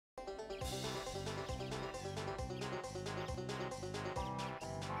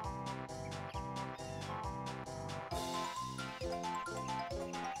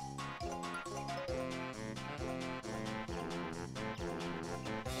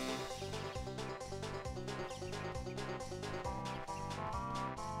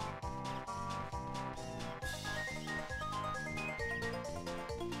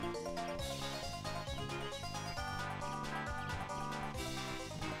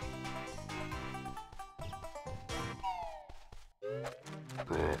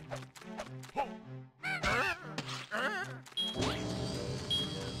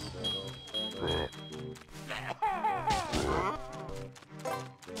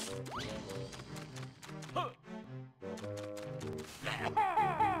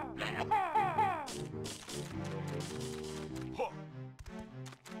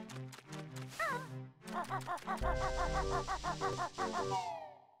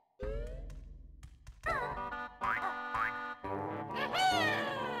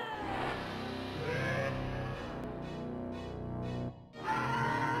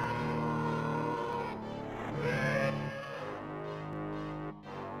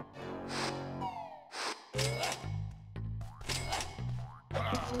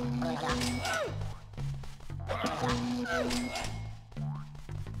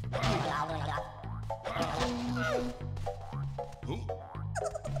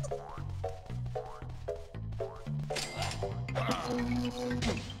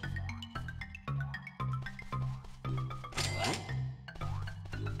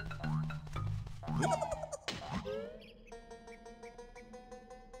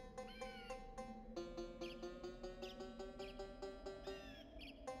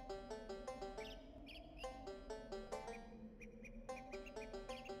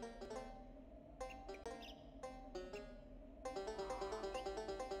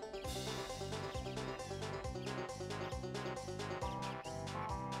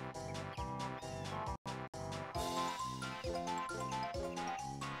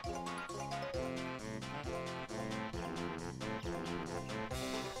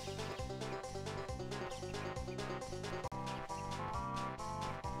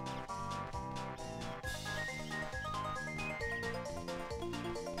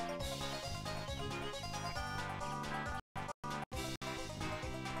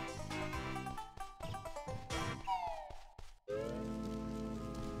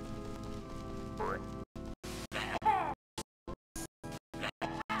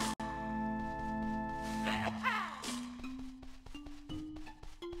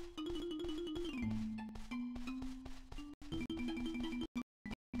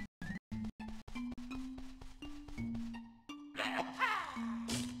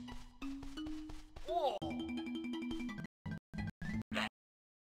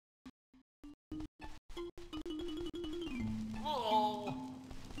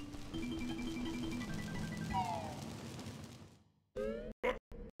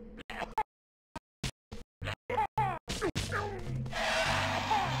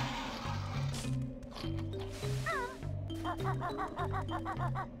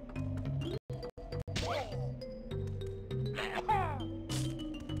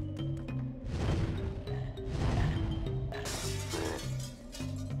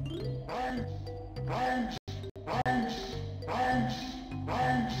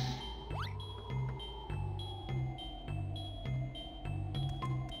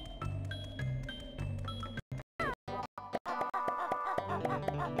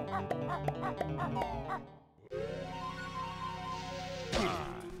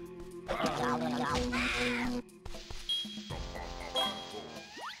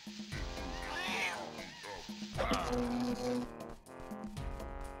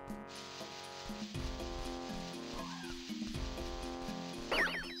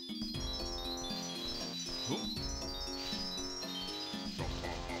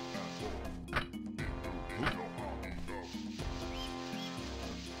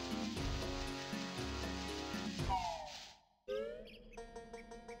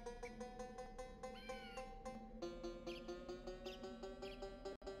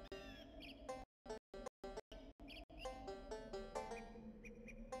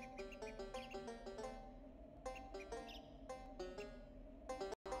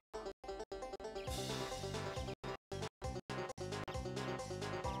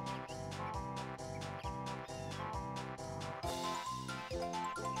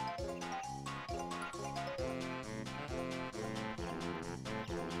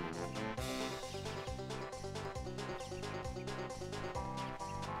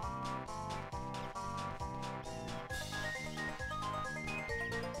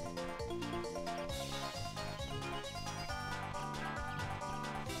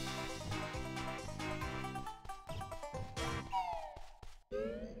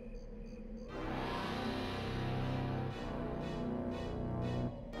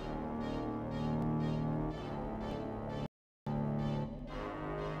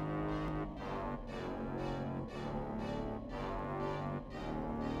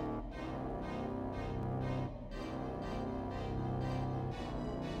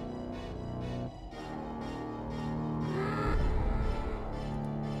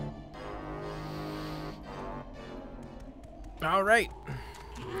All right.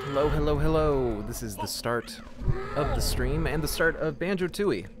 Hello, hello, hello. This is the start of the stream and the start of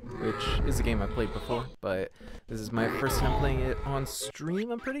Banjo-Tooie, which is a game I've played before, but this is my first time playing it on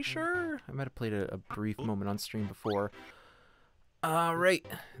stream, I'm pretty sure. I might have played a brief moment on stream before. Right,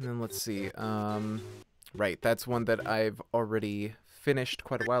 and then let's see. Right, that's one that I've already finished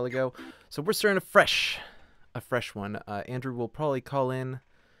quite a while ago. So we're starting a fresh one. Andrew will probably call in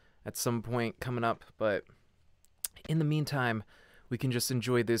at some point coming up, but in the meantime, we can just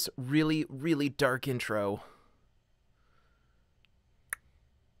enjoy this really, really dark intro.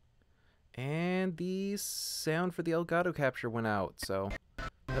 And the sound for the Elgato capture went out, so...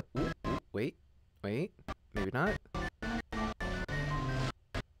 wait, maybe not.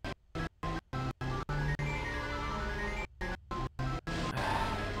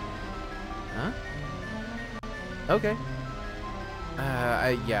 Huh? Okay.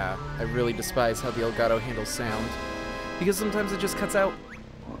 Yeah, I really despise how the Elgato handles sound, because sometimes it just cuts out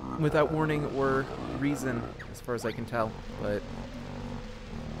without warning or reason, as far as I can tell, but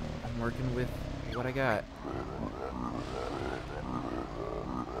I'm working with what I got.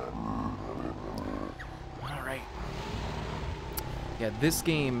 Alright. Yeah, this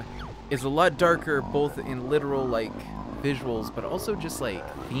game is a lot darker, both in literal, like, visuals, but also just, like,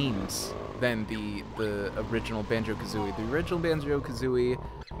 themes than the original Banjo-Kazooie. The original Banjo-Kazooie,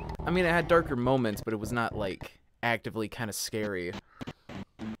 I mean, it had darker moments, but it was not, like, actively kind of scary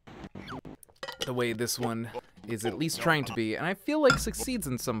the way this one is at least trying to be, and I feel like succeeds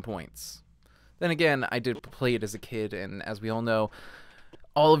in some points. Then again, I did play it as a kid, and as we all know,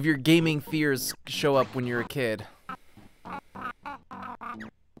 all of your gaming fears show up when you're a kid.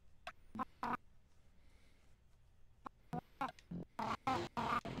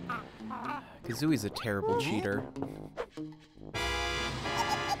 Kazooie's a terrible cheater.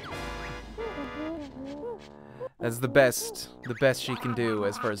 That's the best she can do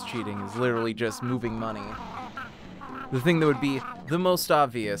as far as cheating is literally just moving money. The thing that would be the most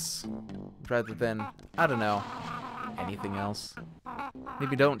obvious, rather than, I don't know, anything else.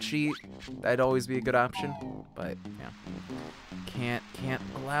 Maybe don't cheat, that'd always be a good option, but, yeah. Can't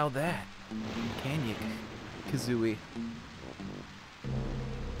allow that, can you, Kazooie?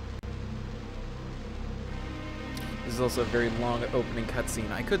 This is also a very long opening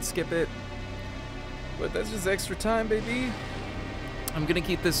cutscene. I could skip it, but that's just extra time, baby. I'm gonna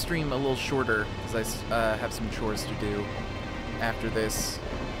keep this stream a little shorter because I have some chores to do after this.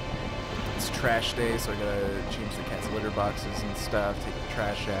 It's trash day, so I gotta change the cat's litter boxes and stuff, take the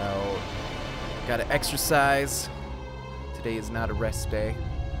trash out. Gotta exercise. Today is not a rest day.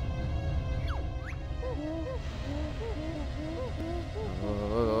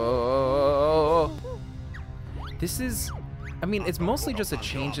 Oh. This is, I mean, it's mostly just a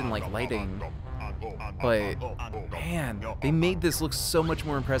change in, like, lighting. But, man, they made this look so much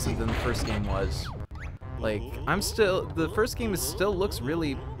more impressive than the first game was. Like, the first game still looks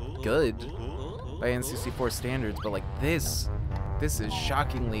really good by N64 standards, but, like, this is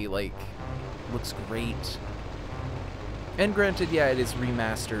shockingly, like, looks great. And granted, yeah, it is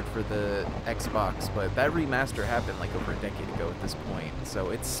remastered for the Xbox, but that remaster happened, like, over a decade ago at this point, so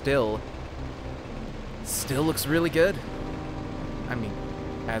it still looks really good. I mean,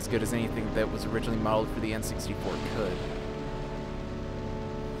 as good as anything that was originally modeled for the N64 could.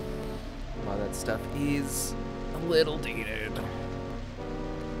 A lot of that stuff is a little dated.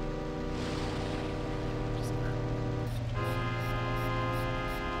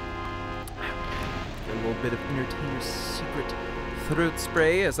 Get a little bit of Entertainer's Secret throat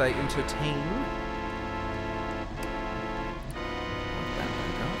spray as I entertain.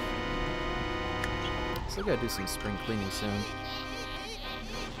 Still gotta do some spring cleaning soon.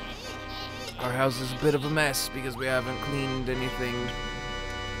 Our house is a bit of a mess because we haven't cleaned anything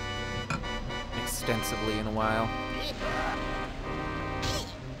extensively in a while.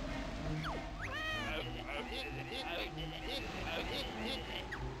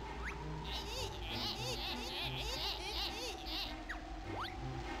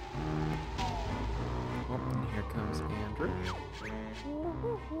 Oh, and here comes Andrew.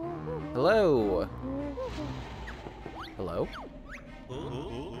 Hello! Hello?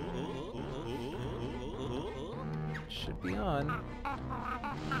 Should be on. I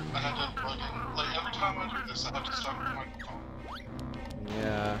had to plug in. Like, every time I do this, I have to stop the microphone.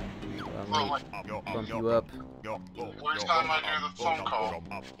 Yeah. Bump you up. Every time I do the phone call,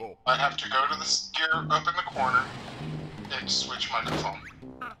 I have to go to this gear up in the corner and switch microphone.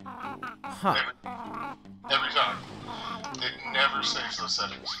 Huh. Every time. It never saves those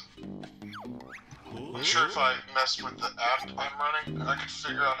settings. I'm sure if I messed with the app I'm running, I could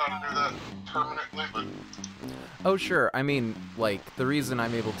figure out how to do that permanently, but... Oh, sure. I mean, like, the reason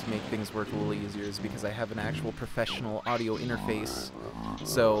I'm able to make things work a little easier is because I have an actual professional audio interface,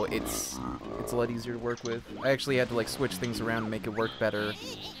 so it's a lot easier to work with. I actually had to, like, switch things around and make it work better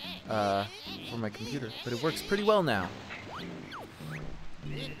for my computer, but it works pretty well now.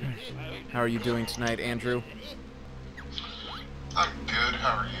 How are you doing tonight, Andrew? I'm good.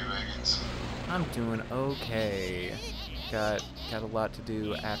 How are you, Higgins? I'm doing okay. Got a lot to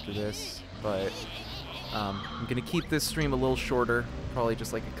do after this, but I'm gonna keep this stream a little shorter, probably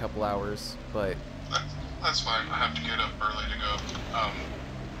just like a couple hours, but... That's fine. I have to get up early to go,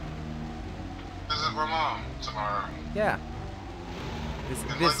 visit my mom tomorrow. Yeah.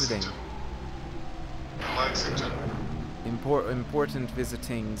 Visiting. Lexington. Important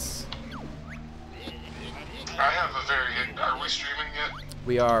visitings. I have a very... Are we streaming yet?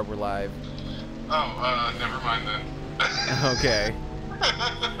 We are, we're live. Oh, never mind then. Okay.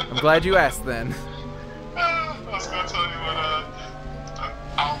 I'm glad you asked then. I was gonna tell you what,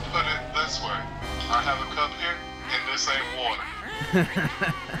 I'll put it this way. I have a cup here, and this ain't water.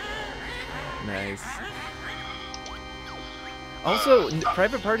 Nice. Also,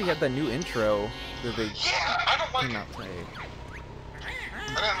 Private Party had that new intro that they Yeah, I don't like came it. out today. I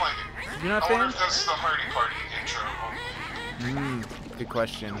didn't like it. You're not a I wonder fan? if that's the Hardy Party intro. Good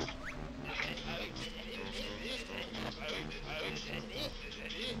question.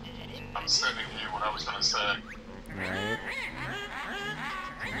 I'm sending you what I was gonna say. Right.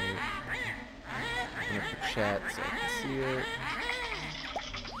 Open up the chat so I can see it.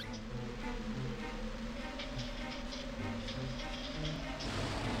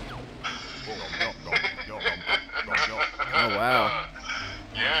 Oh wow.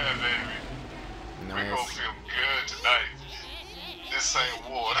 Yeah, baby. We gonna Nice. feel good tonight. This ain't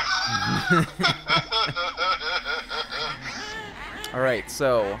water. All right,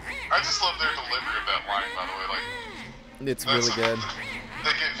 so I just love their delivery of that line, by the way. Like, it's really good.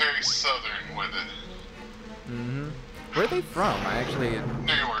 They get very southern with it. Where are they from? I actually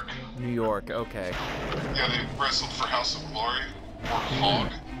New York. New York. Okay. Yeah, they wrestled for House of Glory, or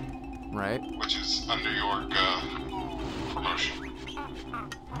Hog, Right. which is a New York promotion.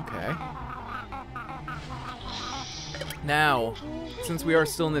 Okay. Now, since we are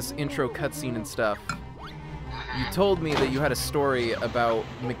still in this intro cutscene and stuff, you told me that you had a story about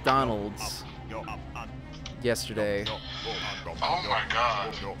McDonald's yesterday. Oh my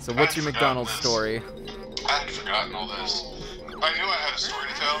god. So what's your McDonald's story? I had forgotten all this. I knew I had a story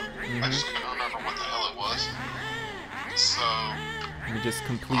to tell. I just couldn't remember what the hell it was. So... Let me just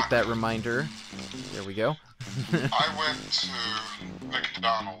complete that reminder. There we go. I went to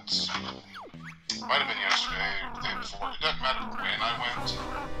McDonald's. Might have been yesterday or the day before. It doesn't matter when I went.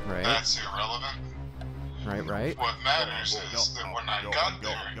 Right. That's irrelevant. Right. What matters is that when I got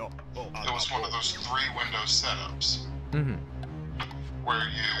there, it was one of those 3-window setups. Where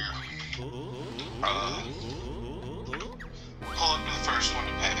you pull up to the first one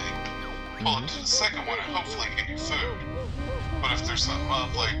to pay, pull up to the second one and hopefully get your food. But if there's something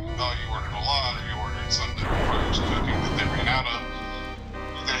up, like, oh, you ordered a lot, or you ordered something that requires cooking that they ran out of,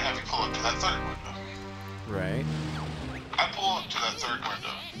 they have you pull up to that third window. Right. I pull up to that third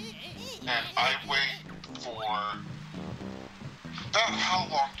window, and I wait for... About how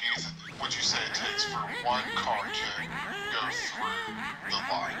long would you say it takes for one car to go through the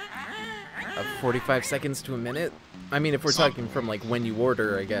line? 45 seconds to a minute? I mean, if we're talking from, like, when you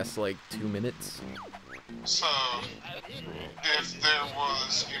order, I guess, like, 2 minutes. So, if there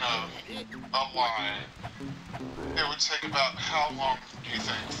was, you know, a line, it would take about how long, do you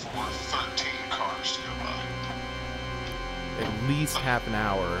think, for 13 cars to go by? At least half an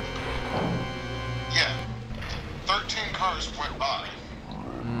hour. Yeah. 13 cars went by,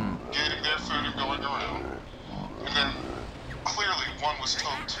 getting their food and going around. And then, clearly, one was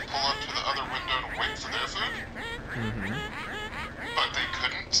told to pull up to the other window to wait for their food. But they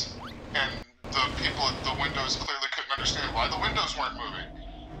couldn't. And the people at the windows clearly couldn't understand why the windows weren't moving.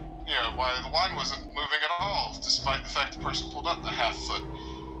 You know, why the line wasn't moving at all, despite the fact the person pulled up a half foot.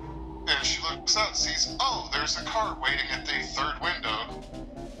 And she looks out and sees, oh, there's a car waiting at the third window.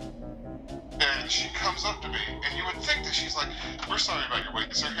 And she comes up to me, and you would think that she's like, we're sorry about your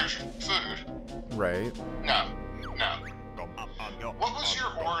wait, sir, here's your food. Right. No. What was your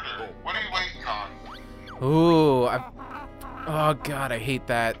order? What are you waiting on? Ooh, oh god, I hate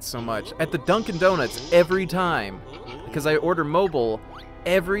that so much. At the Dunkin' Donuts, every time, because I order mobile,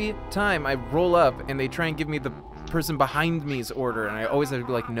 every time I roll up and they try and give me the person behind me's order, and I always have to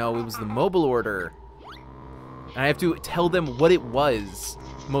be like, no, it was the mobile order. And I have to tell them what it was.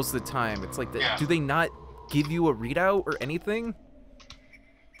 most of the time. It's like, Yeah. do they not give you a readout or anything?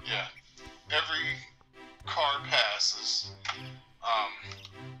 Yeah. Every car passes.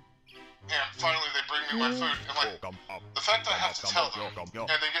 And finally they bring me my food, and like, the fact that I have to tell them, and they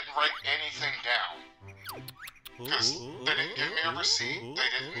didn't write anything down, because they didn't give me a receipt, they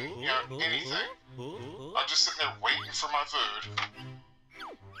didn't, you know, anything. I'm just sitting there waiting for my food.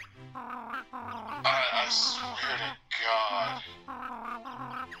 I swear to God.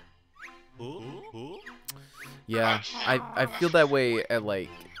 Yeah, I feel that way at, like,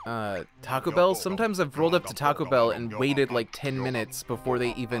 Taco Bell. Sometimes I've rolled up to Taco Bell and waited like 10 minutes before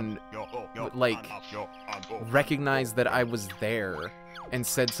they even, like, recognized that I was there and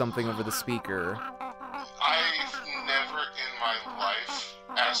said something over the speaker. I've never in my life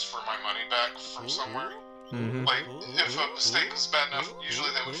asked for my money back from somewhere. Like, if a mistake was bad enough, usually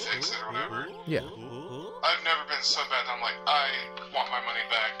they would fix it or whatever. Yeah. I've never been so bad that I'm like, I want my money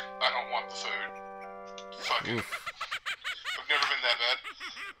back, I don't want the food. Fucking. I've never been that bad.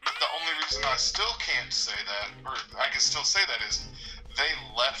 But the only reason I still can't say that, or I can still say that, is they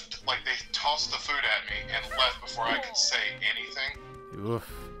left, like, they tossed the food at me and left before I could say anything. Oof.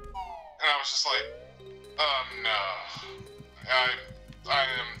 And I was just like, no. I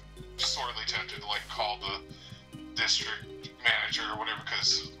am sorely tempted to, like, call the district manager or whatever,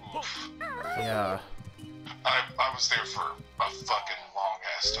 because, oof. Yeah. I was there for a fucking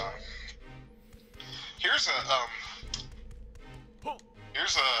long-ass time. Here's a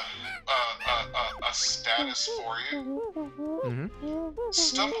status for you.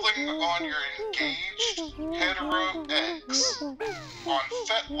 Stumbling on your engaged hetero ex on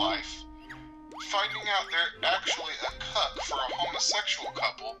FetLife, finding out they're actually a cuck for a homosexual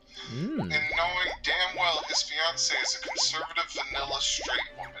couple, and knowing damn well his fiancée is a conservative vanilla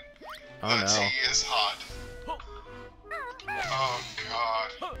straight woman. Oh, The no. tea is hot. Oh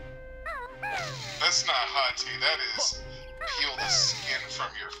God. That's not hot tea, that is peel the skin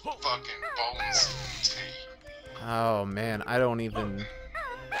from your fucking bones tea. Oh, man, I don't even...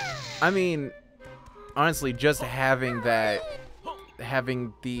 I mean, honestly, just having that...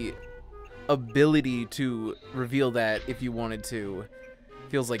 having the ability to reveal that if you wanted to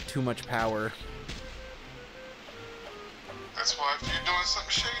feels like too much power. That's why if you're doing something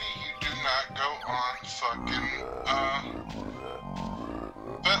shady, you do not go on fucking,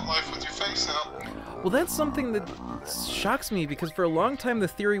 FetLife with your face out. Well, that's something that shocks me, because for a long time the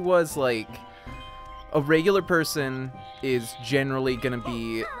theory was, like, a regular person is generally gonna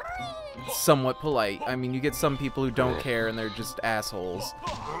be somewhat polite. I mean, you get some people who don't care and they're just assholes,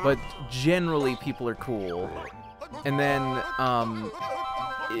 but generally people are cool. And then,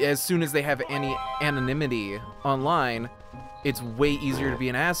 as soon as they have any anonymity online, it's way easier to be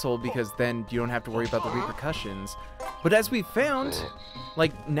an asshole, because then you don't have to worry about the repercussions. But as we found,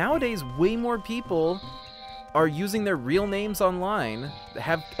 like, nowadays way more people are using their real names online,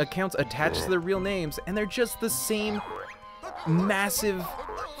 have accounts attached to their real names, and they're just the same massive,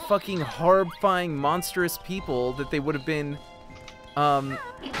 fucking horrifying, monstrous people that they would have been,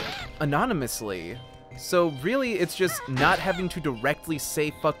 anonymously. So really, it's just not having to directly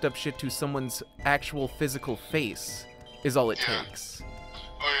say fucked up shit to someone's actual physical face is all it takes.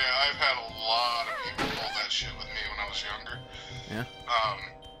 Oh yeah, I've had a lot of people pull that shit with me when I was younger. Yeah.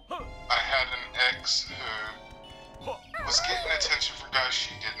 I had an ex who was getting attention from guys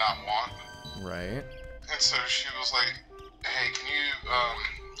she did not want. Right. And so she was like, hey, can you,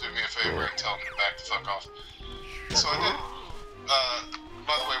 do me a favor and tell him to back the fuck off? So I did.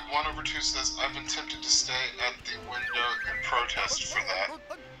 By the way, 1/2 says, I've been tempted to stay at the window and protest for that.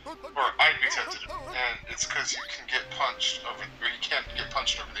 Or I'd be tempted, and it's because you can get punched over, or you can't get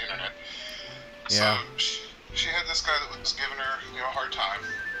punched over the internet. Yeah. So she had this guy that was giving her, you know, a hard time,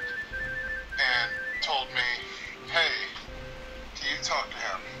 and told me, hey, can you talk to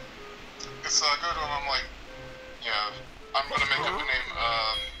him? And so I go to him, I'm like, yeah, I'm gonna make up a name,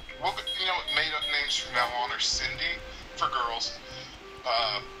 well, you know what made up names from now on are Cindy for girls,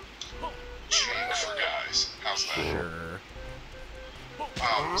 Jake for guys. How's that? Sure.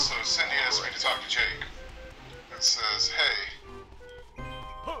 So Cindy asked me to talk to Jake. It says, hey,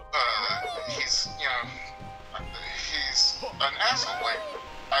 he's, you know, he's an asshole. Like,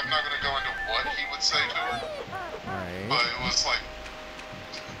 I'm not gonna go into what he would say to her, Right. but it was like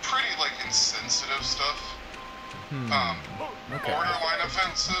pretty like insensitive stuff. Okay. Borderline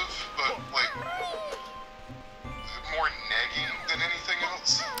offensive, but like more nagging than anything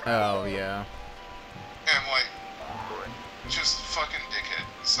else. Oh, yeah. And like, just fucking dickhead.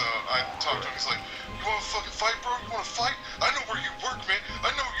 So I talked to him, he's like, you wanna fucking fight, bro? You wanna fight? I know where you work, man.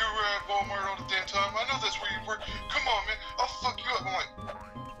 I know you're at Walmart all the damn time. I know that's where you work. Come on, man. I'll fuck you up. I'm like,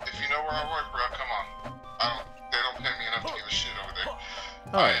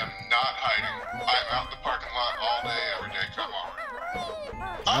 Oh, I yeah. am not hiding. I am out in the parking lot all day, every day. Come on.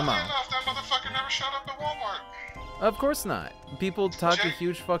 Oddly enough, that motherfucker never showed up at Walmart. Of course not. People talk a Jake-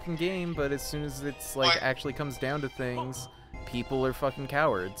 huge fucking game, but as soon as it's like actually comes down to things, people are fucking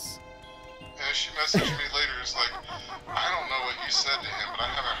cowards. And she messaged me later, it's like, I don't know what you said to him, but I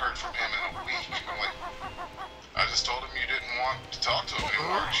haven't heard from him in a week. I'm like, I just told him you didn't want to talk to him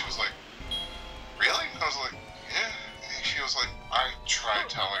anymore. And she was like, really? I was like, yeah. And she was like, I tried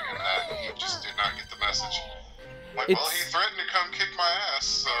telling him that, and he just did not get the message. I'm like, well, he threatened to come kick my ass,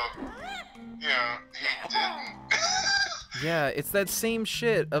 so, you know, he didn't. Yeah, it's that same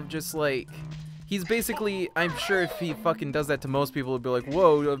shit of just like, he's basically, I'm sure if he fucking does that to most people, it'd be like,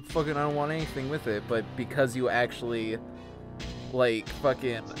 whoa, fucking, I don't want anything with it. But because you actually, like,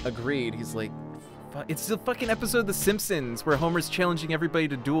 fucking agreed, he's like, it's the fucking episode of The Simpsons where Homer's challenging everybody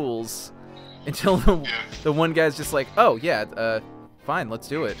to duels until the one guy's just like, oh, yeah, fine, let's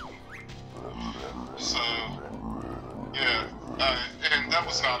do it. So, yeah, and that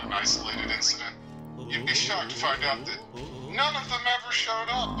was not an isolated incident. You'd be shocked to find out that none of them ever showed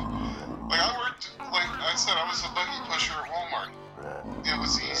up. Like, I worked, like I said, I was a buggy pusher at Walmart. It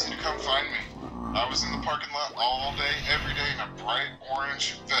was easy to come find me. I was in the parking lot all day, every day in a bright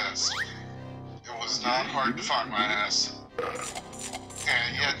orange vest. It was not hard to find my ass.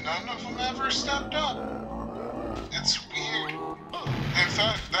 And yet none of them ever stepped up. It's weird. In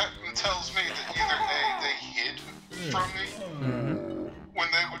fact, that tells me that either A, they hid from me when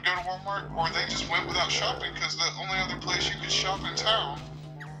they would go to Walmart, or they just went without shopping because the only other place you could shop in town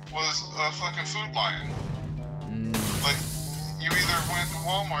was a fucking Food Lion. Like, you either went to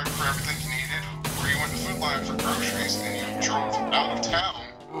Walmart for everything you needed, or you went to Food Lion for groceries, and you drove out of town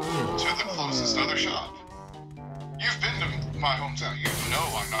to the closest other shop. You've been to my hometown. You know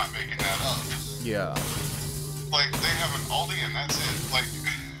I'm not making that up. Yeah. Like, they have an Aldi and that's it. Like,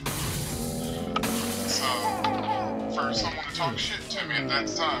 so, for someone to talk shit to me at that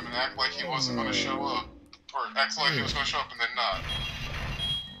time and act like he wasn't going to show up, or act like he was going to show up and then not.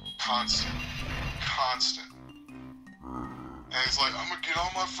 Constant. And he's like, I'm going to get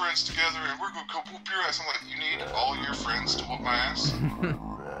all my friends together and we're going to go whoop your ass. I'm like, you need all your friends to whoop my ass?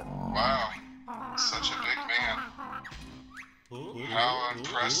 Wow. Such a big man. How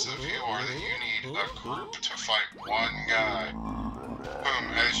impressive you are that you need a group to fight one guy,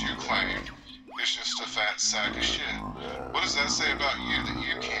 whom, as you claim, is just a fat sack of shit. What does that say about you that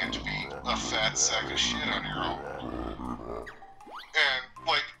you can't be a fat sack of shit on your own? And,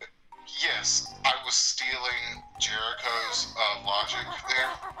 like, yes, I was stealing Jericho's logic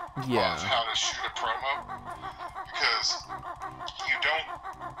there of how to shoot a promo, because you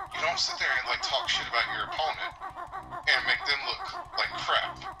don't sit there and like talk shit about your opponent and make them look like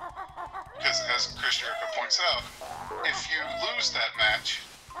crap. Because as Chris Jericho points out, if you lose that match,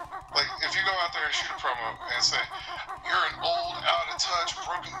 like if you go out there and shoot a promo and say, you're an old, out of touch,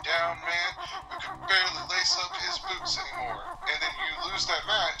 broken down man who can barely lace up his boots anymore, and then you lose that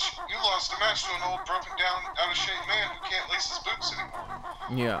match, you lost a match to an old, broken down, out of shape man who can't lace his boots anymore.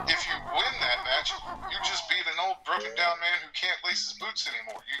 Yeah. If you win that match, you just beat an old, broken down man who can't lace his boots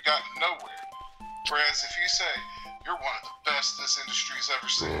anymore. You got nowhere. Whereas if you say, you're one of the best this industry's ever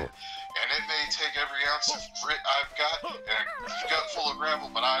seen, and it may take every ounce of grit I've got and a gut full of gravel,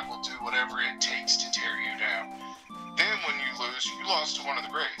 but I will do whatever it takes to tear you down. Then when you lose, you lost to one of the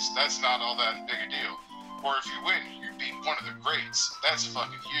greats. That's not all that big a deal. Or if you win, you beat one of the greats. That's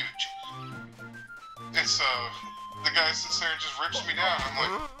fucking huge. And so, the guy sits there and just rips me down. I'm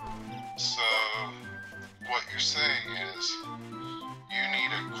like, so, what you're saying is, you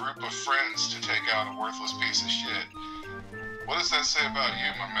need a group of friends to take out a worthless piece of shit. What does that say about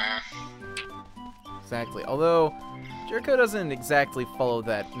you, my man? Exactly. Although, Jericho doesn't exactly follow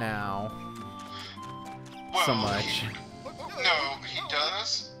that now. Well, so much. No, he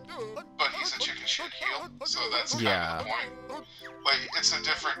does, but he's a chicken shit heel, so that's kind of the point. Like, it's a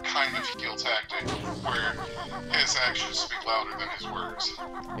different kind of heel tactic, where his actions speak louder than his words.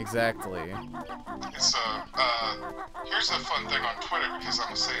 Exactly. So, here's a fun thing on Twitter, because I'm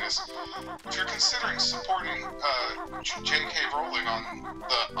gonna say this. If you're considering supporting J.K. Rowling on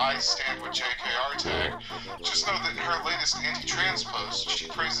the I Stand With JKR tag, just know that in her latest anti-trans post, she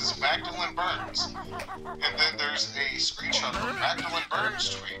praises Magdalene Burns. And then there's a screenshot of a Magdalene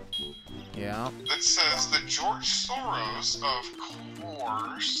Burns tweet. Yeah. That says that George Soros, of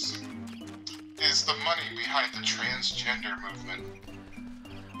course, is the money behind the transgender movement.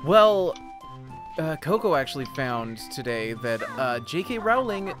 Well, Coco actually found today that J.K.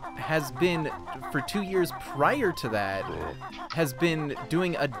 Rowling has been, for 2 years prior to that, has been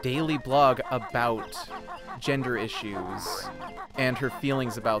doing a daily blog about gender issues and her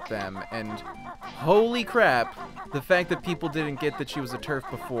feelings about them. And holy crap, the fact that people didn't get that she was a TERF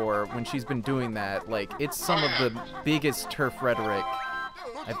before when she's been doing that, like, it's some of the biggest TERF rhetoric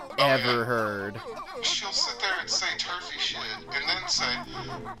I've ever heard. She'll sit there and say turfy shit, and then say,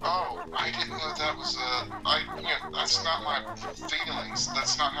 "Oh, I didn't know that was that's not my feelings.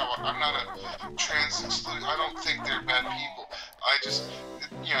 That's not how I'm not a trans exclusion. I don't think they're bad people. I just,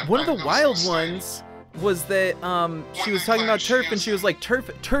 One of the wild ones was that she was talking about TERF, and she was like,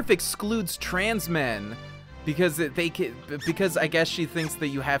 TERF excludes trans men because because I guess she thinks that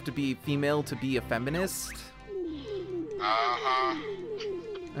you have to be female to be a feminist.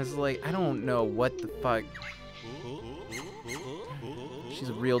 I was like, I don't know what the fuck. She's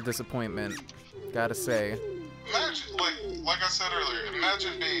a real disappointment, gotta say. Imagine, like I said earlier,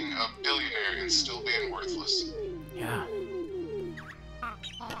 imagine being a billionaire and still being worthless. Yeah. I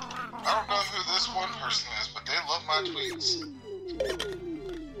don't know who this one person is, but they love my tweets.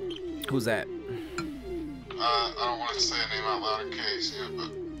 Who's that? I don't want to say a name out loud in case,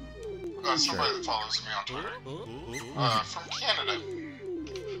 but somebody that follows me on Twitter. From Canada.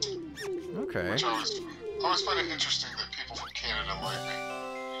 Okay. Which I always find it interesting that people from Canada like me.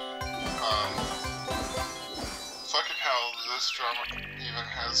 Fucking hell, this drama even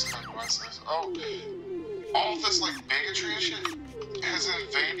has consequences. Oh, all this like bigotry and shit has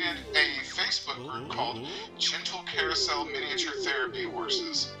invaded a Facebook group called Gentle Carousel Miniature Therapy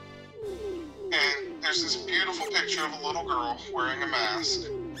Horses. And there's this beautiful picture of a little girl wearing a mask.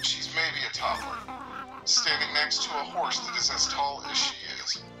 She's maybe a toddler, standing next to a horse that is as tall as she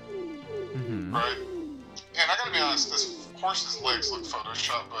is. Right? And I gotta be honest, this horse's legs look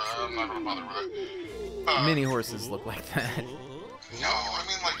photoshopped, but I'm not gonna bother with it. Mini horses look like that. No, I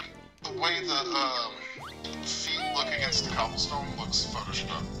mean like the way the feet look against the cobblestone looks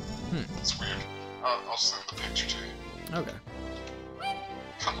photoshopped. It's weird. I'll send the picture to you. Okay.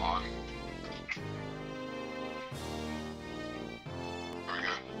 Come on. There we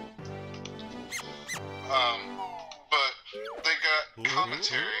go. But they got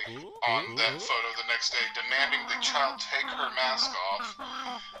commentary on that photo the next day, demanding the child take her mask off. A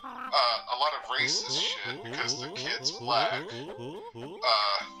lot of racist shit because the kid's black.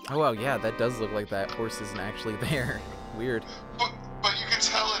 Oh wow, yeah, that does look like that horse isn't actually there. Weird. But you can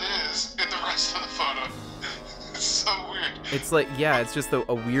tell it is in the rest of the photo. It's so weird. It's like, yeah, it's just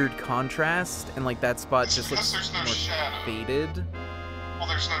a weird contrast, and like that spot just looks there's no more shadow. faded. Well,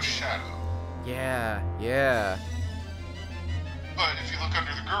 there's no shadow. Yeah, yeah. But if you look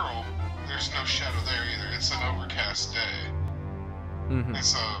under the girl, there's no shadow there either. It's an overcast day. And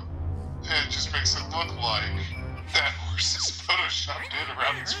so, it just makes it look like that horse is photoshopped in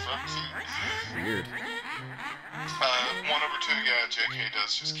around its front feet. Weird. 1/2, yeah, JK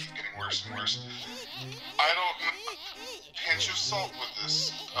does just keep getting worse and worse. I don't pinch of salt with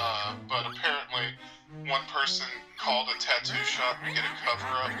this, but apparently one person called a tattoo shop to get a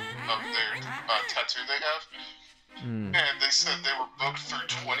cover-up of their tattoo they have. And they said they were booked through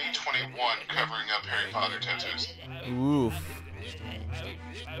 2021 covering up Harry Potter tattoos. Oof.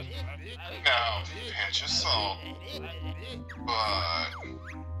 Now, pinch of salt, but...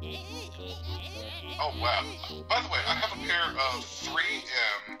 Oh, wow. By the way, I have a pair of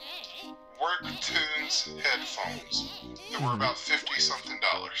 3M Work Tunes headphones that were about $50-something.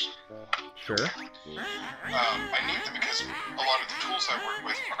 Sure. I need them because a lot of the tools I work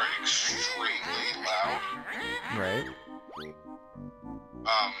with are extremely loud. Right.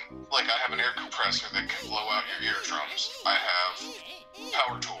 Like I have an air compressor that can blow out your eardrums. I have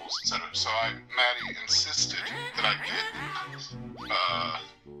power tools, etc. So Maddie insisted that I get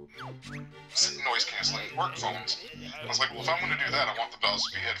noise canceling work phones. I was like, well, if I'm going to do that, I want the Bell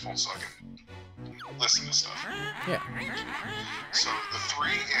Speed headphones so I can listen to stuff. Yeah. So the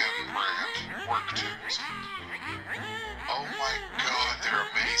 3M brand work tunes. Oh my god, they're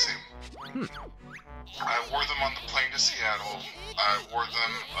amazing. I wore them on the plane to Seattle. I wore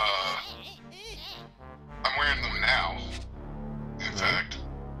them, I'm wearing them now. In fact,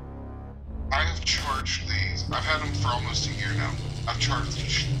 I have charged these. I've had them for almost a year now. I've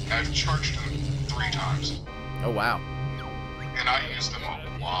charged them 3 times. Oh wow. And I use them a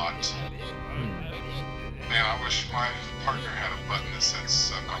lot. Man, I wish my partner had a button that said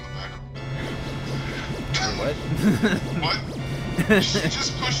suck on the back. What? What? She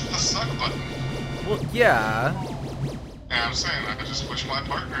just pushed the suck button. Well, yeah. Yeah, I'm saying I just wish my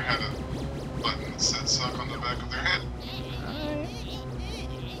partner had a button that said suck on the back of their head.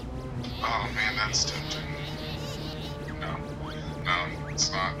 Oh man, that's tempting. No, no,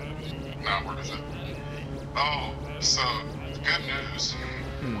 it's not worth it. Oh, so good news.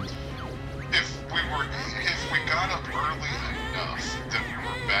 Hmm. If we got up early enough that we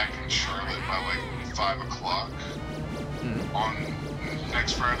were back in Charlotte by like 5 o'clock on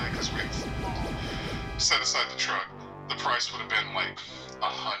next Friday, because we've set aside the truck, the price would have been like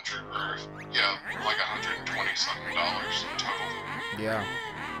like $120 something in total. Yeah.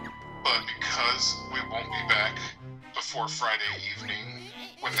 But because we won't be back before Friday evening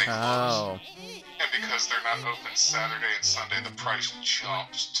when they Oh. close, and because they're not open Saturday and Sunday, the price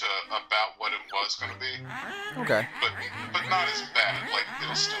jumps to about what it was going to be. Okay. But not as bad. Like,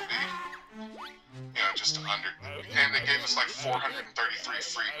 it'll still be, just under. And they gave us like 433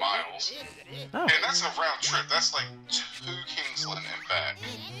 free miles. Oh. And that's a round trip. That's like to Kingsland and back.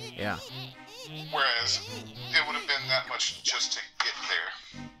 Yeah. Whereas it would have been that much just to get there.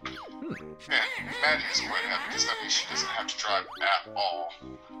 And Maddie is quite happy because that means she doesn't have to drive at all.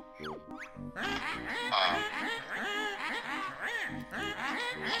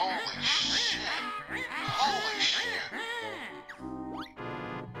 Holy shit. Holy shit.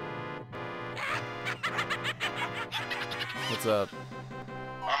 What's up?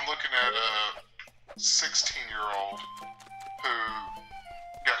 I'm looking at a 16-year-old who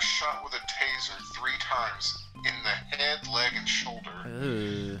got shot with a taser 3 times in the head, leg, and shoulder.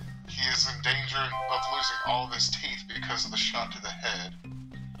 Ugh. He is in danger of losing all of his teeth because of the shot to the head.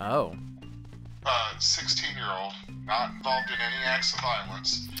 Oh. 16-year-old, not involved in any acts of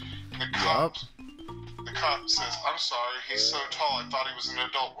violence. And the cop says, "I'm sorry, he's so tall I thought he was an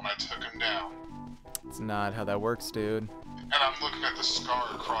adult when I took him down." It's not how that works, dude. And I'm looking at the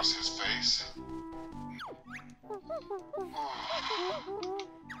scar across his face.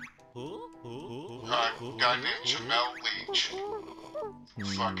 Guy named Jamel Leach.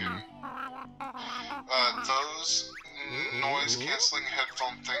 Fucking. Those noise-canceling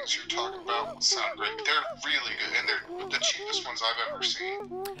headphone things you're talking about sound great. They're really good, and they're the cheapest ones I've ever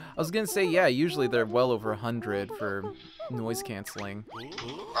seen. I was gonna say, yeah, usually they're well over 100 for noise canceling.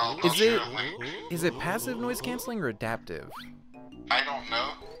 I'll share a link. Is it passive noise canceling or adaptive? I don't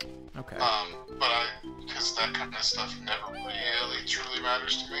know. Okay. Because that kind of stuff never really truly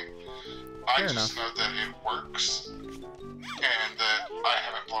matters to me. I just know that it works, and that I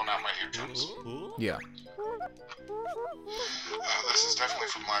haven't blown out my eardrums. Yeah. This is definitely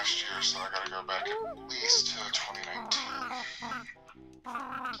from last year, so I gotta go back at least to 2019.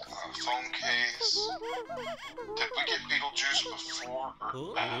 Phone case. Did we get Beetlejuice before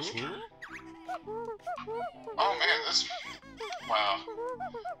or after? Oh man, this... Wow.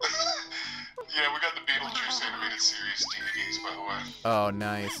 Yeah, we got the Beetlejuice animated series DVDs, by the way. Oh,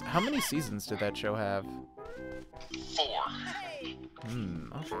 nice. How many seasons did that show have? 4.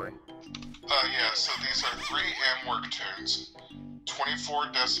 Okay. Yeah, so these are 3 M-Work tunes. 24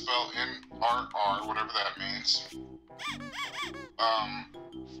 decibel NRR, whatever that means.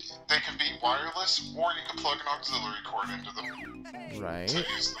 They can be wireless, or you can plug an auxiliary cord into them. Right. To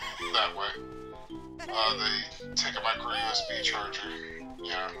use them that way. They take a micro USB charger.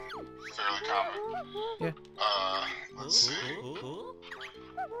 Yeah, fairly common. Yeah. Let's see.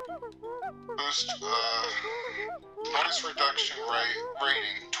 Boost, noise reduction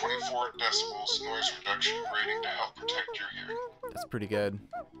rating, 24 decibels noise reduction rating to help protect your hearing. That's pretty good.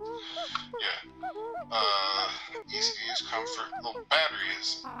 Yeah. Easy to use, comfort. The battery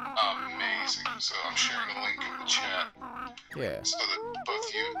is amazing, so I'm sharing a link in the chat. Yeah. So that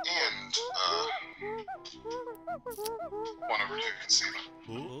both you and 1/2 can see them.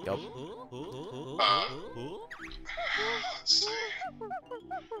 Yup. Let's see.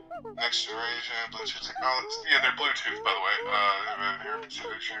 Next generation Bluetooth technology. Yeah, they're Bluetooth, by the way. Here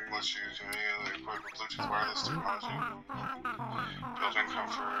protection lets you immediately equip with Bluetooth wireless technology. Built-in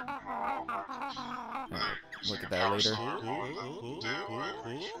comfort. Look at that later.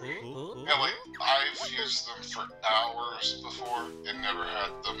 Yeah, like, I've used them for hours before and never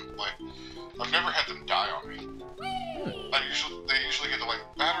had them, like, I've never had them die on me. They usually get to, like,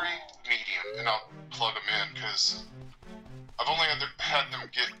 battery, medium, and I'll plug them in, because I've only had them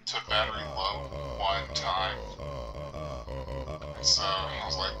get to battery low one time. And so, I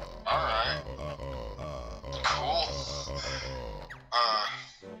was like, alright. Cool.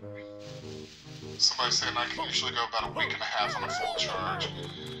 Somebody's saying I can usually go about a week and a half on a full charge.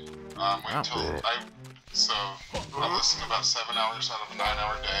 Wait until so I listen about 7 hours out of a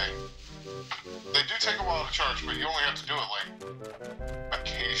 9-hour day. They do take a while to charge, but you only have to do it like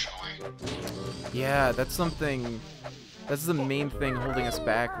occasionally. Yeah, that's something. That's the main thing holding us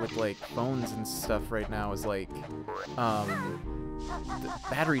back with like phones and stuff right now. Is like, the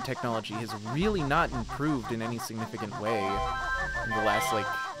battery technology has really not improved in any significant way in the last, like,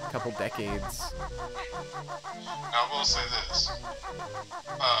 couple decades. Now, I will say this.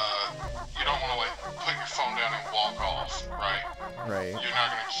 You don't want to, like, put your phone down and walk off, right? Right. You're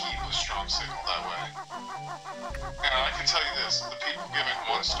not going to keep a strong signal that way. And I can tell you this, the people giving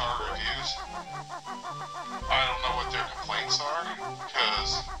 1-star reviews, I don't know what their complaints are,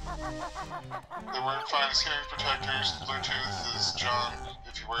 because they weren't fine as hearing protectors, Bluetooth is junk,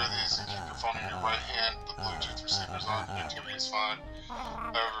 if you wear these and keep your phone in your right hand, the Bluetooth receiver's on, connectivity is fine.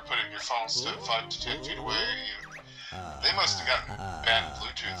 However, putting your phone 5 to 10 feet away, they must have gotten bad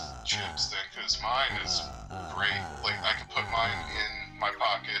Bluetooth chips then, because mine is great. Like, I can put mine in my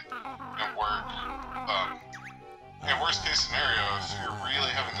pocket and work. In worst case scenario, if you're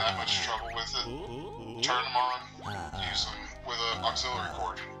really having that much trouble with it, turn them on, use them with an auxiliary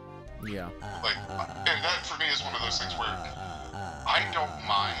cord. Yeah. Like, and that for me is one of those things where I don't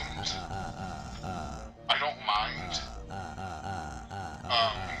mind.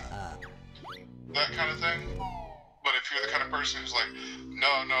 That kind of thing. But if you're the kind of person who's like, no,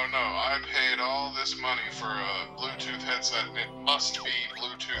 I paid all this money for a Bluetooth headset and it must be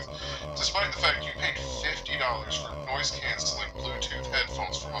Bluetooth, despite the fact you paid $50 for noise-canceling Bluetooth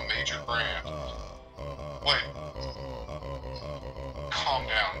headphones from a major brand. Like, calm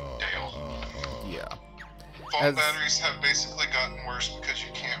down, Dale. Yeah. Phone batteries have basically gotten worse because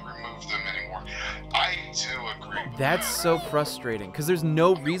you can't remove them anymore. I do agree with That's that. so frustrating, because there's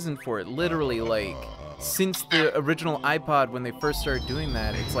no reason for it. Literally, like, since the original iPod, when they first started doing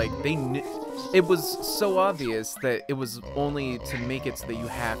that, it's like they knew, it was so obvious that it was only to make it so that you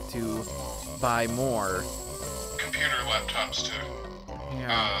have to buy more. Computer laptops too.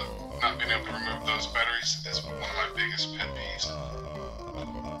 Yeah. Not being able to remove those batteries is one of my biggest pet peeves.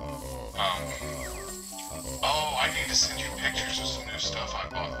 Oh, I need to send you pictures of some new stuff I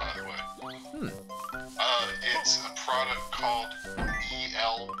bought, by the way. It's a product called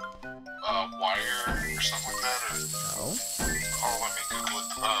EL Wire or something like that. Oh, let me Google it.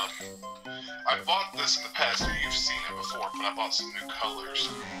 I bought this in the past, and you've seen it before, but I bought some new colors.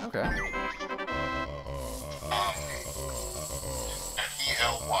 Okay. An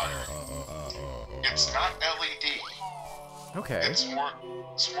EL Wire. It's not LED. Okay. It's more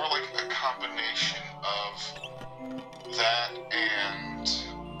like a combination of that and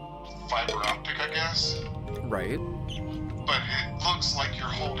fiber optic, I guess. Right. But it looks like you're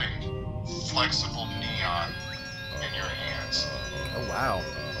holding flexible neon in your hands. Oh, wow.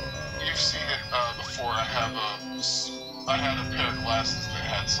 You've seen it before. I had a pair of glasses that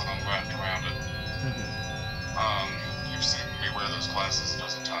had something wrapped around it. You've seen me wear those glasses a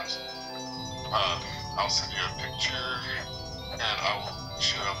dozen times. I'll send you a picture, and I will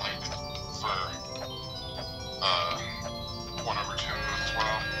share a link for one over two as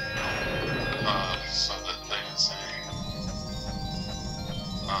well, so that they can see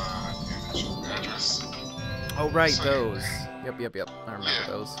image address. Oh, right, So, those. Yep. I remember Yeah.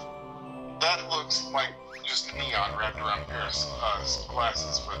 those. That looks like just neon wrapped around a pair of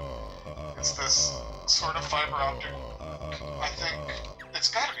glasses, but it's this sort of fiber optic. I think it's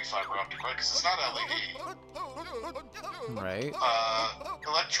got to be fiber optic, right? Because it's not LED. Right.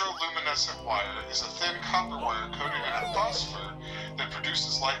 Electroluminescent wire is a thin copper wire coated in phosphor that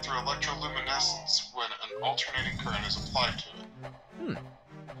produces light through electroluminescence when an alternating current is applied to it.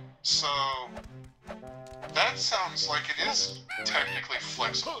 So, that sounds like it is technically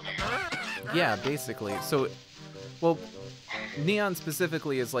flexible neon. Yeah, basically. So, well, neon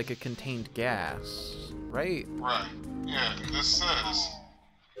specifically is like a contained gas, right? Right. Yeah, this says,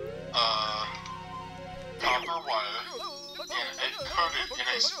 copper wire coated in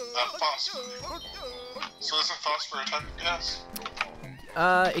a phosphor. So isn't phosphor a type of gas?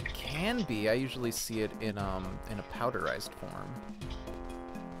 It can be. I usually see it in a powderized form.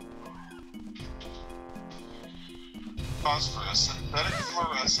 Phosphorus, synthetic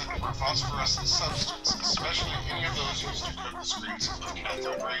fluorescent or phosphorescent substance, especially any of those used to coat the screens of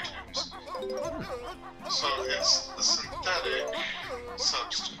cathode ray tubes. So it's a synthetic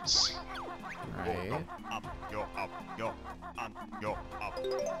substance. Right.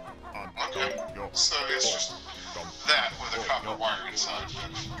 Okay, so it's just that with a copper wire inside.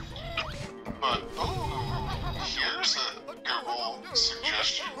 But, here's a Google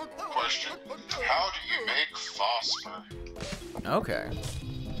suggestion question. How do you make phosphor? Okay.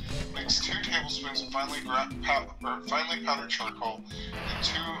 Mix 2 tablespoons of finely powdered charcoal and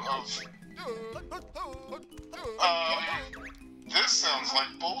 2 of... This sounds like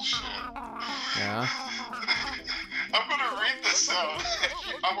bullshit. Yeah. I'm gonna read this out.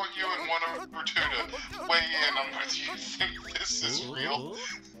 I want you and one or two to weigh in on whether you think this is real.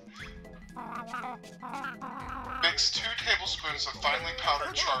 Mix 2 tablespoons of finely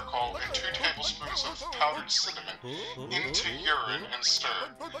powdered charcoal and 2 tablespoons of powdered cinnamon into urine and stir.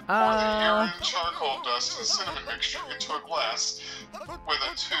 Pour the urine, charcoal dust, and cinnamon mixture into a glass with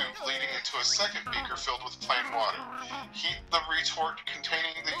a tube leading into a second beaker filled with plain water. Heat the retort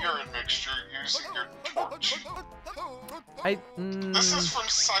containing the urine mixture using your torch. This is from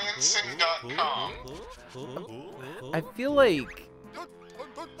sciencing.com. I feel like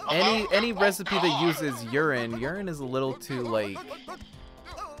any recipe that uses urine is a little too, like,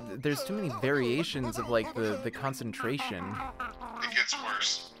 there's too many variations of, like, the concentration. It gets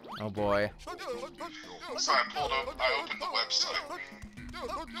worse. Oh boy. So I opened the website.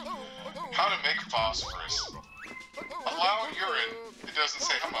 How to make phosphorus. Allow urine, it doesn't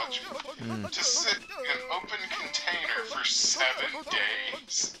say how much, to sit in an open container for 7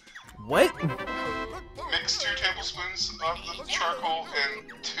 days. What? Mix 2 tablespoons of the charcoal and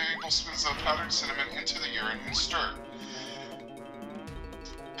 2 tablespoons of powdered cinnamon into the urine and stir.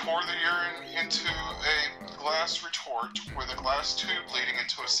 Pour the urine into a glass retort with a glass tube leading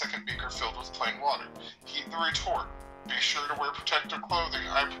into a second beaker filled with plain water. Heat the retort. Be sure to wear protective clothing,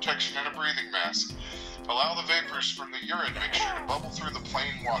 eye protection, and a breathing mask. Allow the vapors from the urine mixture to bubble through the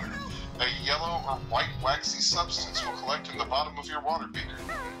plain water. A yellow or white waxy substance will collect in the bottom of your water beaker.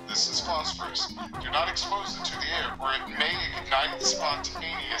 This is phosphorus. Do not expose it to the air, or it may ignite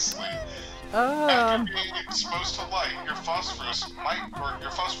spontaneously. After being exposed to light, your phosphorus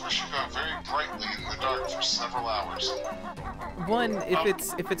should go very brightly in the dark for several hours. One, if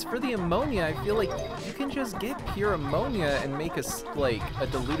it's for the ammonia, I feel like you can just get pure ammonia and make a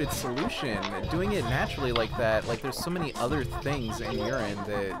diluted solution. Doing it naturally like that, like there's so many other things in urine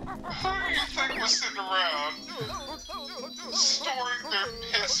that. Who do you think was sitting around storing their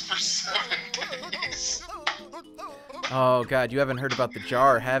piss for 7 days? Oh god, you haven't heard about the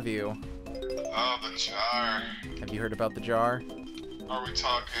jar, have you? Oh, the jar. Have you heard about the jar? Are we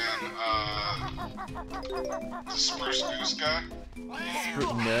talking, the Spruce Goose guy?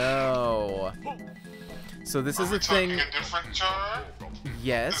 No. So this is a thing. Are we talking a different jar?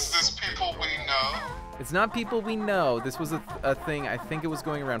 Yes. Is this people we know? It's not people we know. This was a thing, I think it was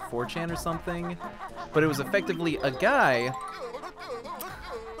going around 4chan or something. But it was effectively a guy.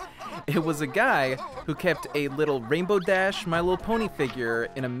 It was a guy who kept a little Rainbow Dash My Little Pony figure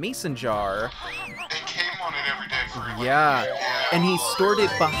in a mason jar. It came on it every day for Yeah, and he stored it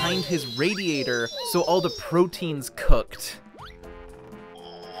behind his radiator so all the proteins cooked.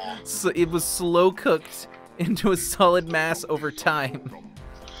 So it was slow cooked into a solid mass over time.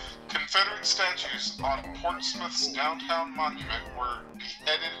 Confederate statues on Portsmouth's downtown monument were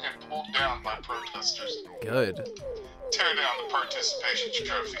beheaded and pulled down by protesters. Good. Tear down the participation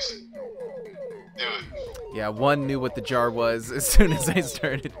trophies. Do it. Yeah, one knew what the jar was as soon as I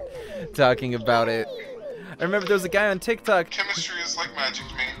started talking about it. I remember there was a guy on TikTok. Chemistry is like magic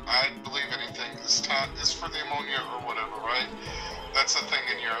to me. I believe anything is for the ammonia or whatever, right? That's a thing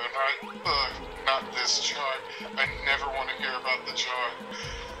in urine, right? Ugh, not this jar. I never want to hear about the jar.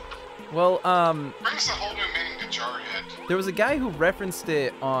 Well, brings a whole new meaning to Jarhead. There was a guy who referenced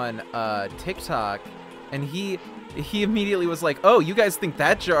it on TikTok, and he immediately was like, "Oh, you guys think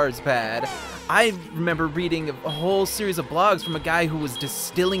that jar is bad?" I remember reading a whole series of blogs from a guy who was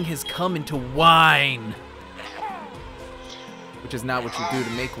distilling his cum into wine, which is not what you do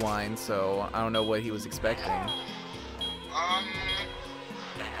to make wine. So I don't know what he was expecting.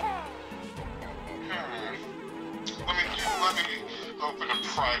 Let me open a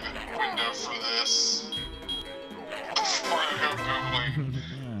private window for this before I go googling.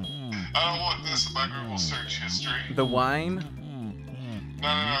 I don't want this in my Google search history. The wine?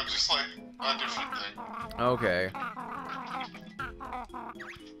 No, just like a different thing. Okay.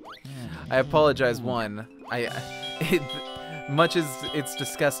 I apologize, one. Much as it's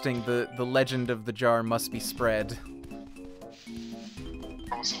disgusting, the legend of the jar must be spread.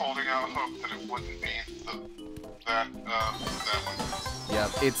 I was holding out hope that it wouldn't be that one. Yeah,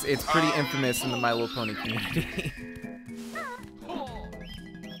 it's pretty infamous in the My Little Pony community.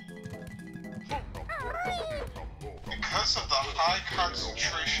 Because of the high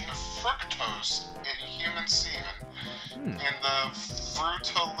concentration of fructose in human semen and the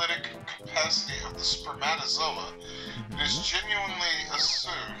fructolytic capacity of the spermatozoa, it is genuinely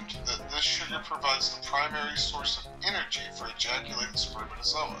assumed that this sugar provides the primary source of energy for ejaculated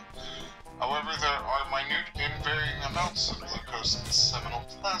spermatozoa. However, there are minute and varying amounts of glucose in seminal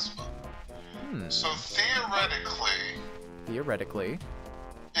plasma. So theoretically,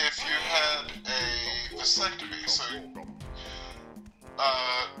 if you had a vasectomy, so,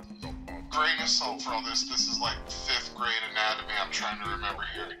 grain of salt for all this. This is like 5th grade anatomy I'm trying to remember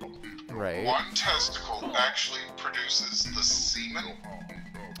here. Right. One testicle actually produces the semen,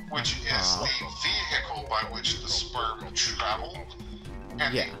 which is the vehicle by which the sperm travel,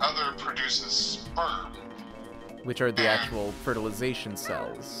 and the other produces sperm. Which are the actual fertilization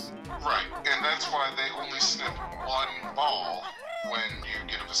cells. Right, and that's why they only snip one ball when you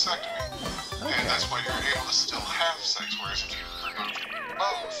get a vasectomy. And that's why you're able to still have sex, whereas if you removed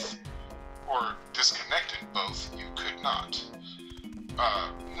both, or disconnected both, you could not.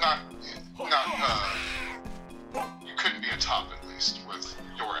 You couldn't be a top, at least, with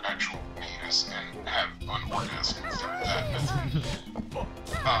your actual penis and have an orgasm through that method.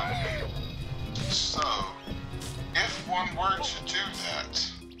 So, if one were to do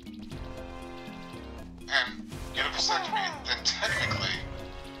that, and get a vasectomy, then technically,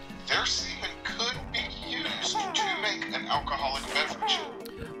 their semen could be used to make an alcoholic beverage.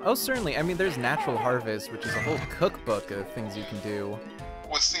 Oh, certainly. I mean, there's Natural Harvest, which is a whole cookbook of things you can do.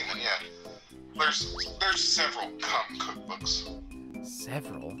 With semen, yeah. There's several cum cookbooks.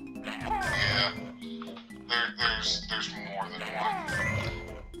 Several? Yeah. There's more than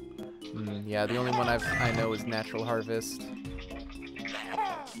one. Yeah, the only one I know is Natural Harvest.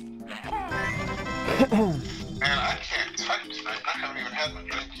 Man, I can't type tonight. I haven't even had my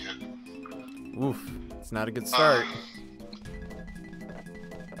drink yet. Oof. It's not a good start.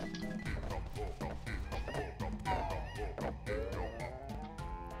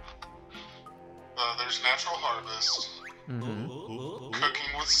 There's Natural Harvest.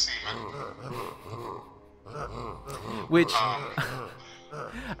 Cooking with semen. Which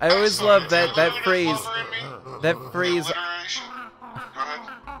I always love that phrase. That phrase.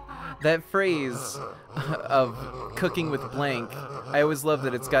 That phrase of cooking with blank. I always love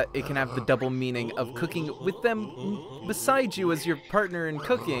that it can have the double meaning of cooking with them beside you as your partner in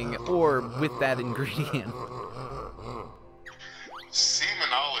cooking, or with that ingredient.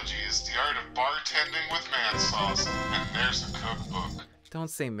 Semenology is the art of bartending with man sauce, and there's a cookbook. Don't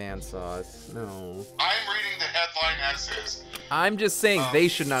say man sauce. No. I'm reading the headline as is. I'm just saying they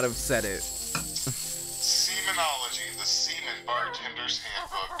should not have said it. Semenology, the Semen Bartender's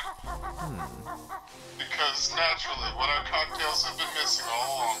Handbook. Because naturally, what our cocktails have been missing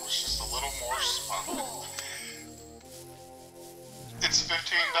all along was just a little more spunk. It's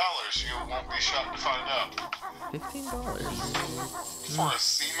 $15. You won't be shocked to find out. $15? For a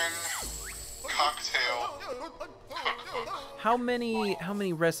semen cocktail cookbook. How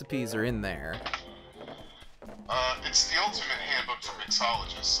many recipes are in there? It's the ultimate handbook for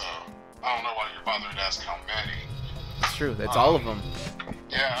mixologists, so I don't know why you're bothering to ask how many. It's true, that's all of them.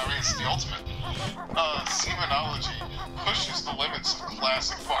 Yeah, I mean, it's the ultimate. Semenology pushes the limits of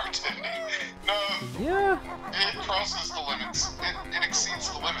classic bartending. No, yeah. It crosses the limits. It exceeds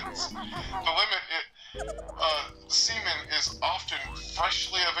the limits. The limit, semen is often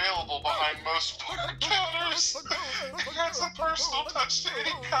freshly available behind most bar counters. It adds a personal touch to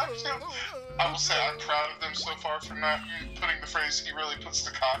any cocktail. I will say I'm proud of them so far for not putting the phrase, he really puts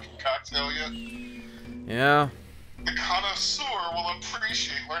the cock in cocktail yet. Yeah. The connoisseur will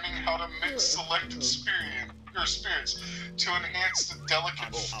appreciate learning how to mix selected spirits to enhance the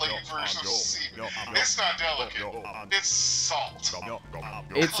delicate flavors of semen. It's not delicate. It's salt.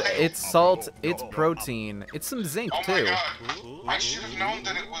 It's salt. It's protein. It's some zinc too. Oh my god! I should have known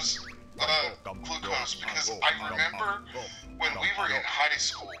that it was glucose because I remember when we were in high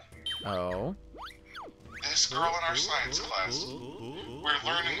school. Oh. This girl in our science class, we're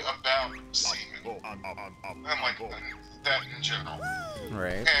learning about semen, and like that in general.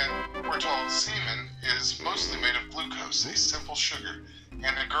 Right. And we're told semen is mostly made of glucose, a simple sugar. And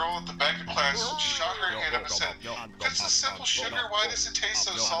a girl at the back of class shot her hand up and said, "If it's a simple sugar, why does it taste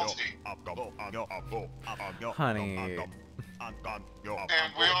so salty?" Honey. And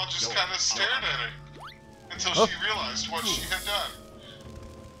we all just kind of stared at her until she realized what she had done.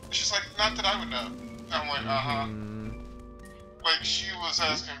 She's like, "Not that I would know." I'm like, Like, she was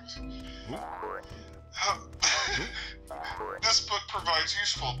asking, this book provides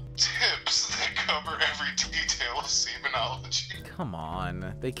useful tips that cover every detail of semenology. Come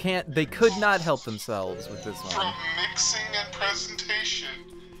on. They could not help themselves with this one. From mixing and presentation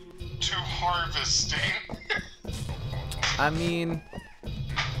to harvesting. I mean...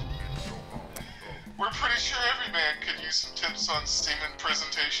 We're pretty sure every man could use some tips on semen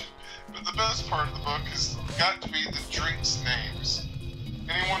presentation. But the best part of the book has got to be the drinks' names.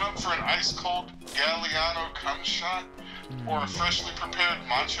 Anyone up for an ice-cold Galliano cum shot? Or a freshly prepared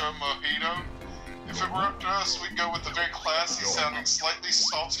matcha mojito? If it were up to us, we'd go with the very classy sounding, slightly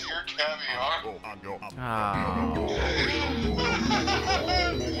saltier caviar. Oh.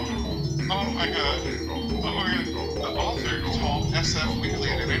 Oh my god. The author told SF Weekly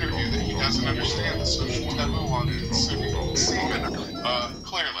in an interview that he doesn't understand the social taboo on consuming semen.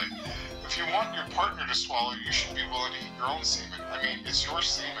 Clearly. If you want your partner to swallow, you should be willing to eat your own semen. I mean, it's your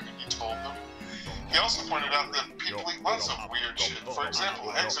semen, he told them. He also pointed out that people eat lots of weird shit. For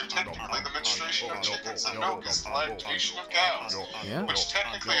example, eggs are technically the menstruation of chickens, and milk is the lactation of cows. Yeah. Which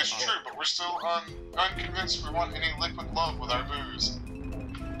technically is true, but we're still unconvinced we want any liquid love with our booze.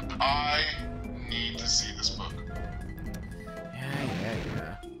 I need to see this book.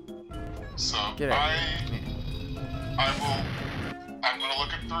 Yeah. So, Get out. I'm gonna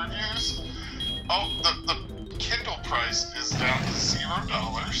look at the reviews. Oh, the Kindle price is down to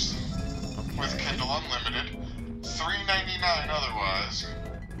 $0 with Kindle Unlimited, $3.99 otherwise.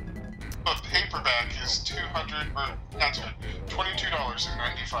 But paperback is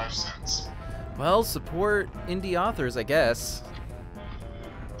 $22.95. Well, support indie authors, I guess.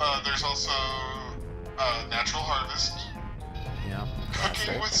 There's also Natural Harvest. Yeah.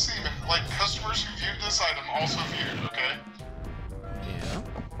 Cooking with Semen. Like, customers who viewed this item also viewed, okay? Yeah.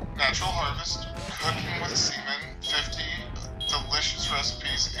 Natural Harvest, Cooking with Semen, 50 delicious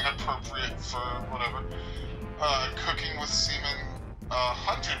recipes, inappropriate for whatever. Cooking with Semen,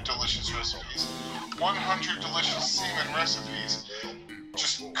 100 delicious recipes, 100 delicious semen recipes,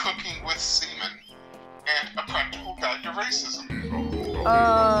 just cooking with semen, and a practical guide to racism.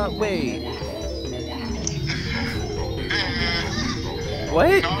 Wait.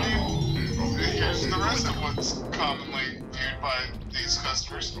 What? Here's the rest of what's commonly viewed by these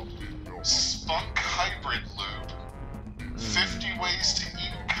customers. Spunk Hybrid Lube. 50 ways to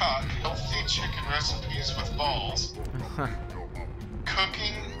eat cock, healthy chicken recipes with balls.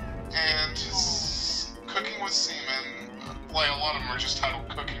 Cooking with semen. Like, a lot of them are just titled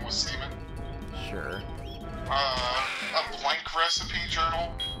Cooking with Semen. Sure. A blank recipe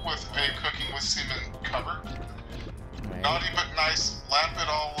journal with a Cooking with Semen cover. Right. Naughty but nice, lap it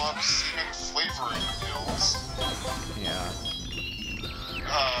all up, semen flavoring pills. Yeah.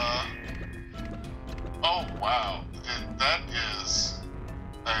 Oh wow, that is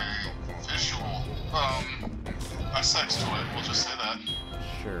a visual, a sex toy, we'll just say that.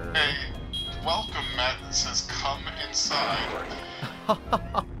 Sure. A welcome mat that says, come inside.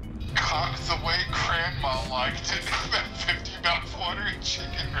 Cock the way grandma liked it, about 50 mouth-watering and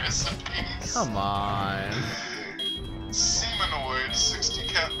chicken recipes. Come on. Semenoid, 60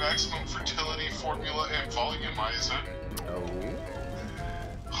 cat maximum fertility formula and volumizer. Oh.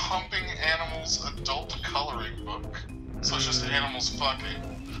 Humping Animals adult coloring book. So it's just animals fucking.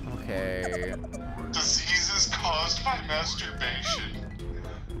 Okay. Diseases caused by masturbation.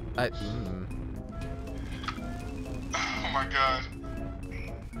 Oh my god.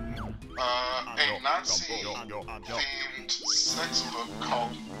 A Nazi-themed sex book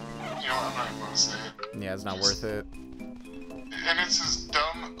called... You know what, I'm not even gonna say it. Yeah, it's not worth it. And it's as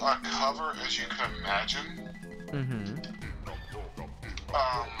dumb a cover as you can imagine. Mm-hmm.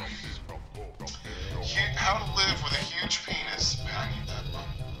 How to live with a huge penis. Man, I need that one.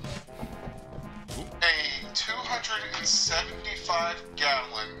 A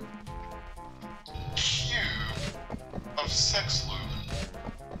 275-gallon cube of sex lube.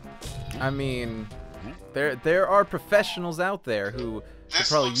 I mean, there are professionals out there who could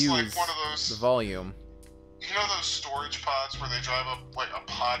probably use like one of those, the volume. You know those storage pods where they drive up like a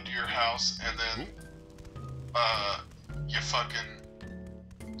pod to your house and then you fucking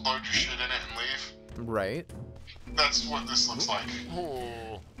load your shit in it and leave? Right. That's what this looks like.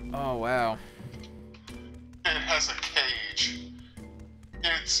 Oh, wow. It has a cage.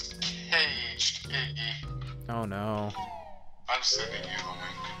 It's caged, Iggy. Oh, no. I'm sending you the link.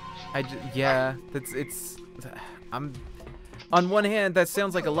 Yeah, I'm... On one hand, that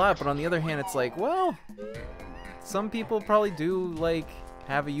sounds like a lot, but on the other hand, it's like, well... Some people probably do, like,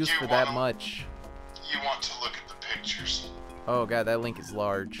 have a use for that much. You want to look at the pictures. Oh, God, that link is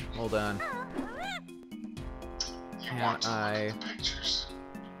large. Hold on. You want to look at the pictures.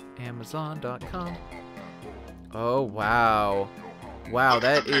 Amazon.com. Oh, wow. Wow,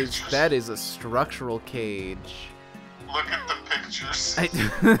 that is a structural cage. Look at the pictures.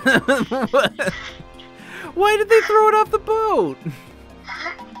 What? Why did they throw it off the boat?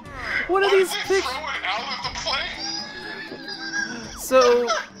 What are these pictures? Throw it out of the plane? So,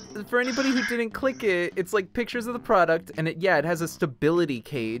 for anybody who didn't click it, it's like pictures of the product, and it has a stability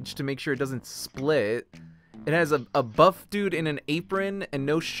cage to make sure it doesn't split. It has a buff dude in an apron and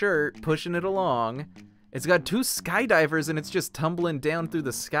no shirt pushing it along, It's got 2 skydivers and it's just tumbling down through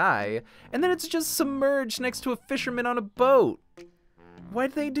the sky. And then it's just submerged next to a fisherman on a boat.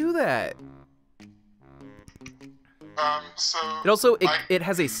 Why'd they do that? So... It also, it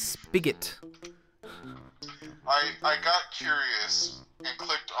has a spigot. I got curious and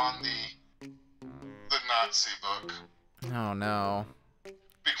clicked on the Nazi book. Oh, no.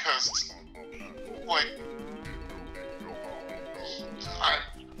 Because, like, I'm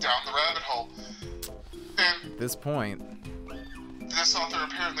down the rabbit hole. And At this point. this author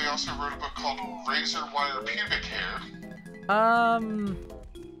apparently also wrote a book called Razor Wire Pubic Hair. And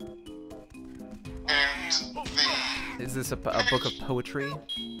the... Is this a book of poetry?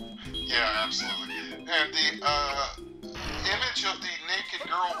 Yeah, absolutely. And the image of the naked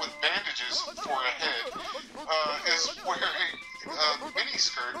girl with bandages for a head is wearing a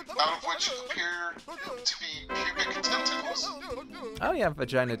miniskirt, out of which appear to be pubic tentacles. Oh yeah,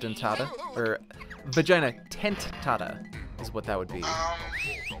 vagina dentata. Or vagina tentata is what that would be. Oh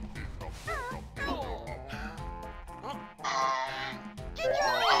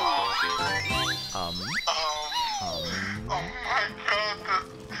my god,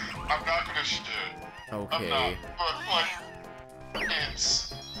 I'm not gonna shit. Okay. I'm not, but like,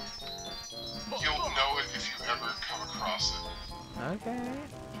 it's... You'll know it if you ever come across it. Okay.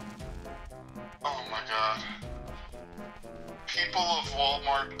 Oh my god. People of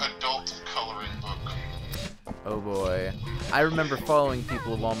Walmart adult coloring book. Oh boy. I remember following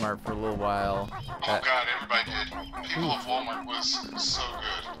People of Walmart for a little while. Oh god, everybody did. People of Walmart was so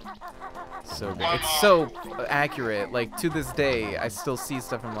good. So good. It's so accurate. Like, to this day, I still see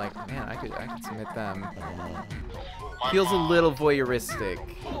stuff and I'm like, man, I could submit them. Feels a little voyeuristic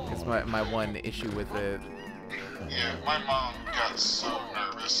is my one issue with it. Yeah, my mom got so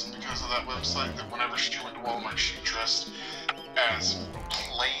nervous because of that website that whenever she went to Walmart, she dressed as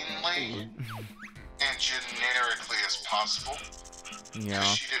plainly and generically as possible. Yeah.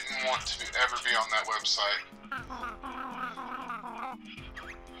 Because she didn't want to ever be on that website.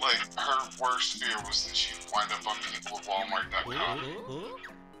 Like, her worst fear was that she'd wind up on peopleofwalmart.com.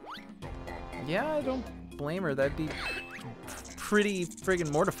 Yeah, I don't blame her. That'd be pretty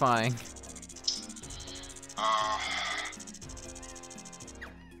friggin' mortifying.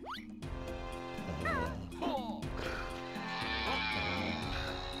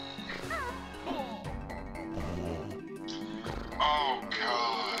 Oh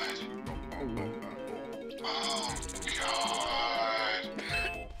god. Oh god.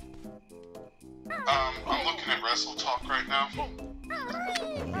 I'm looking at Wrestle Talk right now.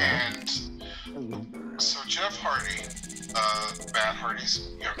 And so Jeff Hardy, Matt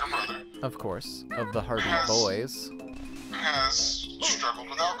Hardy's younger brother, Of course, of the Hardy boys. has struggled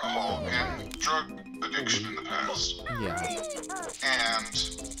with alcohol and drug addiction in the past. Yeah. And,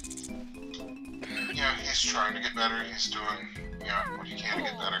 you know, he's trying to get better. He's doing, you know, what he can to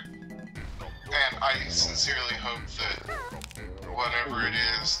get better. And I sincerely hope that whatever it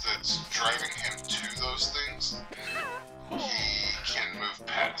is that's driving him to those things, he can move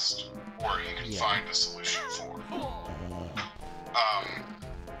past, or he can find a solution for.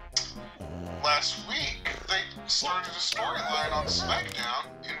 Last week, they started a storyline on SmackDown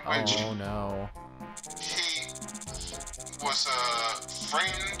in which he was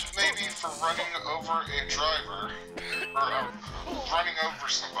framed maybe for running over a driver, or running over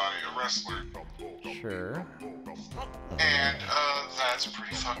somebody, a wrestler. Sure. And that's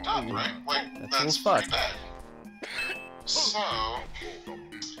pretty fucked up, right? Like, that's pretty bad. So,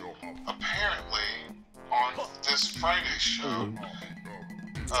 apparently, on this Friday's show,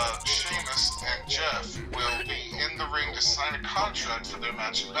 Sheamus and Jeff will be in the ring to sign a contract for their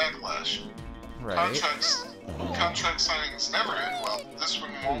match at Backlash. Right. Contract signings never end well. This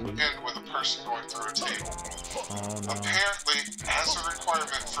one won't end with a person going through a table. Oh, no. Apparently, as a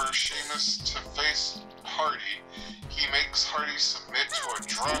requirement for Sheamus to face Hardy, he makes Hardy submit to a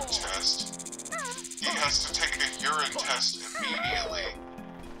drug test. He has to take a urine test immediately.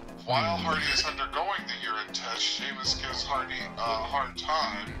 While Hardy is undergoing the urine test, Sheamus gives Hardy a hard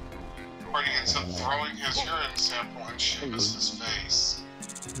time. Hardy ends up throwing his urine sample in Sheamus' face.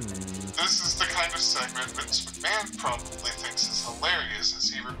 This is the kind of segment Vince McMahon probably thinks is hilarious, as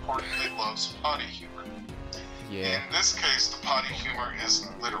he reportedly loves potty humor. Yeah. In this case, the potty humor is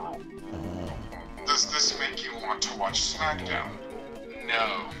literal. Does this make you want to watch SmackDown?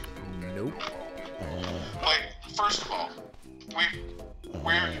 No. Nope. Like, first of all,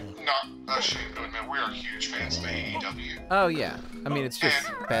 we're not ashamed to admit we are huge fans of AEW. Oh, yeah. I mean, it's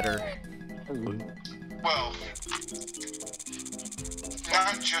just better. Well,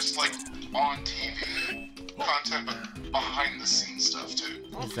 not just like on TV content, but behind the scenes stuff too.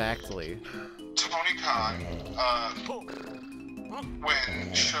 Exactly. To Tony Khan,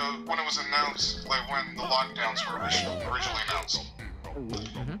 when it was announced, like when the lockdowns were originally announced,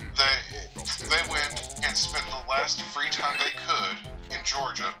 they went and spent the last free time they could in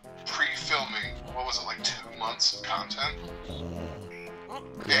Georgia pre-filming, what was it, like 2 months of content?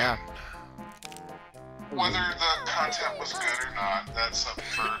 Yeah. And whether the content was good or not, that's up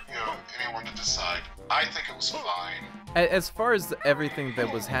for, anyone to decide. I think it was fine. As far as everything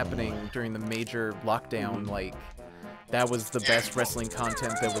that was happening during the major lockdown, like, that was the best wrestling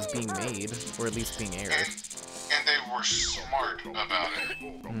content that was being made, or at least being aired. And they were smart about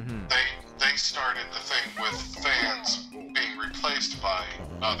it. They started the thing with fans being replaced by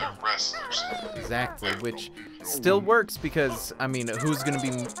other wrestlers. Exactly, which still works because, I mean, who's going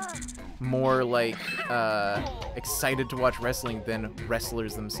to be more, like, excited to watch wrestling than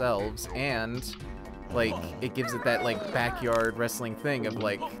wrestlers themselves? And, like, it gives it that, like, backyard wrestling thing of,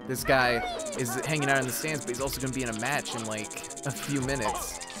 like, this guy is hanging out in the stands, but he's also going to be in a match in, like, a few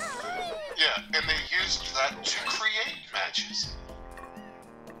minutes. Yeah, and they used that to create matches.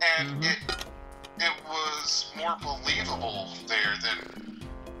 And it was more believable there than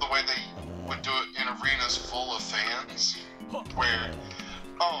the way they would do it in arenas full of fans, where,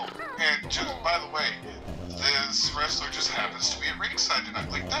 and just, by the way, this wrestler just happens to be at ringside tonight.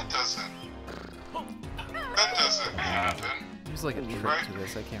 Like, that doesn't happen. There's like a trick to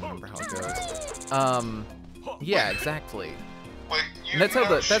this, I can't remember how it goes. Yeah, exactly. Like, and that's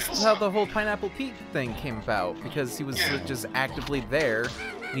how the whole Pineapple Pete thing came about, because he was just actively there,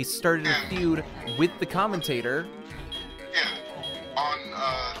 and he started a feud with the commentator. Yeah, on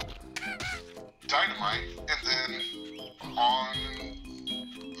Dynamite, and then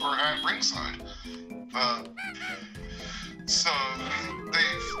at ringside. So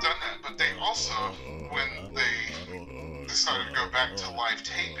they've done that, but they also, when they decided to go back to live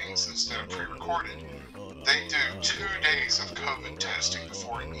tapings instead of pre-recorded, they do 2 days of COVID testing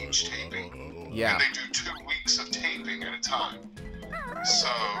before each taping. Yeah. And they do 2 weeks of taping at a time. So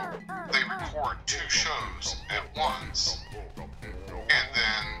they record 2 shows at once, and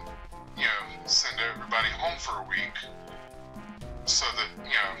then, send everybody home for a week, so that,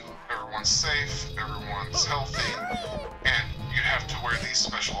 everyone's safe, everyone's healthy, and you have to wear these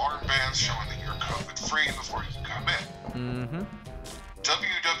special armbands showing that you're COVID-free before you come in.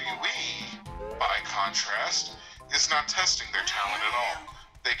 WWE, by contrast, is not testing their talent at all.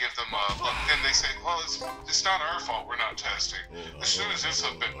 They give them a look, and they say, well, it's not our fault we're not testing. As soon as it's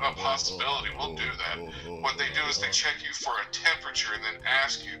a possibility, we'll do that. What they do is they check you for a temperature and then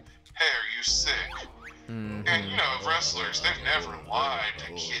ask you, hey, are you sick? And, wrestlers, they've never lied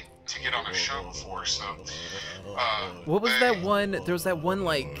to get on a show before, so... what was that one? There was that one,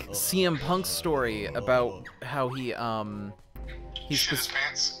 like, CM Punk story about how he shit his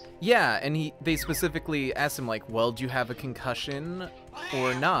pants? Yeah, and they specifically asked him, like, well, do you have a concussion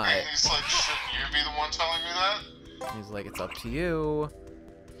or not? And he's like, shouldn't you be the one telling me that? And he's like, it's up to you.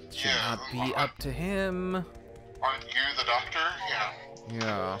 It should not be up to him. Aren't you the doctor? Yeah.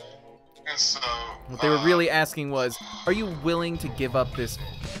 Yeah. And so... What they were really asking was, are you willing to give up this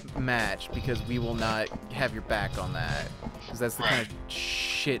match because we will not have your back on that? Because that's the kind of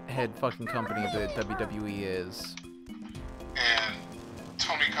shithead fucking company that WWE is. And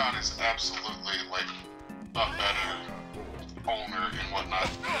Tony Khan is absolutely, like, a better owner and whatnot.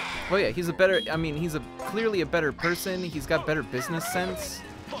 Well, yeah, he's clearly a better person. He's got better business sense.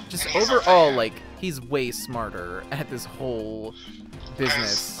 Just overall, like, he's way smarter at this whole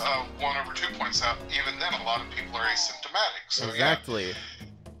business. As 1/2 points out, even then, a lot of people are asymptomatic. So exactly.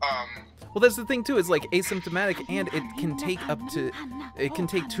 Yeah. Well, that's the thing too. Is like asymptomatic, and it can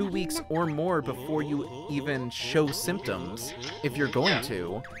take 2 weeks or more before you even show symptoms if you're going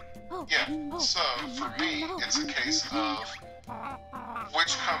to. Yeah. So for me, it's a case of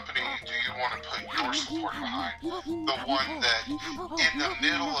which company do you want to put your support behind? The one that, in the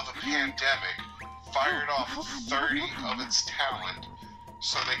middle of a pandemic, fired off 30 of its talent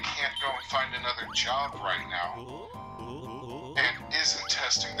so they can't go and find another job right now, and isn't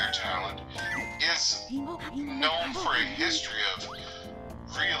testing their talent, is known for a history of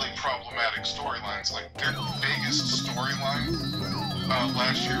really problematic storylines. Like, their biggest storyline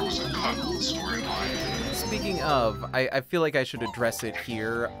last year was a cuckold storyline. Speaking of, I feel like I should address it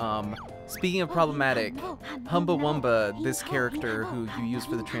here. Speaking of problematic, Humba Wumba, this character who you use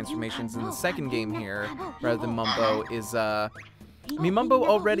for the transformations in the second game here, rather than Mumbo, is, I mean, Mumbo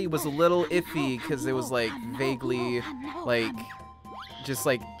already was a little iffy, because it was, like, vaguely, like, just,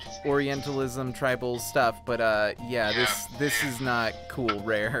 like, Orientalism, tribal stuff, but, yeah, this is not cool,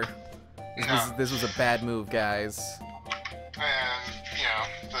 Rare. This was a bad move, guys.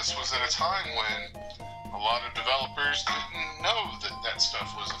 And, this was at a time when a lot of developers didn't know that that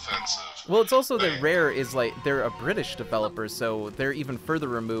stuff was offensive. Well, it's also that Rare is like, they're a British developer, so they're even further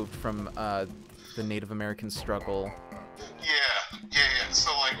removed from the Native American struggle. Yeah.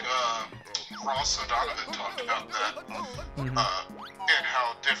 So like, Ross O'Donovan talked about that, and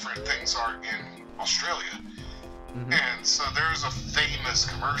how different things are in Australia. And so there's a famous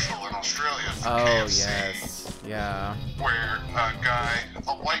commercial in Australia for KFC, yes, yeah, where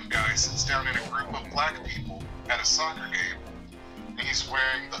a white guy, sits down in a group of black people at a soccer game, and he's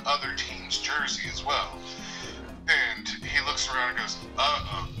wearing the other team's jersey as well. And he looks around and goes,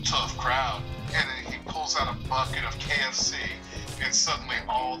 "Uh-oh, tough crowd." And then he pulls out a bucket of KFC, and suddenly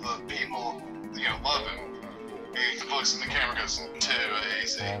all the people, love him. He looks in the camera and goes, "Too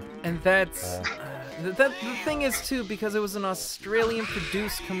easy." and that's the thing is too, because it was an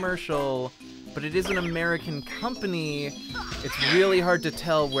Australian-produced commercial, but it is an American company. It's really hard to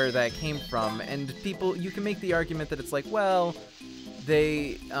tell where that came from, and you can make the argument that it's like, well,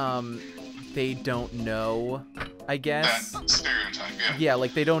 they don't know, I guess. That stereotype, yeah. Yeah,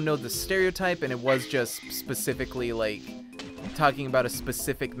 like they don't know the stereotype, and it was just specifically like talking about a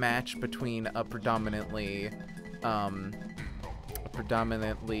specific match between a predominantly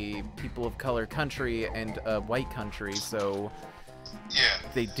people of color country and a white country, so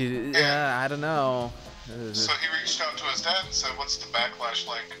they did. I don't know. So he reached out to his dad and said, "What's the backlash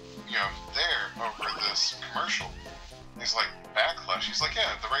like, there over this commercial?" He's like, "Backlash?" He's like,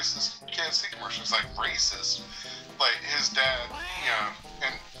 "Yeah, the racist KFC commercial." He's like, "Racist?" Like his dad,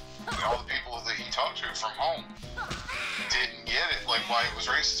 and all the people that he talked to from home didn't get it, like why it was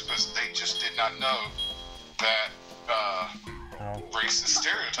racist, because they just did not know that racist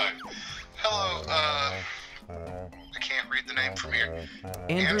stereotype. Hello, I can't read the name from here.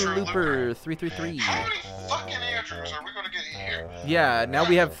 Andrew Looper 333. How many fucking Andrews are we gonna get here? Yeah, now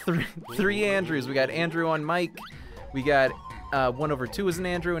we have three Andrews. We got Andrew on mic. We got 1/2 is an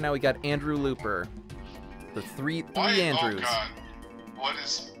Andrew, and now we got Andrew Looper. The three Andrews. Oh god, what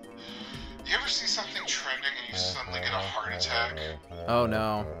is? You ever see something trending and you suddenly get a heart attack? Oh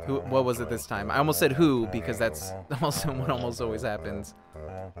no. What was it this time? I almost said who, because that's also what almost always happens.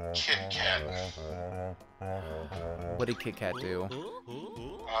 Kit Kat. What did Kit Kat do?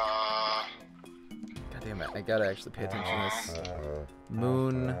 God damn it, I gotta actually pay attention to this.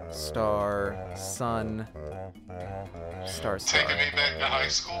 Moon, star, sun, star. Taking me back to high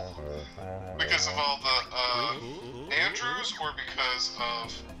school? Because of all the Andrews, or because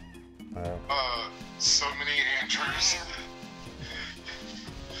of so many Andrews?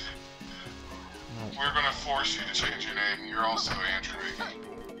 We're gonna force you to change your name. You're also Andrew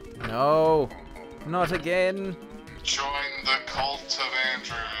Iggy. No, not again. Join the cult of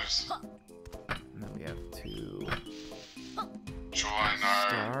Andrews. Now we have 2 Join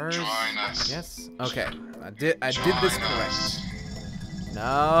us. Yes. Okay. I did this correct. Us.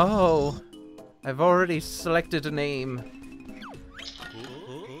 No. I've already selected a name.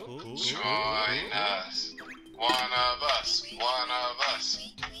 Join us. One of us.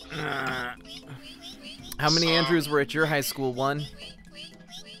 How many Andrews were at your high school? 1?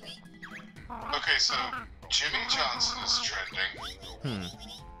 Okay, so Jimmy Johnson is trending.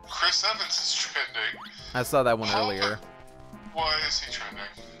 Chris Evans is trending. I saw that one earlier. Why is he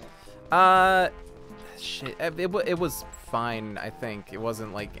trending? Shit. It was fine, I think. It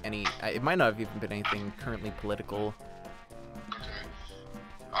wasn't like any... It might not have even been anything currently political. Okay.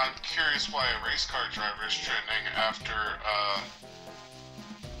 I'm curious why a race car driver is trending after,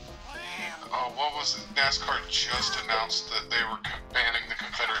 what was it? NASCAR just announced that they were banning the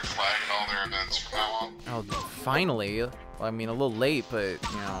Confederate flag at all their events from now on. Oh, finally. Well, I mean, a little late, but,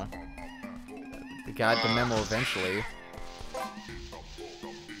 they got the memo eventually.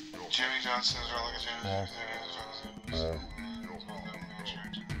 Jimmy Johnson's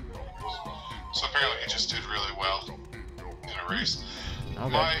So apparently he just did really well in a race.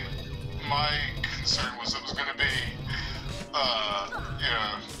 Okay. My concern was it was going to be,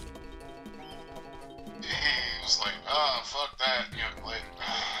 he was like, fuck that, like,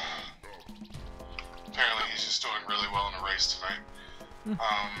 apparently he's just doing really well in a race tonight.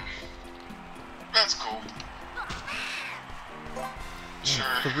 That's cool. Sure.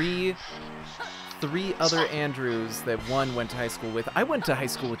 Three other Andrews that one went to high school with. I went to high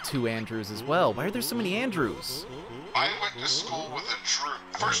school with 2 Andrews as well. Why are there so many Andrews? I went to school with a Drew.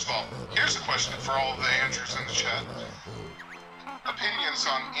 First of all, here's a question for all of the Andrews in the chat. Opinions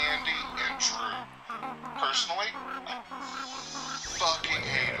on Andy and Drew. Personally, I fucking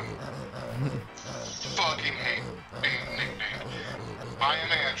hate them. Fucking hate being nicknamed. I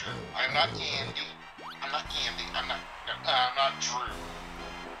am Andrew. I am not Andy. I'm not Andy. I'm not Drew.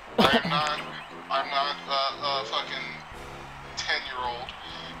 5-year-old,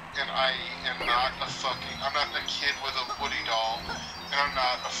 and I am not I'm not a kid with a Woody doll, and I'm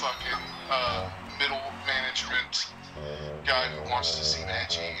not a fucking middle management guy who wants to seem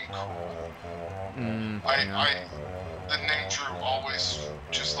edgy and cool. The name Drew always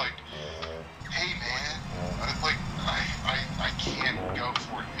just like, hey man, I can't go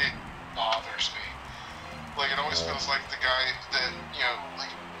for it. It bothers me. Like, it always feels like the guy that, you know,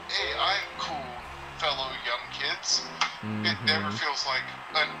 like, hey, I'm cool, fellow young kids. It never feels like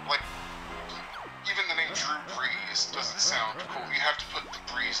even the name Drew Breeze doesn't sound cool. You have to put the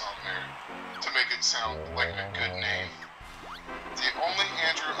Breeze on there to make it sound like a good name. The only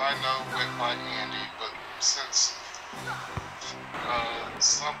Andrew I know went by Andy, but since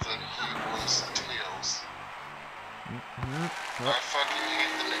something, he was Tails. I fucking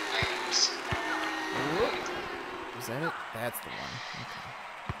hate the nicknames. Is that it? That's the one. Okay.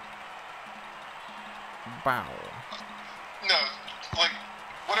 Bow. No, like,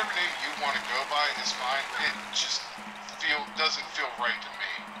 whatever name you want to go by is fine. It just doesn't feel right to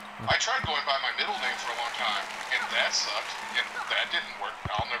me. I tried going by my middle name for a long time, and that sucked, and that didn't work.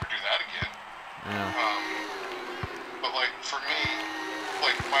 I'll never do that again. But like, for me,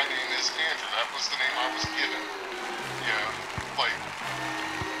 like, my name is Andrew. That was the name I was given. Yeah, like,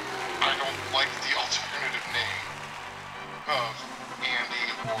 I don't like the alternative name of Andy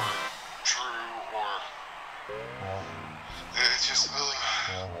or Drew or... It's just,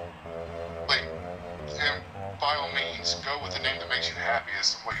 like, and by all means, go with the name that makes you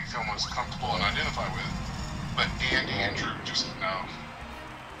happiest and what you feel most comfortable and identify with. But Andy and Drew, just no.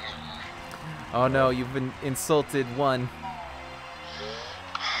 Oh no, you've been insulted one.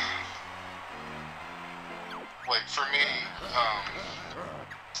 Like, for me,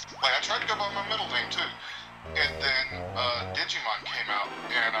 like, I tried to go by my middle name too. And then Digimon came out,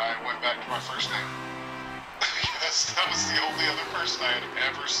 and I went back to my first name. Because that was the only other person I had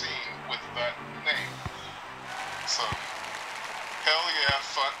ever seen with that name. So, hell yeah,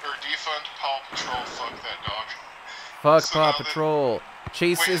 defund Paw Patrol, fuck that dog. Fuck So Paw Patrol.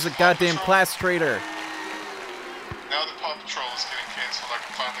 Chase is a goddamn class traitor. Now that Paw Patrol is getting canceled, I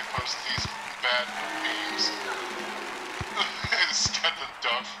can finally post these bad memes. It's got the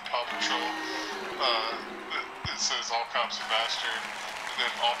dog from Paw Patrol. It says all cops are bastard, and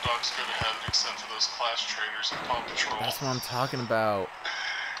then all dogs go to heaven except for those class traitors in Paw Patrol. That's what I'm talking about.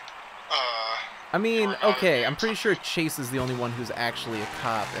 I mean, okay, I'm pretty sure Chase is the only one who's actually a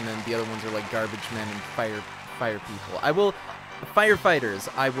cop, and then the other ones are like garbage men and fire people. Firefighters,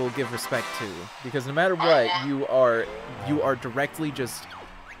 I will give respect to, because no matter what, you are directly just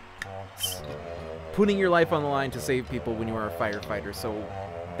putting your life on the line to save people when you are a firefighter. So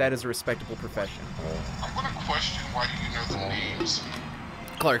that is a respectable profession. I'm gonna question why do you know the names.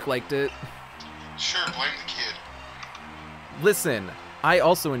 Clark liked it. Sure, blame the kid. Listen, I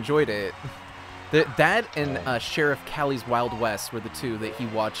also enjoyed it. That and Sheriff Callie's Wild West were the two that he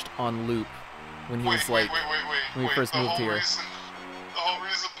watched on loop when he was like when he first moved here. The whole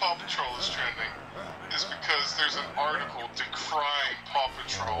reason Paw Patrol is trending is because there's an article decrying Paw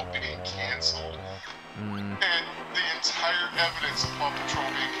Patrol being canceled. And the entire evidence of Paw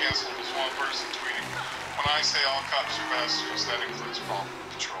Patrol being canceled is one person tweeting, when I say all cops are bastards, that includes Paw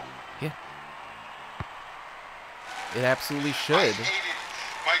Patrol. Yeah. It absolutely should.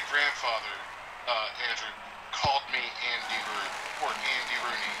 My grandfather, Andrew, called me Andy Rooney, or Andy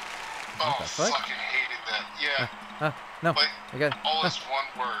Rooney. Oh, I fucking hated that. Yeah. No, like, I got all is one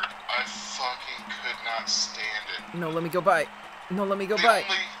word. I fucking could not stand it. No, let me go by. No, let me go by.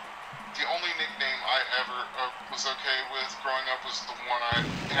 The only nickname I ever was okay with growing up was the one I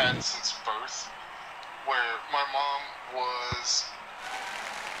had since birth, where my mom was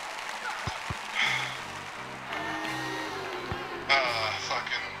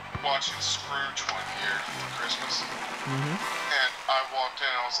fucking watching Scrooge one year for Christmas. And I walked in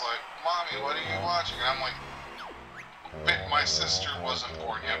and I was like, Mommy, what are you watching? And I'm like, my sister wasn't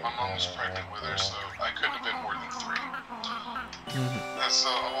born yet. My mom was pregnant with her, so I couldn't have been more than 3. And so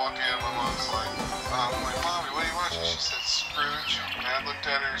I walked in and my mom's like, Mommy, what are you watching? She said, Scrooge. And I looked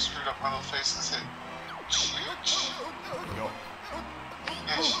at her, screwed up my little face and said, Chooch?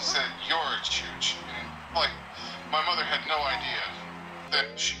 And she said, you're a Chooch. And, like, my mother had no idea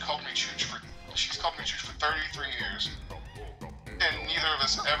that she's called me Chooch for 33 years. And neither of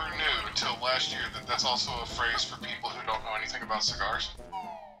us ever knew until last year that that's also a phrase for people who don't know anything about cigars.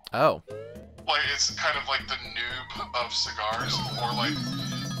 Oh. Like, it's kind of like the noob of cigars, or like,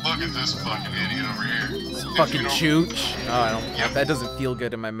 look at this fucking idiot over here. Fucking Chooch. Oh, I don't. Yep. That doesn't feel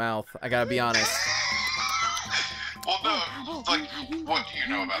good in my mouth. I gotta be honest. Well, no, like, what do you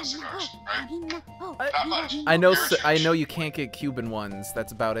know about cigars, right? Not much. I know You're a I Jewish. know you can't get Cuban ones.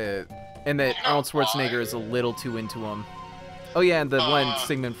 That's about it. And that You know Arnold Schwarzenegger why? is a little too into them. Oh yeah, and the one Uh,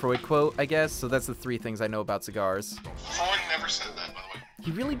 Sigmund Freud quote, I guess. So that's the 3 things I know about cigars. Freud never said that, by the way.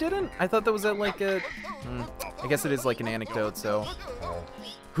 He really didn't? I thought that was like a... I guess it is like an anecdote, so...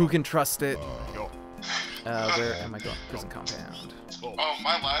 Who can trust it? Where am I going? Prison compound. Oh,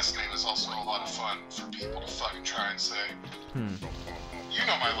 my last name is also a lot of fun for people to fucking try and say. You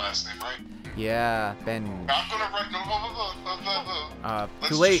know my last name, right? Yeah, Ben. I'm gonna write... No. Too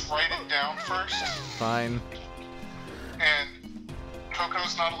Let's late. just write it down first. Fine. And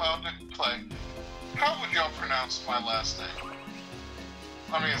Coco's not allowed to play. How would y'all pronounce my last name?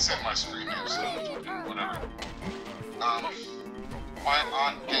 I mean, it's in my screen name, so whatever. My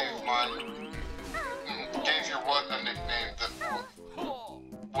aunt gave your what a nickname that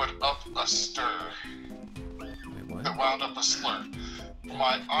would up a stir. Wait, what? That wound up a slur.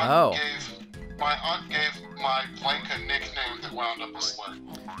 My Oh. aunt gave my blank a nickname that wound up a slur.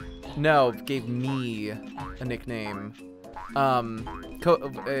 No, gave me a nickname.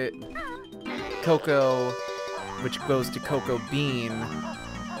 Coco, which goes to Cocoa Bean,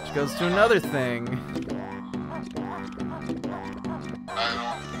 which goes to another thing.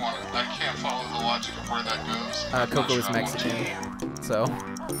 I can't follow the logic of where that goes. Coco is Mexican, so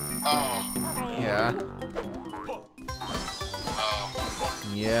Oh. yeah.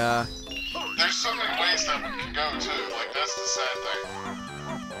 Yeah. There's so many ways that one can go too. Like that's the sad thing.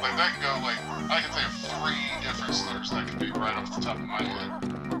 Like that can go like I can think of 3 different slurs that could be right off the top of my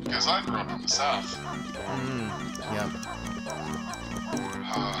head. Because I grew up in the South. Yeah.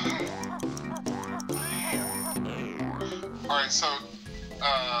 Alright, so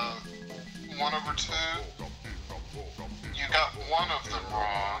 1/2. You got one of them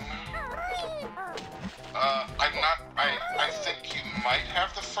wrong. I think you might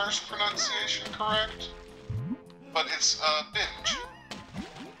have the first pronunciation correct, but it's binge.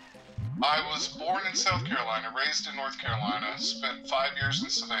 I was born in South Carolina, raised in North Carolina, spent 5 years in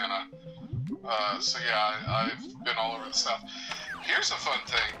Savannah. So yeah, I've been all over the South. Here's a fun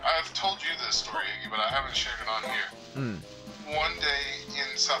thing. I've told you this story, Iggy, but I haven't shared it on here. One day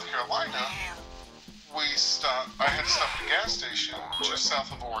in South Carolina, I had to stop at a gas station just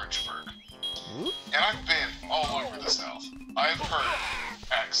south of Orangeburg. And I've been all over the South. I've heard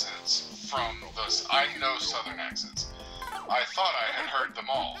accents from those. I know Southern accents. I thought I had heard them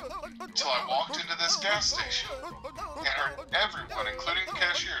all, until I walked into this gas station and heard everyone, including the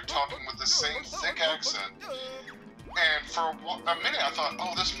cashier, talking with the same thick accent. And for a minute I thought,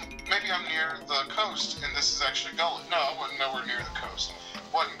 oh, maybe I'm near the coast, and this is actually Gullah. No, I wasn't nowhere near the coast. It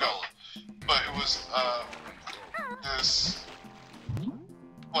wasn't Gullah. But it was, this...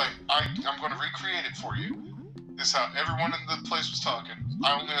 Like, I'm going to recreate it for you. This is how everyone in the place was talking.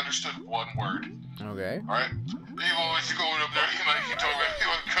 I only understood one word. Okay. Alright? He always going up there, he told me he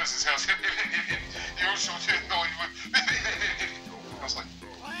went to cousin's house. He was so I was like,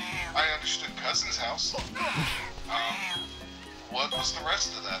 I understood cousin's house. What was the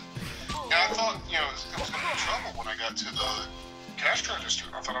rest of that? And I thought, it was going to be trouble when I got to the cash register.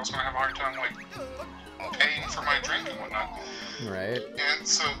 I thought I was going to have a hard time, paying for my drink and whatnot. Right. And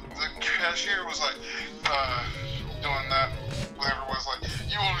so the cashier was like, doing that, whatever it was, like,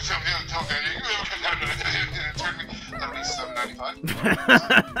 you want to tell me how to talk, and it turned me, that'd be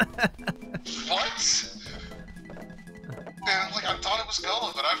 $7.95. What? And, I thought it was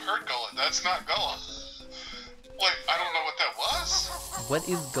Gullah, but I've heard Gullah. That's not Gullah. I don't know what that was. What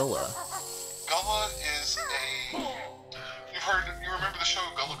is Gullah? Gullah is you remember the show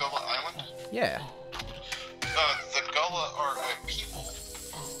Gullah Gullah Island? Yeah. The Gullah are a people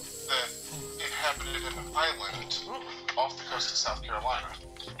that inhabited an island off the coast of South Carolina.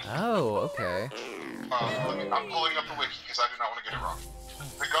 Oh, okay. I'm pulling up the wiki because I do not want to get it wrong.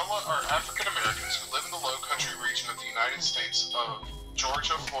 The Gullah are African Americans who live in the low country region of the United States of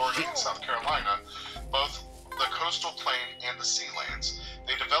Georgia, Florida, and South Carolina, both the coastal plain and the sea lands.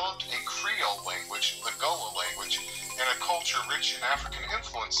 They developed a Creole language, the Gullah language, and a culture rich in African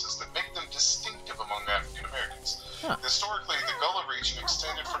influences that make them distinctive among African Americans. Huh. Historically, the Gullah region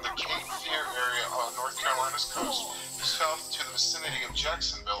extended from the Cape Fear area on North Carolina's coast south to the vicinity of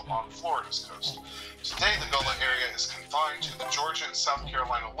Jacksonville on Florida's coast. Today, the Gullah area is confined to the Georgia and South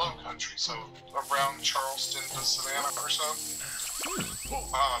Carolina low country, so around Charleston to Savannah or so.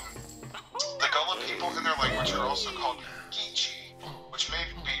 The Gullah people in their language are also called Geechee, which may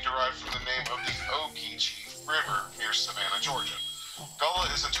be derived from the name of the Ogeechee River near Savannah, Georgia. Gullah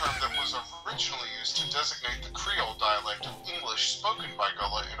is a term that was originally used to designate the Creole dialect of English spoken by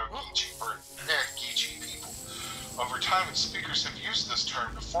Gullah and Geechee people. Over time, its speakers have used this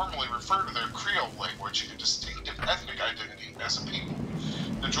term to formally refer to their Creole language and distinctive ethnic identity as a people.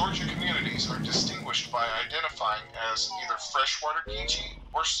 The Georgia communities are distinguished by identifying as either freshwater Geechee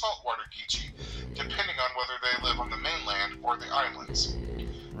or saltwater Geechee, depending on whether they live on the mainland or the islands.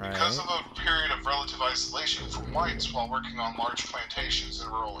 Right. Because of a period of relative isolation from whites while working on large plantations in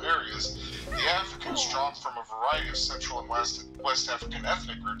rural areas, the Africans, drawn from a variety of Central and West African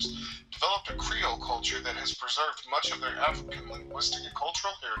ethnic groups, developed a Creole culture that has preserved much of their African linguistic and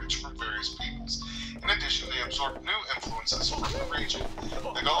cultural heritage from various peoples. In addition, they absorbed new influences from the region.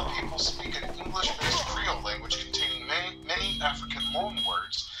 The Gullah people speak an English-based Creole language containing many African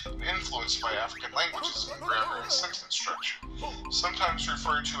loanwords influenced by African languages in grammar and sentence structure. Sometimes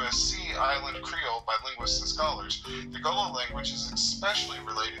referred to as Sea Island Creole by linguists and scholars, the Gullah language is especially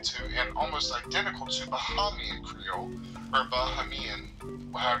related to and almost identical to Bahamian Creole, or Bahamian,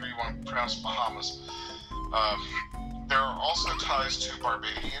 however you want to pronounce Bahamas. There are also ties to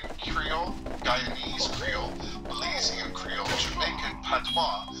Barbadian Creole, Guyanese Creole, Belizean Creole, Jamaican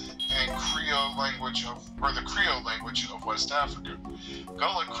Patois, and Creole language the Creole language of West Africa.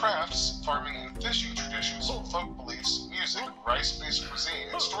 Gullah crafts, farming and fishing traditions, folk beliefs, music, rice-based cuisine,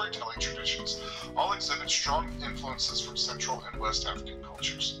 and storytelling traditions all exhibit strong influences from Central and West African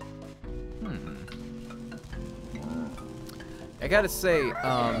cultures. I gotta say,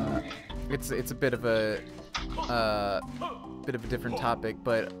 it's a bit of a different topic,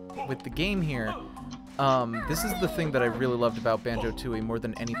 but with the game here, this is the thing that I really loved about Banjo-Tooie more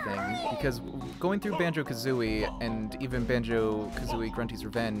than anything, because going through Banjo-Kazooie and even Banjo-Kazooie Grunty's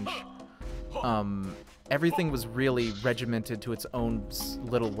Revenge, everything was really regimented to its own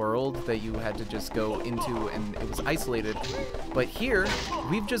little world that you had to just go into, and it was isolated. But here,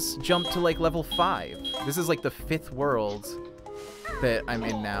 we've just jumped to like level 5. This is like the 5th world that I'm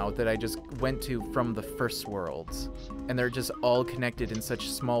in now, that I just went to from the first worlds, and they're just all connected in such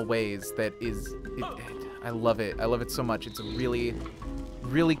small ways that I love it. I love it so much. It's a really,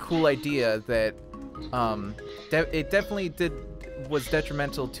 really cool idea that it definitely was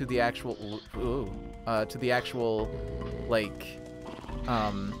detrimental to the actual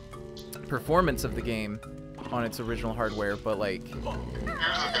performance of the game on its original hardware, but like, here's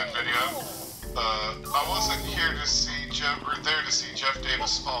a good video. I wasn't here to see there to see Jeff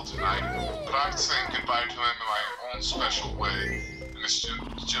Davis fall tonight, but I'm saying goodbye to him in my own special way, and it's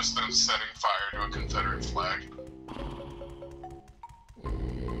just them setting fire to a Confederate flag.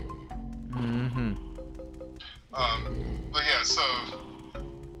 But yeah, so,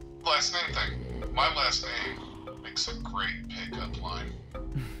 last name thing. My last name makes a great pickup line.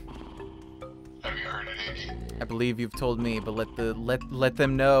 Have you heard it, Iggy? I believe you've told me, but let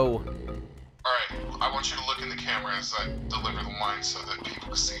them know. Alright, I want you to look in the camera as I deliver the line so that people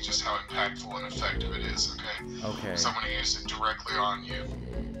can see just how impactful and effective it is, okay? Okay. So I'm going to use it directly on you.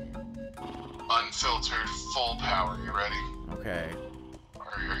 Unfiltered, full power. You ready? Okay.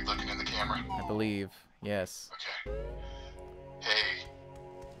 Are you looking in the camera? I believe. Yes. Okay. Hey,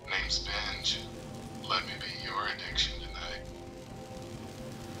 name's Benj. Let me be your addiction tonight.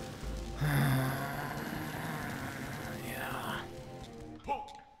 Yeah.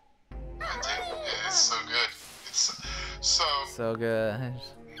 It's so good. It's so good.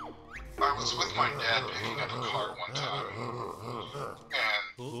 I was with my dad picking up a car one time,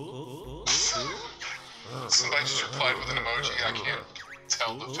 and somebody just replied with an emoji I can't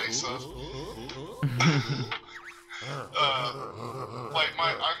tell the face of.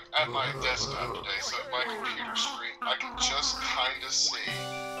 I'm at my desktop today, so my computer screen, I can just kind of see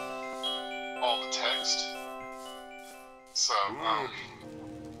all the text. So,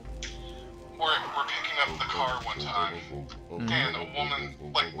 we're picking up the car one time, and a woman,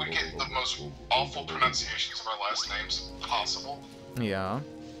 like, we get the most awful pronunciations of our last names possible. Yeah.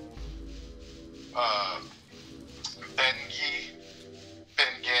 Bengi,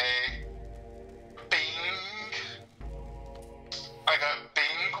 Bengay, Bing. I got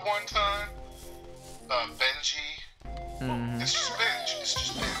Bing one time. Benji. It's just Benj. It's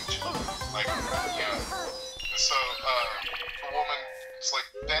just Benj. Like, yeah. And so, the woman is like,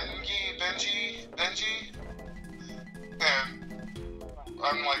 Benji. And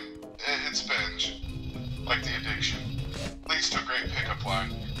I'm like, it's Benj. Like the addiction. Leads to a great pickup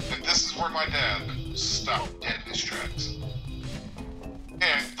line. And this is where my dad stopped dead in his tracks.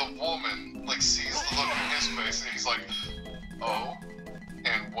 And the woman, like, sees the look in his face, and he's like, oh,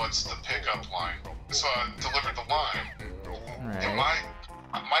 and what's the pickup line? So I delivered the line, and my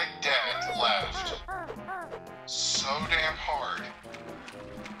dad laughed so damn hard.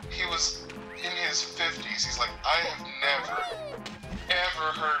 He was in his 50s. He's like, I have never,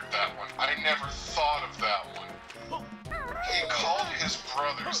 ever heard that one. I never thought of that one.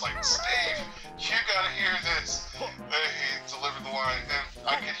 was like, Steve, you gotta hear this. He delivered the line, and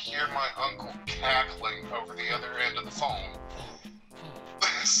I could hear my uncle cackling over the other end of the phone.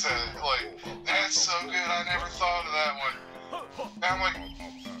 Said, like, that's so good, I never thought of that one. And I'm like,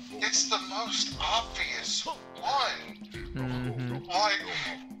 it's the most obvious one. Like,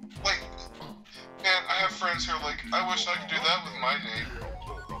 and I have friends who are like, I wish I could do that with my name.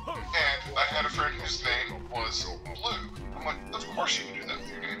 And I had a friend whose name was Blue. I'm like, of course you can do that with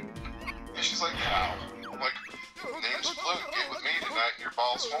your name. And she's like, how? I'm like, name's Blue, get with me tonight, your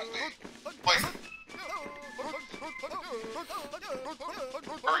balls won't be. Like,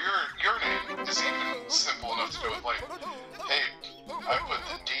 or your name is even simple enough to do it, like, hey, I put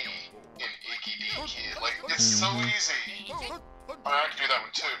the D in Icky D Kid. Like, it's so easy. I can do that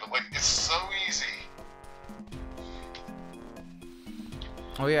one too, but like, it's so easy.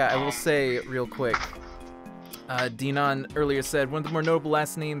 Oh yeah, I will say real quick. Dinon earlier said one of the more notable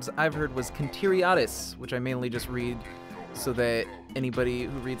last names I've heard was Conteriatis, which I mainly just read so that anybody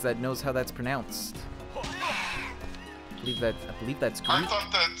who reads that knows how that's pronounced. I believe that's Greek. I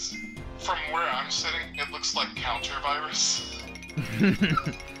thought that from where I'm sitting, it looks like counter-virus.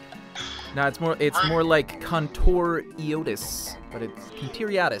 No, it's more like Contoriotis, but it's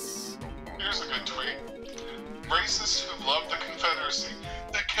Conteriatis. Here's a good tweet. Racists who love the Confederacy.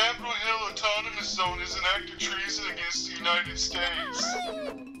 The Capitol Hill Autonomous Zone is an act of treason against the United States.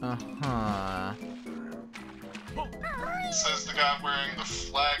 Uh-huh. Says the guy wearing the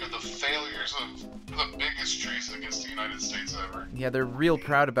flag of the failures of the biggest treason against the United States ever. Yeah, they're real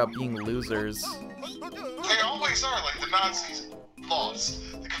proud about being losers. They always are. Like, the Nazis lost.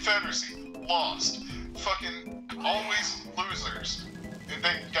 The Confederacy lost. Fucking always losers. And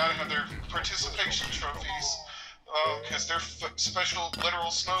they gotta have their participation trophies, because they're special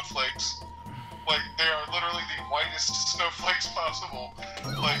literal snowflakes. Like, they are literally the whitest snowflakes possible.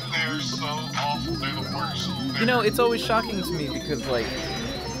 Like, they're so awful, they're the worst. You know, it's always shocking to me because, like,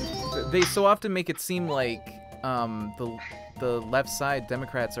 they so often make it seem like the left side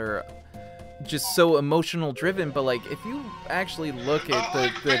Democrats are just so emotional driven, but like, if you actually look at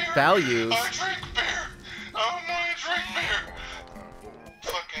the values... I drink beer! I want to drink beer!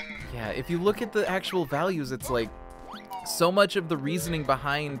 Fucking... Yeah, if you look at the actual values, it's like, so much of the reasoning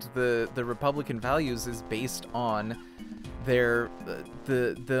behind the Republican values is based on their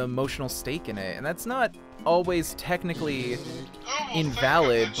the emotional stake in it, and that's not always technically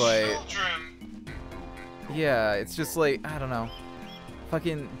invalid, but yeah, it's just like, I don't know.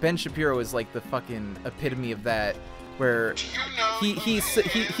 Fucking Ben Shapiro is like the fucking epitome of that, where he's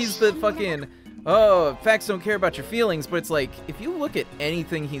the fucking, oh, facts don't care about your feelings, but it's like, if you look at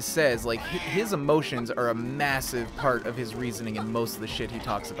anything he says, like, his emotions are a massive part of his reasoning in most of the shit he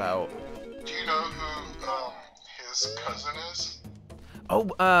talks about. Do you know who his cousin is?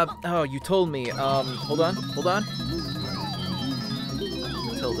 Oh, you told me. Hold on.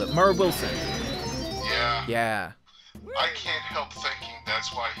 Matilda. Mara Wilson. Yeah. Yeah. I can't help thinking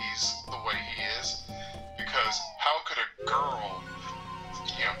that's why he's the way he is, because how could a girl,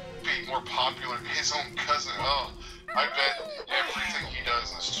 you know, be more popular than his own cousin? Oh, I bet everything he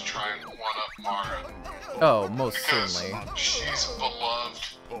does is to try and one-up Mara. Oh, most because certainly. She's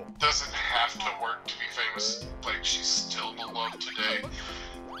beloved. Doesn't have to work to be famous. Like, she's still beloved today.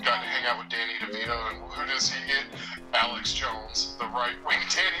 Got to hang out with Danny DeVito, and who does he get? Alex Jones, the right-wing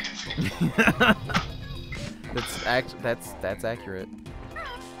Danny DeVito. That's accurate.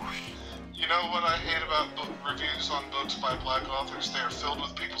 You know what I hate about reviews on books by black authors? They are filled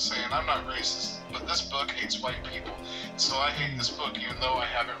with people saying, I'm not racist, but this book hates white people, so I hate this book even though I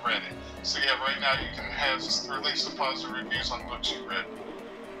haven't read it. So yeah, right now you can have release some positive reviews on books you read.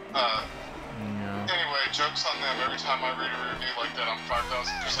 Yeah. Anyway, joke's on them. Every time I read a review like that, I'm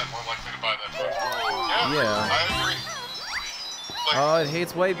 5,000% more likely to buy that book. Yeah. I agree. Like, Oh, it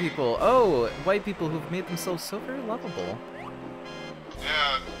hates white people. Oh, white people who've made themselves so very lovable.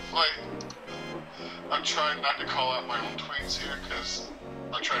 yeah, like, I'm trying not to call out my own tweets here, because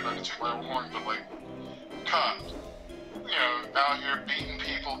I try not to toot my own horn, but like, cops, you know, out here beating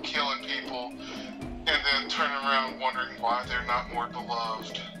people, killing people, and then turning around wondering why they're not more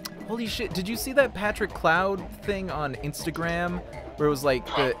beloved. Holy shit, did you see that Patrick Cloud thing on Instagram where it was like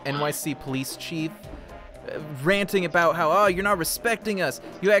the NYC police chief ranting about how, oh, you're not respecting us.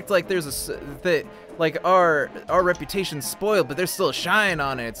 You act like there's that like our reputation's spoiled, but there's still a shine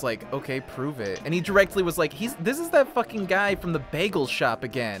on it. It's like, okay, prove it. And he directly was like, this is that fucking guy from the bagel shop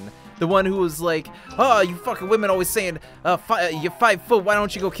again. The one who was like, oh, you fucking women always saying, you're 5 foot, why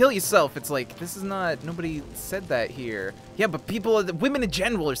don't you go kill yourself? It's like, this is not, nobody said that here. Yeah, but women in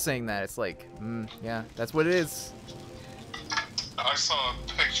general are saying that. It's like, yeah, that's what it is. I saw a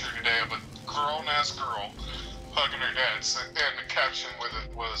picture today of a grown-ass girl hugging her dad, and the caption with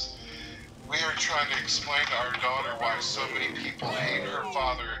it was, "We are trying to explain to our daughter why so many people hate her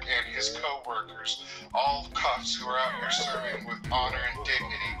father and his co-workers, all cops who are out here serving with honor and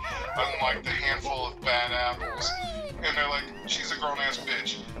dignity, unlike the handful of bad apples." And they're like, she's a grown-ass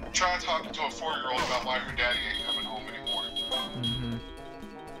bitch. Try talking to a 4-year-old about why her daddy ain't coming home anymore. Mm-hmm.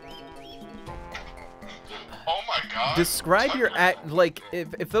 Oh my god. Describe your act, like,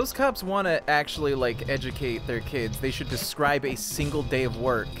 if those cops want to actually, like, educate their kids, they should describe a single day of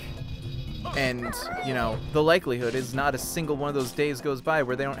work. And, you know, the likelihood is not a single one of those days goes by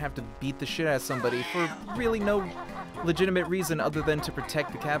where they don't have to beat the shit out of somebody for really no legitimate reason other than to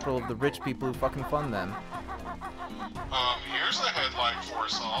protect the capital of the rich people who fucking fund them. Here's a headline for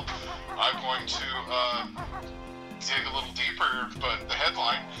us all. I'm going to, dig a little deeper, but the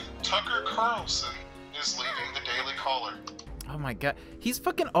headline, Tucker Carlson is leaving the Daily Caller. Oh my god. He's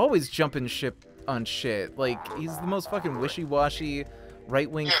fucking always jumping ship on shit. Like, he's the most fucking wishy-washy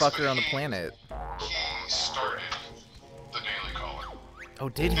right-wing fucker on the planet. He started the Daily Caller. Oh,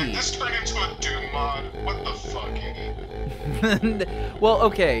 did he? Did this turn into a Doom mod? What the fuck, Iggy? Well,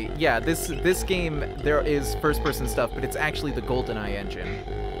 okay, yeah, this game, there is first-person stuff, but it's actually the GoldenEye engine.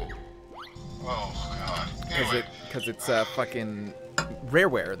 Oh, God. Anyway, Because it's fucking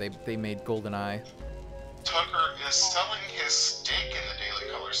Rareware. They made GoldenEye. Tucker is selling his stake in the Daily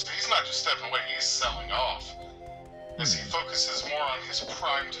Caller, so he's not just stepping away, he's selling off. As he focuses more on his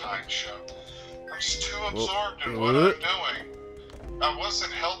primetime show. I'm just too absorbed in what I'm doing. I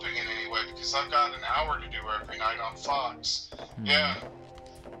wasn't helping in any way because I've got an hour to do every night on Fox. Yeah.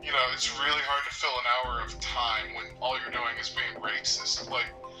 You know, it's really hard to fill an hour of time when all you're doing is being racist.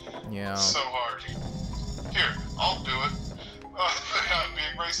 Like, Yeah. so hard. Here, I'll do it. Not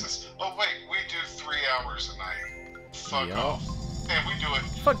being racist. Oh wait, we do 3 hours a night. Fuck off. And we do it.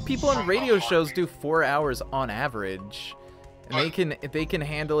 Fuck, people on radio shows do 4 hours on average. And they can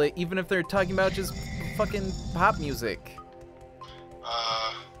handle it even if they're talking about just fucking pop music.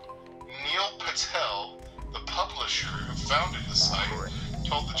 Neil Patel, the publisher who founded the site,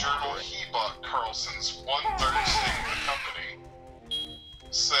 told the Journal he bought Carlson's 1/3 stake in the company.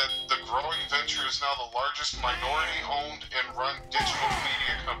 Said the growing venture is now the largest minority-owned and run digital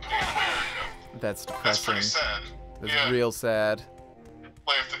media company in America. That's depressing. That's pretty sad. That's real sad.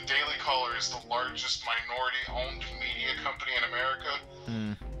 Like, if the Daily Caller is the largest minority-owned media company in America...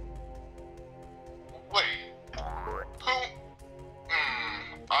 Wait. Who...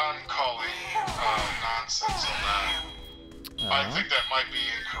 I'm calling nonsense on that. I think that might be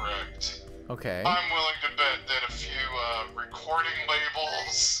incorrect. Okay. I'm willing to bet that a few recording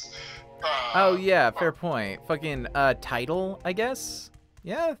labels... oh yeah, fair point. Fucking Tidal, I guess?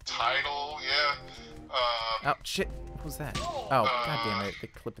 Yeah? Tidal, yeah. Oh shit, what was that? Oh, god damn it, they're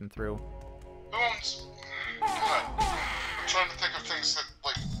clipping through. Who owns... God, I'm trying to think of things that,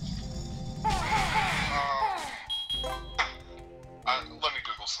 like... let me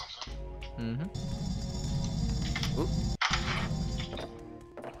Google something. Oop.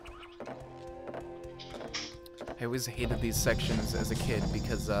 I always hated these sections as a kid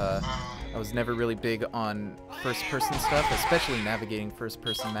because I was never really big on first-person stuff, especially navigating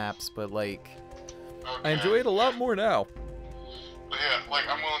first-person maps, but like, I enjoy it a lot more now. But yeah, like,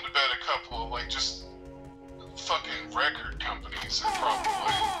 I'm willing to bet a couple of, like, just fucking record companies are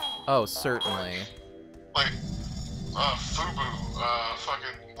probably... Oh, certainly. Like, FUBU,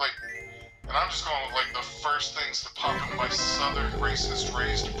 fucking, like, and I'm just going with, like, the first things to pop in my southern racist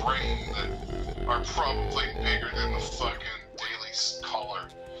raised brain that are probably bigger than the fucking Daily Caller.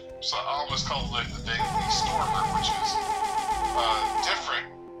 So I almost call it the Daily Stormer, which is, different,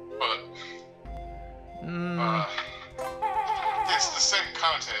 but, it's the same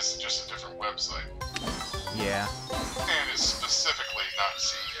contest, just a different website. Yeah. And it's specifically not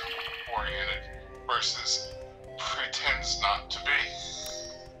CEO-oriented versus pretends not to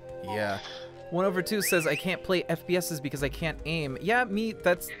be. Yeah. 1/2 says I can't play FPSs because I can't aim. Yeah,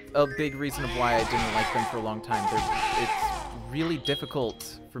 that's a big reason of why I didn't like them for a long time. It's really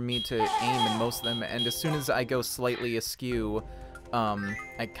difficult for me to aim in most of them, and as soon as I go slightly askew,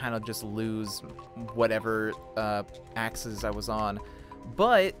 I kind of just lose whatever axis I was on.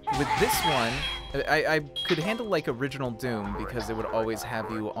 But with this one, I could handle like original Doom because it would always have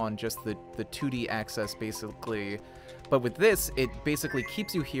you on just the 2D axis basically. But with this, it basically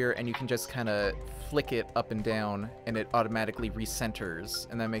keeps you here and you can just kind of flick it up and down and it automatically recenters,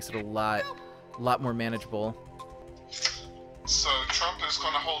 and that makes it a lot more manageable. So Trump is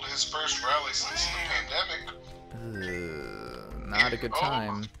going to hold his first rally since the pandemic. Not a good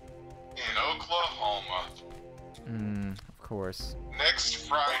time. In Oklahoma. Of course. Next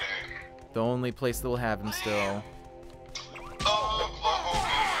Friday. The only place that'll have him still. Oklahoma,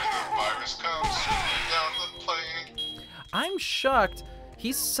 where the virus comes down the plane. I'm shocked.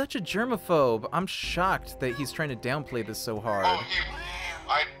 He's such a germaphobe. I'm shocked that he's trying to downplay this so hard. Oh,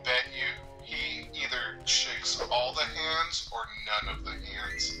 I bet you he either shakes all the hands or none of the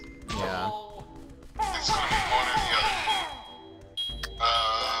hands. Yeah. It's gonna be one or the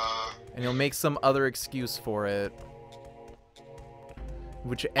other. And he'll make some other excuse for it.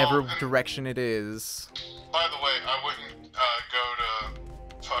 Whichever direction it is. By the way, I wouldn't go to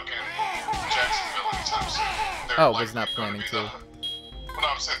fucking Jacksonville anytime soon. They're was not planning to. Well, no,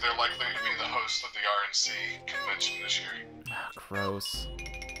 I'm saying they're likely to be the host of the RNC convention this year. Ah, gross.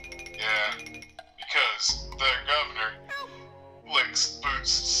 Yeah, because their governor licks boots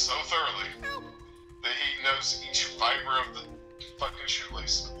so thoroughly that he knows each fiber of the fucking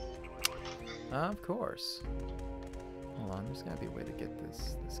shoelace. Of course. Hold on, there's gotta be a way to get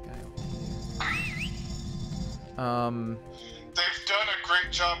this guy over here. They've done a great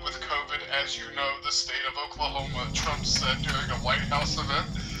job with COVID, as you know, the state of Oklahoma, Trump said during a White House event.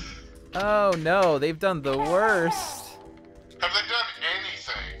 Oh no, they've done the worst. Have they done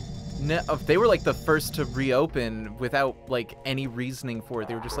anything? No, they were like the first to reopen without like any reasoning for it.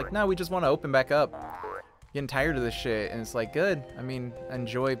 They were just like, no, we just want to open back up. Getting tired of this shit, and it's like, good. I mean,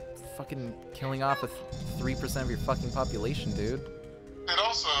 enjoy fucking killing off 3% of your fucking population, dude. It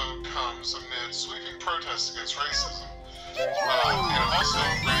also comes amid sweeping protests against racism. It also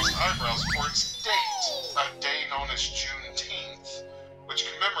raised eyebrows for its date, a day known as Juneteenth, which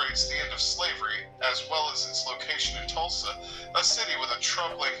commemorates the end of slavery, as well as its location in Tulsa, a city with a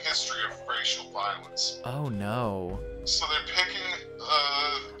troubling history of racial violence. Oh no. So they're picking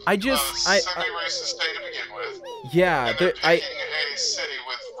I semi-racist day to begin with. Yeah, and they're picking a city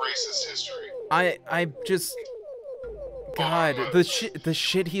with racist history. I just, God, the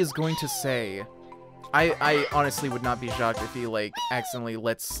shit he is going to say. I honestly would not be shocked if he like accidentally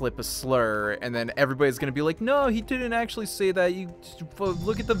lets slip a slur, and then everybody's gonna be like, no, he didn't actually say that. You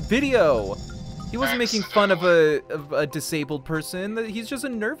look at the video. He wasn't making fun of a disabled person. He's just a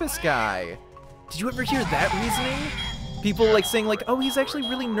nervous guy. Did you ever hear that reasoning? People like saying like, oh, he's actually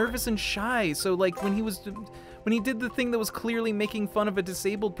really nervous and shy. So like when he did the thing that was clearly making fun of a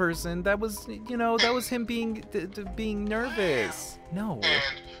disabled person, that was, you know, that was him being nervous. No.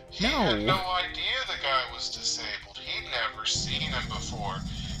 And he had no idea the guy was disabled. He'd never seen him before.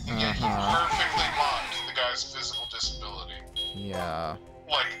 And yet he perfectly mocked the guy's physical disability. Yeah.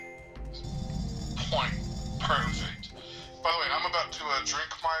 Like, point perfect. By the way, I'm about to drink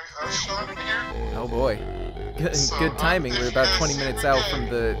my shot here. Oh boy. Good timing. We're about 20 minutes out from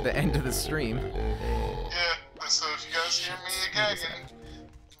the end of the stream. Yeah, so if you guys hear me again,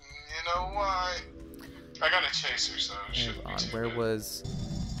 you know why. I got a chaser, so it shouldn't be too bad. Where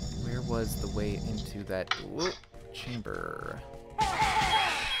was the way into that chamber?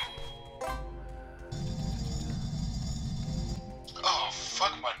 Oh,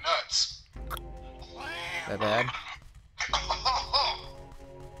 fuck my nuts. That bad?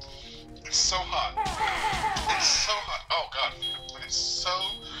 It's so hot. It's so hot. Oh god. But it's so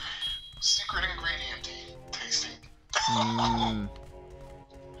secret ingredient-y tasting.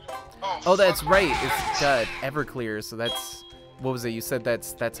 Oh, that's right. It's got Everclear, so that's, what was it? You said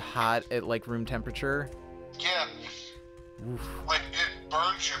that's hot at like room temperature? Yeah. Oof. Like it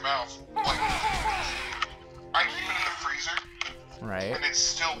burns your mouth. Like I keep it in the freezer. Right. And it's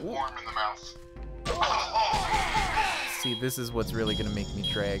still warm in the mouth. See, this is what's really gonna make me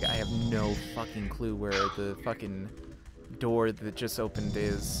drag. I have no fucking clue where the fucking door that just opened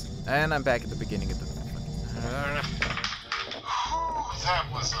is. And I'm back at the beginning of the fucking... That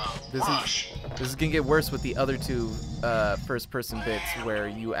was a rush. This is gonna get worse with the other two first-person bits where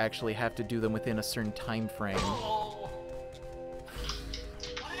you actually have to do them within a certain time frame. I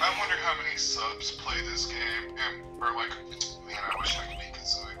wonder how many subs play this game and are like, man, I wish I could be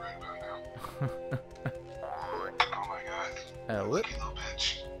Kazooie right about now. Oh my god. Hello? Lucky little bitch.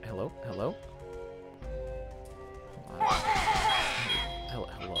 Hello? Hello? What? Hello?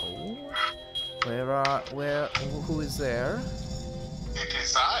 Who is there? It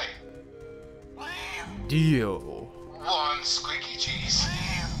is I. Dio. One squeaky cheese.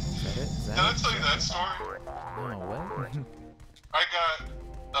 Is that it? Did I tell you that story? Oh, what? I got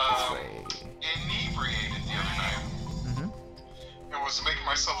inebriated the other night. And was making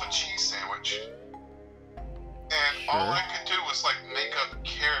myself a cheese sandwich. And all I could do was like make up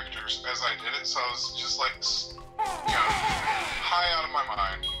characters as I did it, so I was just like, you know, high out of my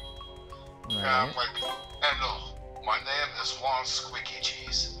mind. Right. And I'm like, hello, my name is Juan Squeaky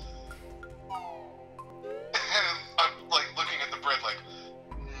Cheese. And I'm like looking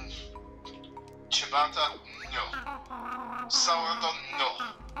Ciabatta, no. Sourdough, no.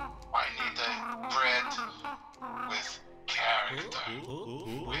 I need a bread with character.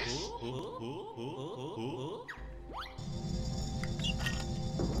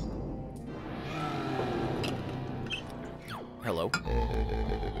 Hello.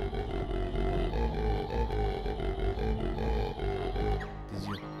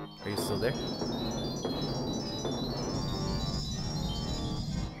 Are you still there?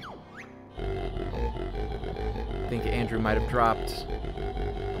 I think Andrew might have dropped.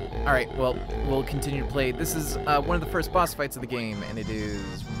 Alright, well, we'll continue to play. This is one of the first boss fights of the game, and it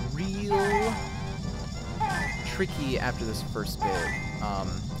is real tricky after this first bit.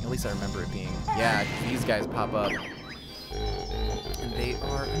 At least I remember it being. Yeah, these guys pop up. And they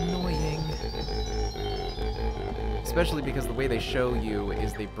are annoying. Especially because the way they show you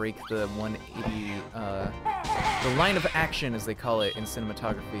is they break the 180, the line of action, as they call it in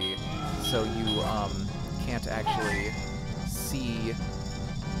cinematography, so you can't actually see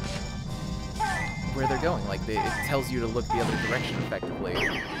where they're going. Like, it tells you to look the other direction effectively.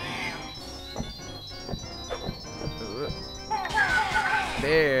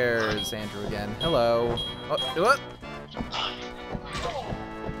 There's Andrew again. Hello. Oh.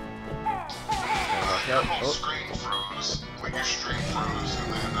 Your whole screen froze. Like, your stream froze,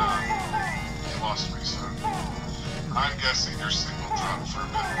 and then you lost me, so I'm guessing your signal dropped for a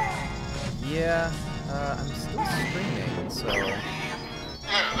bit. Yeah, I'm still streaming, so...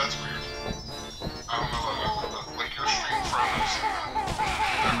 Yeah, that's weird. I don't know, like your stream froze, and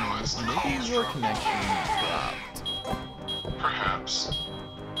then I realized the call was your dropped. connection dropped. Perhaps.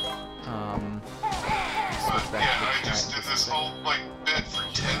 Switch But back yeah, to I just did this whole, like, bit for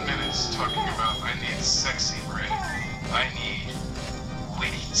 10 minutes talking about I need sexy bread. I need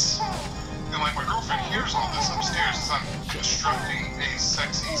wheats. And, like, my girlfriend hears all this upstairs as I'm constructing a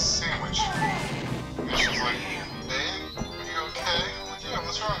sexy sandwich. And she's like, babe, are you okay? I'm like, yeah,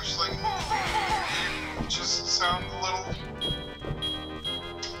 what's wrong? She's like, you just sound a little,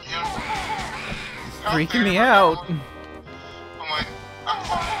 you know, Freaking me out. I'm like, I'm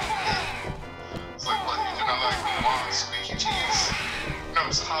fine. It's like, what, you do not like Juan squeaky cheese? No,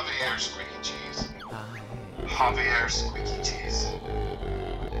 it's Javier squeaky cheese. Javier squeaky cheese.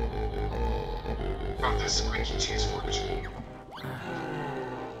 Not this squeaky cheese fortune.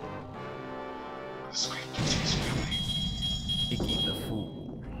 The squeaky cheese family. Iggy the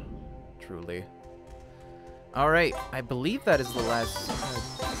Fool. Truly. Alright, I believe that is the last...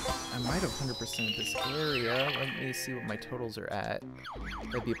 I might have 100% this area. Let me see what my totals are at.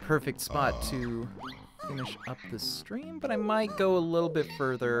 That'd be a perfect spot to finish up the stream, but I might go a little bit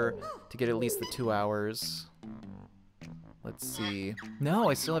further to get at least the 2 hours. Let's see. No,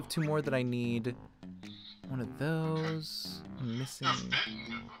 I still have 2 more that I need. One of those. I'm missing...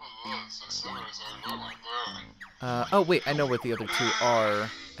 oh wait, I know what the other 2 are.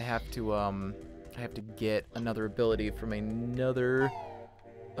 I have to get another ability from another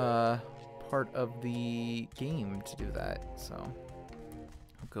part of the game to do that, so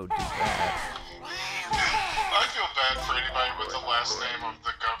I'll go do that. I feel bad for anybody with the last name of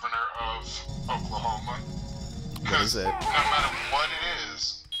the governor of Oklahoma. What is it? No matter what it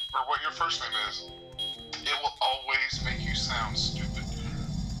is, or what your first name is, it will always make you sound stupid.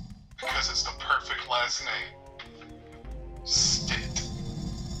 Because it's the perfect last name. Stitt.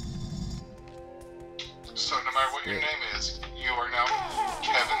 So no matter what your name is, you are now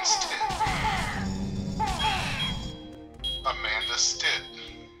Kevin Stitt. Amanda Stitt.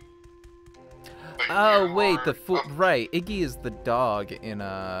 Like, Oh wait, are the fool. Right, Iggy is the dog in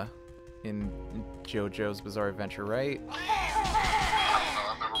JoJo's Bizarre Adventure, right? I don't know.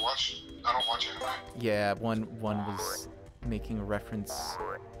 I've never watched. I don't watch anime. Yeah, one was making a reference,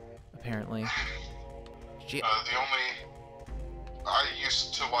 apparently. Shit. The only I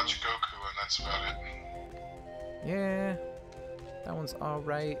used to watch Goku, and that's about it. Yeah, that one's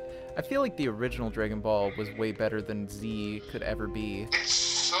alright. I feel like the original Dragon Ball was way better than Z could ever be. It's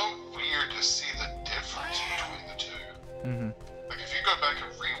so weird to see the difference between the two. Mm-hmm. Like, if you go back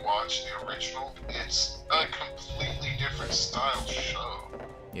and rewatch the original, it's a completely different style show.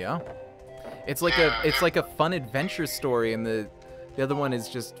 Yeah. It's like like a fun adventure story, and the other one is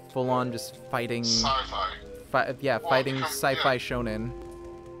just full on just fighting. Sci-fi. Fighting sci-fi shonen.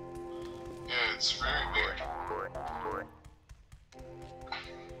 Yeah, it's very weird.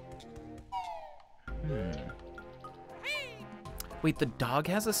 Wait, the dog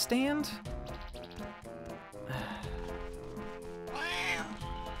has a stand?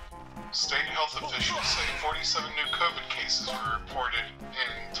 State health officials say 47 new COVID cases were reported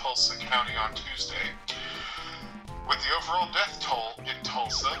in Tulsa County on Tuesday, with the overall death toll in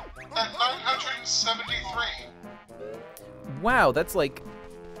Tulsa at 919. 173. Wow, that's like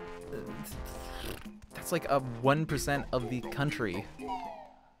a 1% of the country.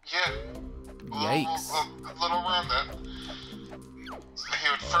 Yeah. Yikes. A little around that. He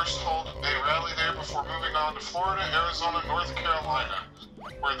would first hold a rally there before moving on to Florida, Arizona, North Carolina,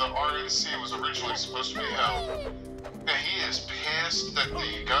 where the RNC was originally supposed to be held. And he is pissed that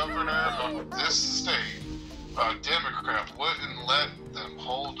the governor of this state, a Democrat, wouldn't let them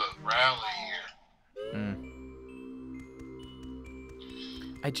hold a rally here.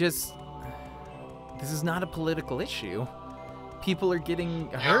 This is not a political issue. People are getting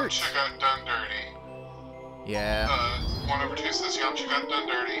hurt. Yamcha got done dirty. Yeah. 1/2 says Yamcha got done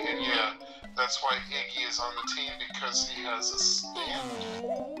dirty, and yeah, that's why Iggy is on the team, because he has a stand.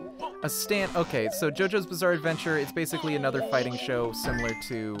 A stand. Okay, so JoJo's Bizarre Adventure, it's basically another fighting show similar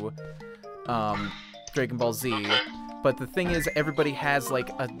to Dragon Ball Z. Okay. But the thing is, everybody has like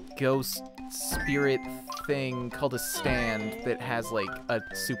a ghost spirit thing called a stand that has like a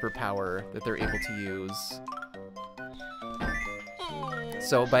superpower that they're able to use.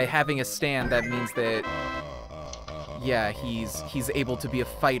 So by having a stand, that means that, yeah, he's able to be a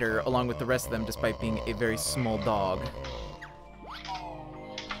fighter along with the rest of them, despite being a very small dog.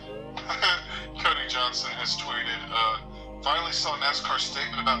 Cody Johnson has tweeted, finally saw NASCAR's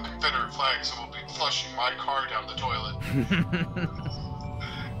statement about Confederate flags and will be flushing my car down the toilet.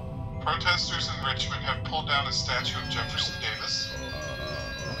 Protesters in Richmond have pulled down a statue of Jefferson Davis.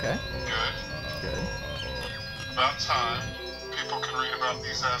 Okay. Good. About time. People can read about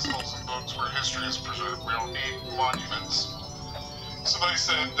these assholes in books where history is preserved. We don't need monuments. Somebody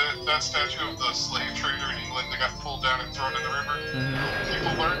said that that statue of the slave trader in England that got pulled down and thrown in the river,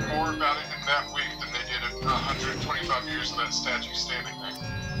 people learned more about it in that week than they did in 125 years of that statue standing there.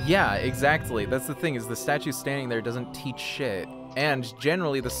 Yeah, exactly. That's the thing, is the statue standing there doesn't teach shit. And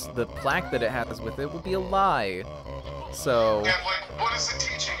generally, the plaque that it has with it will be a lie. So... Yeah, like, what is it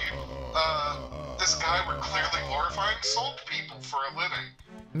teaching you? This guy we're clearly glorifying sold people for a living.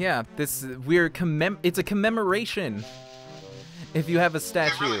 Yeah, it's a commemoration. If you have a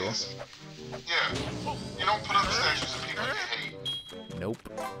statue. It really is. Yeah. You don't put up statues of people you hate. Nope.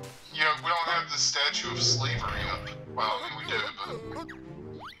 You know, we don't have the statue of slavery up. Well, I mean, we do,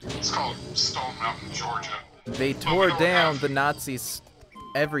 but it's called Stone Mountain, Georgia. They tore down the Nazis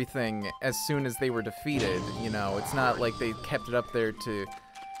everything as soon as they were defeated, you know. It's not like they kept it up there to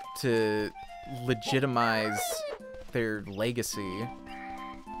legitimize their legacy.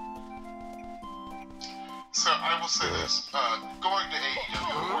 So I will say this, going to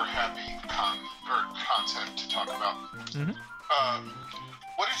AEW, we're happy content to talk about.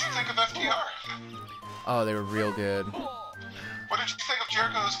 What did you think of FTR? Oh, they were real good. What did you think of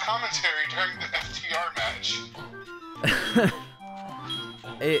Jericho's commentary during the FTR match?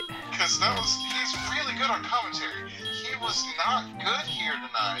 Because he's really good on commentary. He was not good here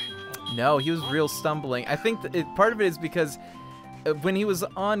tonight. No, he was real stumbling. I think part of it is because when he was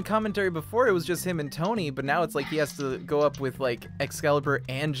on commentary before, it was just him and Tony, but now it's like he has to go up with like Excalibur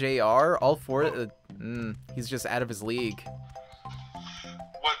and JR, all four. He's just out of his league.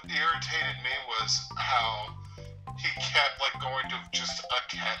 What irritated me was how he kept like going to just a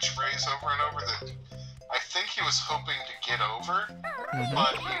catchphrase over and over that I think he was hoping to get over,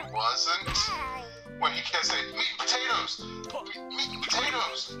 but he wasn't. When he kept saying, meat and potatoes! Meat and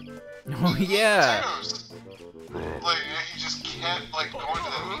potatoes! Oh, yeah. Potatoes! Like, he just kept, like, going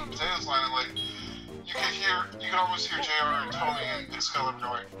to the meat and potatoes line, and, like, you could almost hear JR and Tony and Excalibur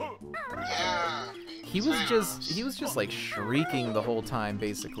going, yeah, he was just, like, shrieking the whole time,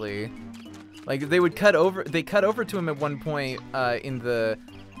 basically. Like, they cut over to him at one point, in the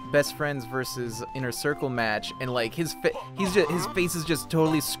Best Friends versus Inner Circle match, and like his face is just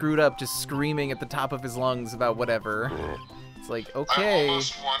totally screwed up, just screaming at the top of his lungs about whatever. It's like, okay. I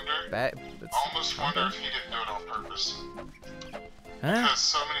almost wonder if he didn't do it on purpose. Because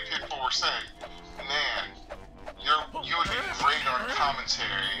so many people were saying, man, you would be great on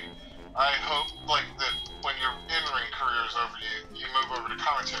commentary. I hope like that when your in-ring career is over, you move over to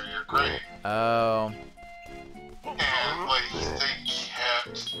commentary. You're great. Oh. And, like, they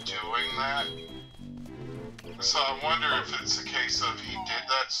kept doing that. So I wonder if it's a case of he did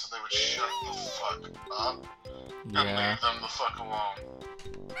that so they would shut the fuck up and leave them the fuck alone.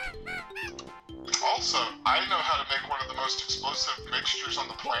 Also, I know how to make one of the most explosive mixtures on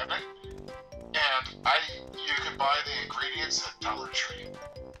the planet, and you can buy the ingredients at Dollar Tree.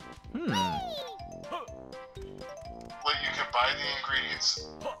 Like, you can buy the ingredients.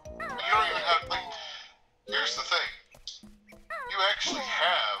 You don't even have, like... Here's the thing. You actually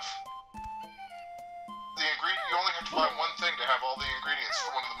have the ingredient. You only have to buy one thing to have all the ingredients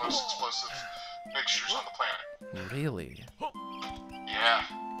for one of the most explosive mixtures on the planet. Really? Yeah.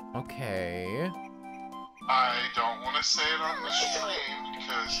 Okay. I don't want to say it on the stream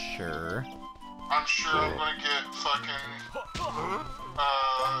because Sure. I'm sure I'm gonna get fucking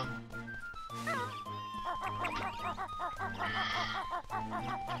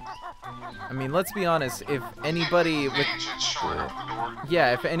I mean, let's be honest, if anybody with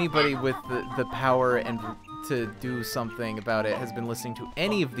if anybody with the power and to do something about it has been listening to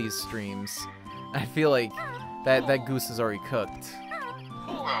any of these streams, I feel like that goose is already cooked.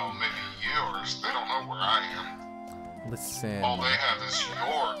 Well, maybe yours. They don't know where I am. Listen. All they have is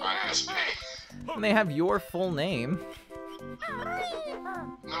your ISP. And they have your full name. Nobody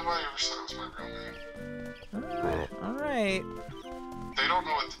ever said it was my real name. Alright. They don't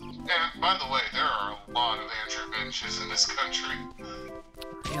know what... And, by the way, there are a lot of Andrew Benches in this country.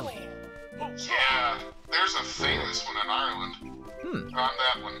 Really? Yeah. There's a famous one in Ireland. On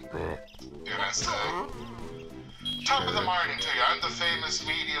that one. NSA. Top of the morning to you. I'm the famous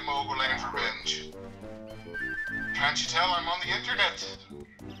media mogul Andrew Bench. Can't you tell I'm on the internet?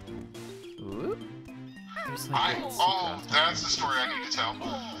 Ooh. That's the story I need to tell.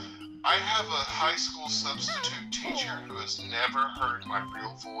 I have a high school substitute teacher who has never heard my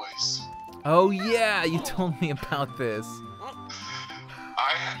real voice. Oh yeah, you told me about this.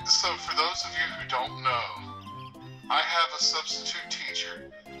 So for those of you who don't know, I have a substitute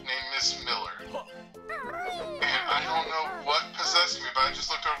teacher named Miss Miller. And I don't know what possessed me, but I just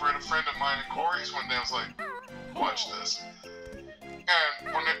looked over at a friend of mine and Corey's one day and was like, watch this.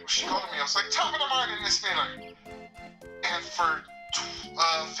 And when she called me, I was like, top of the morning, Miss Miller. And for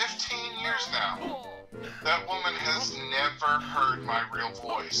 15 years now, that woman has never heard my real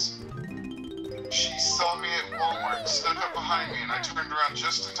voice. She saw me at Walmart, stood up behind me, and I turned around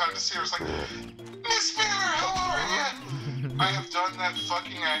just in time to see her. I was like, Miss Miller, how are you? I have done that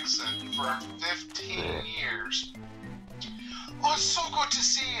fucking accent for 15 years. Oh, it's so good to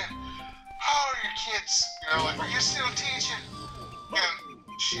see you. How are your kids? You know, like, are you still teaching?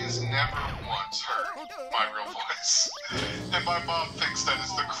 And she has never once heard my real voice. And my mom thinks that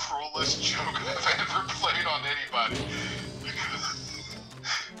is the cruelest joke I've ever played on anybody.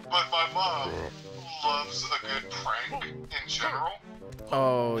 But my mom loves a good prank in general.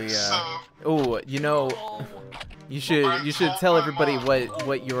 Oh yeah. So, oh, you know, you should tell everybody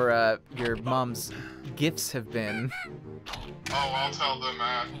what your mom's gifts have been. Oh, I'll tell them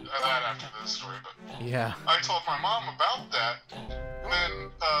that after this story. But yeah. I told my mom about that. Then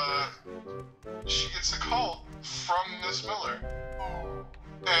she gets a call from Miss Miller.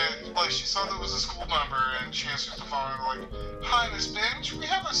 And, like, she saw that it was a school number, and she answers the phone, and like, hi, Miss Binge, we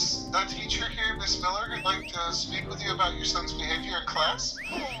have a teacher here, Miss Miller, who'd like to speak with you about your son's behavior in class.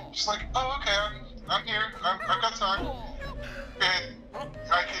 She's like, oh, okay, I'm here, I've got time. And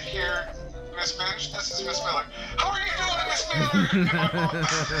I could hear, Miss Binge, this is Miss Miller. How are you doing, Miss Miller? And my mom,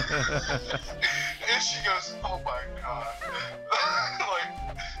 and she goes, oh my god. Like,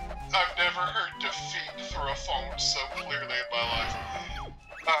 I've never heard defeat through a phone so clearly in my life.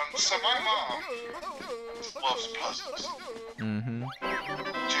 So my mom loves puzzles. Mm-hmm.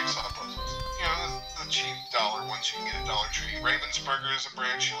 Jigsaw puzzles. You know, the cheap dollar ones you can get at Dollar Tree. Ravensburger is a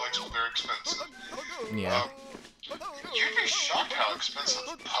brand she likes, but they're expensive. Yeah. You'd be shocked how expensive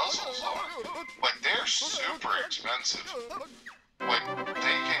puzzles are. Like, they're super expensive. Like,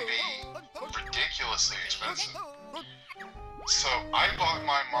 they can be ridiculously expensive. So I bought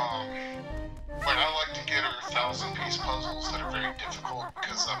my mom... Like, I like to get her 1,000-piece puzzles that are very difficult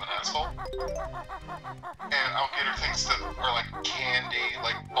because I'm an asshole. And I'll get her things that are like candy,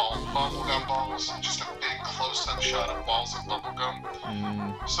 like bubblegum balls, just a big close-up shot of balls of bubblegum.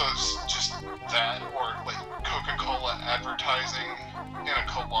 So it's just that, or like Coca-Cola advertising in a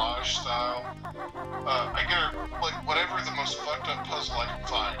collage style. I get her, like, whatever the most fucked up puzzle I can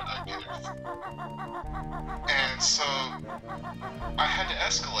find, I get her. And so I had to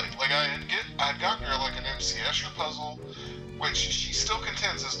escalate. Like, I'd gotten her like an MC Escher puzzle, which she still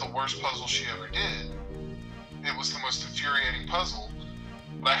contends is the worst puzzle she ever did. It was the most infuriating puzzle,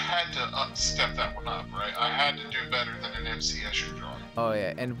 but I had to step that one up, right? I had to do better than an MC Escher drawing. Oh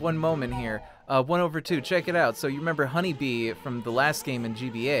yeah, and one moment here, 1/2, check it out. So you remember Honeybee from the last game in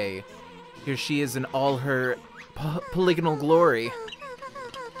GBA? Here she is in all her polygonal glory.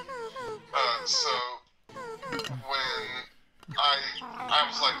 So when I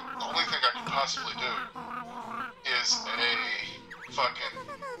was like, the only thing I could possibly do is a fucking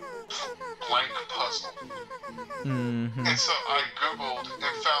blank puzzle. And so I googled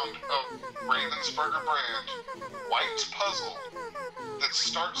and found a Ravensburger brand white puzzle that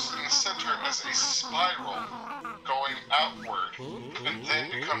starts in the center as a spiral going outward, and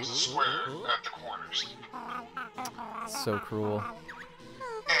then becomes a square at the corners. So cruel.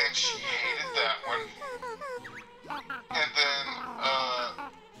 And she hated that one. And then,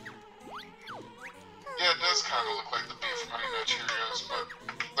 yeah, it does kind of look like the beef Honey Nut Cheerios, but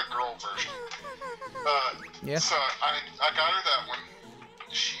the girl version. Yeah. So I got her that one.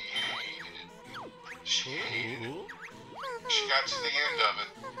 She hated it. She hated it. She got to the end of it,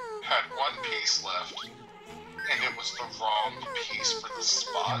 had one piece left, and it was the wrong piece for the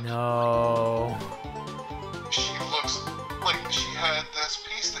spot. No. She looks like she had this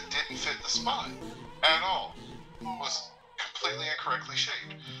piece that didn't fit the spot at all. Was completely incorrectly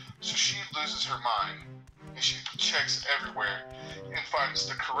shaped. So she loses her mind, and she checks everywhere, and finds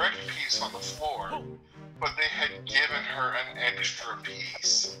the correct piece on the floor, but they had given her an extra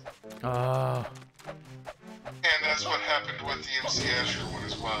piece. And that's what happened with the MC Escher one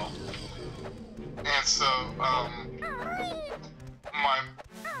as well. And so, my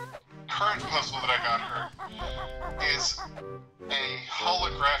current puzzle that I got her is a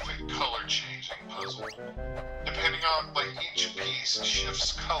holographic color changing puzzle. Depending on, like, each piece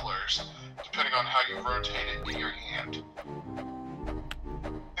shifts colors depending on how you rotate it in your hand.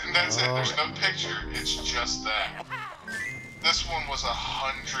 And that's it, there's no picture, it's just that. This one was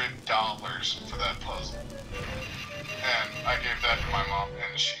 $100 for that puzzle. And I gave that to my mom,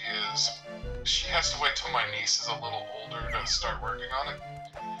 and she has to wait till my niece is a little older to start working on it.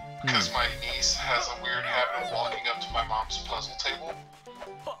 Because my niece has a weird habit of walking up to my mom's puzzle table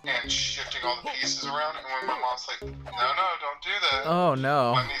and shifting all the pieces around, and when my mom's like, no, don't do that. Oh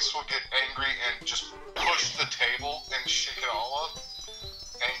no. My niece will get angry and just push the table and shake it all up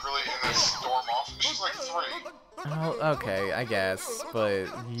angrily and then storm off. And she's like 3. Oh, okay, I guess, but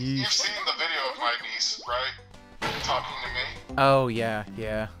You've seen the video of my niece, right? Talking to me? Oh, yeah,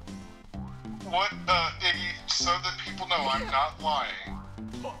 yeah. What, Iggy, so that people know I'm not lying,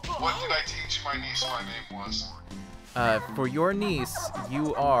 what did I teach my niece my name was? For your niece,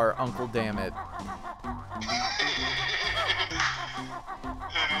 you are Uncle Dammit.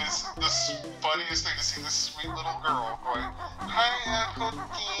 It is the funniest thing to see this sweet little girl going, hi, Uncle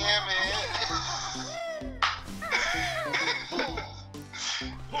Dammit.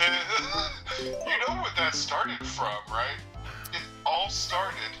 You know what that started from, right? It all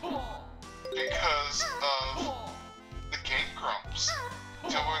started because of the Game Grumps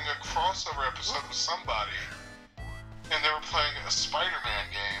doing a crossover episode with somebody, and they were playing a Spider-Man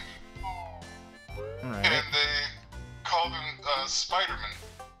game. Right. And they called him Spider-Man.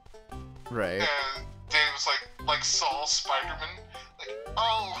 Right. And Danny was like Saul Spider-Man. Like,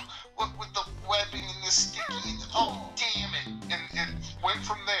 oh, what with the webbing and the sticky, oh, damn it. And it went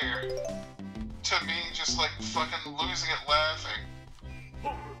from there to me just like fucking losing it laughing.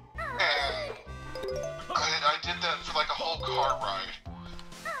 And I did that for like a whole car ride.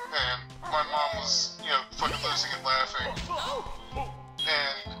 And my mom was, fucking losing it laughing.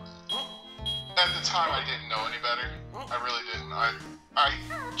 And at the time I didn't know any better. I really didn't. I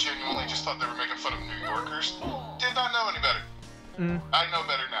genuinely just thought they were making fun of New Yorkers. Did not know any better. I know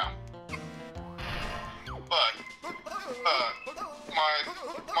better now. But, my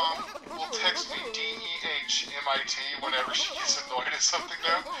mom will text me DEHMIT whenever she gets annoyed at something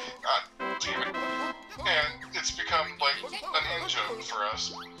now. God damn it. And it's become like an in-joke for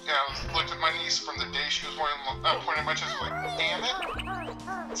us. And I looked at my niece from the day she was pointing at my chest, like, damn it?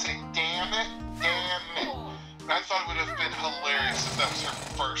 Say, damn it? Damn it. And I thought it would have been hilarious if that was her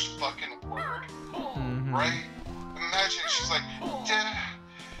first fucking word. Right? Imagine she's like, Dad,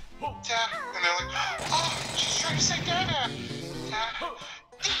 Dad, and they're like, oh, she's trying to say Dad, Dad,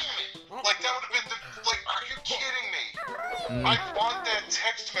 damn it. Like, that would have been like, are you kidding me? I want that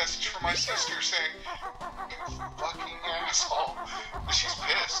text message from my sister saying, you fucking asshole. And she's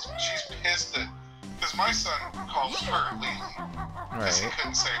pissed. She's pissed that, because my son calls her Lily. Because he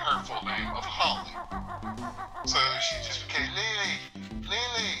couldn't say her full name of Holly. So she just became Lily,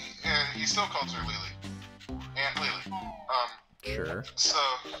 and he still calls her Lily. Aunt Lily. Sure. So,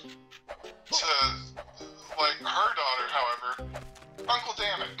 to, like, her daughter, however, Uncle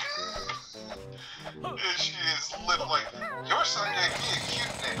Dammit. She is literally like, your son gave me a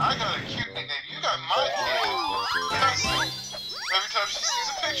cute name. I got a cute nickname. You got my name. Every time she sees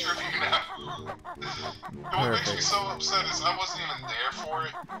a picture of you now. And what makes me so upset is I wasn't even there for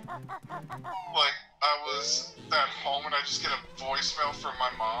it. Like, I was at home and I just get a voicemail from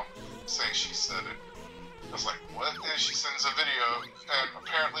my mom saying she said it. I was like, what? And she sends a video, and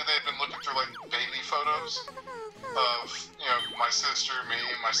apparently they'd been looking through, like, baby photos of, my sister, me,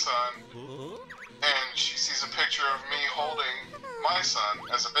 my son, and she sees a picture of me holding my son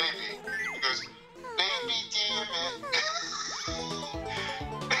as a baby. He goes, baby damn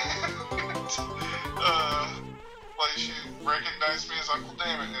she recognized me as Uncle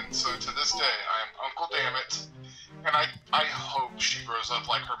Dammit, and so to this day, I am Uncle Dammit. And I hope she grows up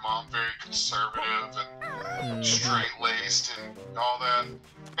like her mom, very conservative and straight-laced and all that,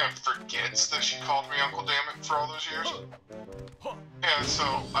 and forgets that she called me Uncle Dammit for all those years. And so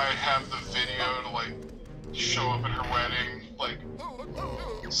I have the video to, like, show up at her wedding. Like,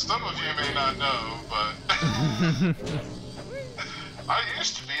 some of you may not know, but I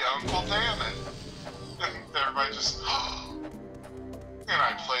used to be Uncle Dammit. And everybody just, and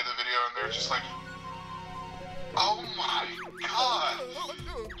I play the video and they're just like, oh my god!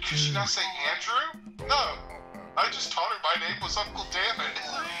 Could she not say Andrew? No. I just told her my name was Uncle Dammit.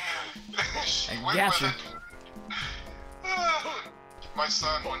 She went with it. My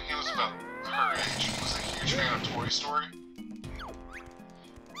son, when he was about her age, was a huge fan of Toy Story.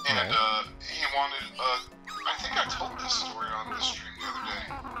 And he wanted, I think I told this story on the stream the other day.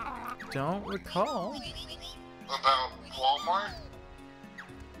 Don't recall. About Walmart.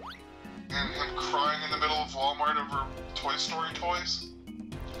 And him crying in the middle of Walmart over Toy Story toys?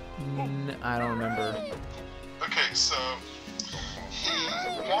 I don't remember. Okay, so he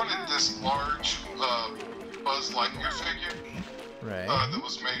wanted this large Buzz Lightyear figure. Right. That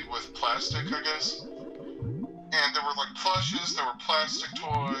was made with plastic, I guess. And there were like plushes, there were plastic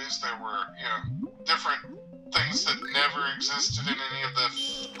toys, there were, you know, different things that never existed in any of the,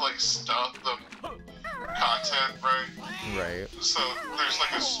 like, stuff, the content, right? Right. So there's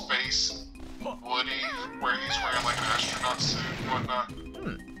like a space Woody where he's wearing like an astronaut suit and whatnot.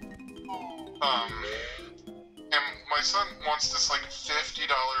 And my son wants this like $50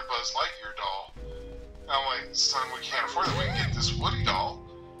 Buzz Lightyear doll. And I'm like, son, we can't afford it. We can get this Woody doll.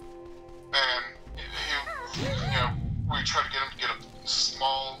 And he, you know, we tried to get him to get a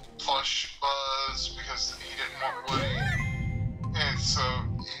small plush Buzz because he didn't want Woody. And so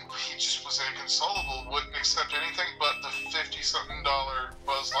he just was inconsolable, wouldn't accept anything but the $50-something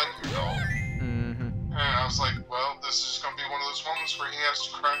Buzz Lightyear doll. And I was like, well, this is going to be one of those moments where he has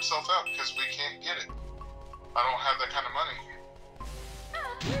to cry himself out because we can't get it. I don't have that kind of money.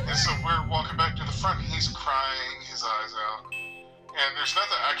 And so we're walking back to the front, and he's crying his eyes out. And there's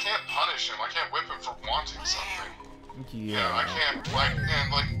nothing, I can't punish him. I can't whip him for wanting something. Yeah. You know, I can't, like,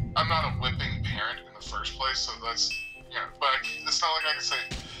 and, like, I'm not a whipping parent in the first place, so that's, you know, but it's not like I can say,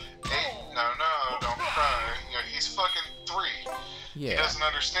 hey, no, don't cry. You know, he's fucking 3. Yeah. He doesn't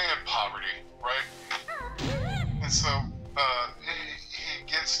understand poverty, right? And so, he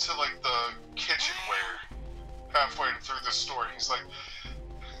gets to, like, the kitchenware halfway through the store. He's like,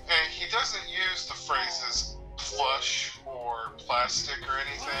 and he doesn't use the phrases plush or plastic or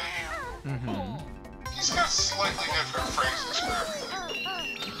anything. He's got slightly different phrases for everything.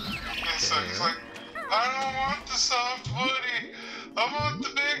 And so he's like, I don't want the soft Woody. I want the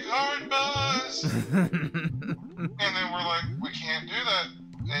big hard Buzz. And then we're like, we can't do that.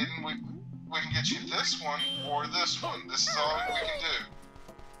 Aiden, we can get you this one or this one. This is all we can do.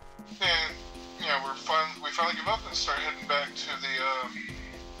 And, you know, we finally give up and start heading back to the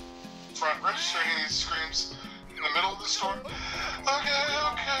front register, and he screams in the middle of the store, okay,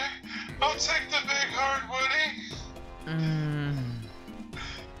 I'll take the big hard Woody.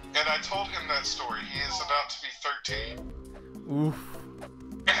 And I told him that story. He is about to be 13. Oof.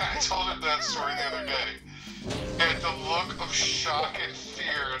 And I told him that story the other day. And the look of shock and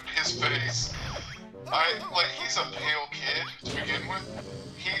fear in his face, like, he's a pale kid to begin with.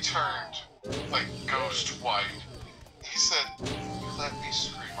 He turned, like, ghost white. He said, let me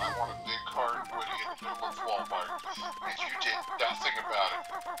scream, I want a big hard Woody in the middle of Walmart. And you did nothing about it.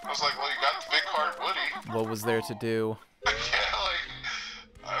 I was like, well, you got the big hard Woody. What was there to do? Yeah, like,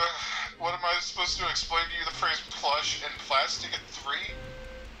 what am I supposed to explain to you the phrase plush and plastic at 3?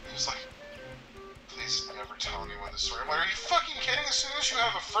 He was like, please never tell anyone this story. I'm like, are you fucking kidding? As soon as you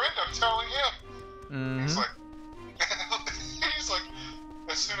have a friend, I'm telling him. He's like,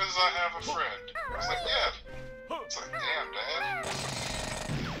 as soon as I have a friend. I was like, yeah. It's like, damn, Dad.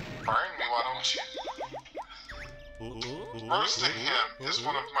 Burn me, why don't you? Roasting him is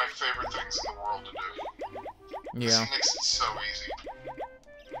one of my favorite things in the world to do. Yeah. He makes it so easy.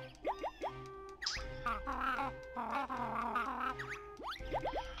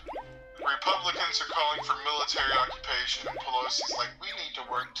 Republicans are calling for military occupation, and Pelosi's like, we need to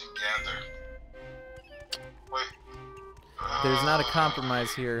work together. Wait. There's not a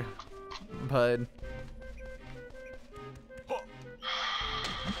compromise here, bud.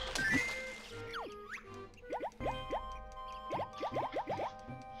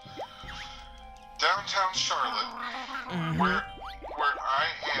 Downtown Charlotte, where I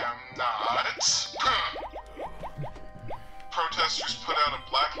am not, protesters put out a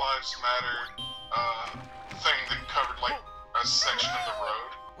Black Lives Matter thing that covered like a section of the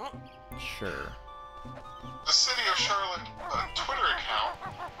road. Sure. The City of Charlotte Twitter account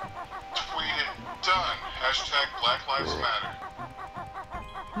tweeted, "Done. Hashtag Black Lives Matter."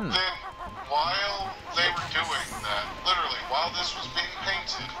 Then, while they were doing that, literally, while this was being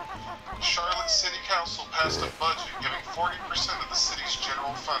painted, Charlotte City Council passed a budget giving 40% of the city's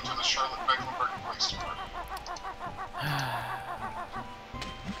general fund to the Charlotte-Mecklenburg Police Department.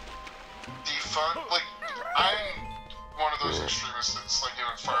 Defund, like, I'm one of those extremists that's like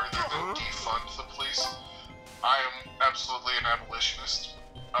even farther than defund the police. I am absolutely an abolitionist.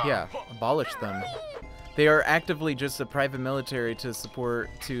 Yeah, abolish them. They are actively just a private military to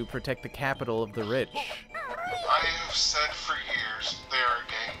protect the capital of the rich. I have said for years they are a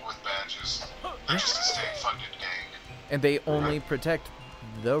gang with badges. They're just a state-funded gang. And they only protect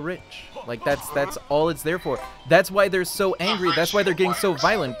the rich. Like, that's all it's there for. That's why they're so angry. That's why they're getting so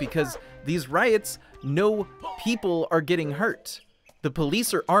violent, because these riots, no people are getting hurt. The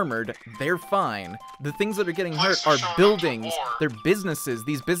police are armored, they're fine. The things that are getting hurt are buildings, they're businesses,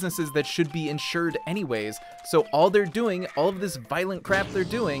 these businesses that should be insured anyways. So all they're doing, all of this violent crap they're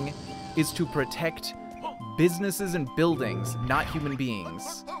doing, is to protect businesses and buildings, not human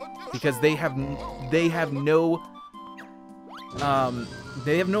beings. Because they have no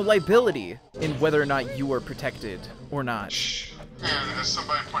liability in whether or not you are protected or not. And as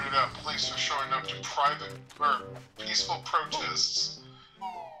somebody pointed out, police are showing up to private or peaceful protests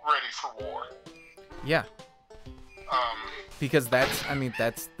ready for war. Yeah. Because that's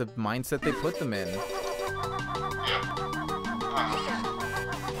the mindset they put them in. Yeah.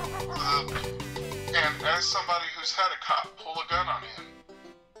 And as somebody who's had a cop pull a gun on him,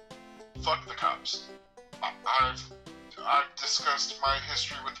 fuck the cops. I've discussed my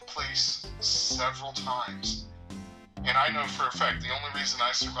history with the police several times. And I know for a fact the only reason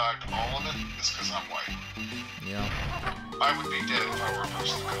I survived all of it is because I'm white. Yeah. I would be dead if I were a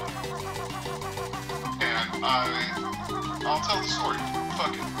person of color. And I'll tell the story.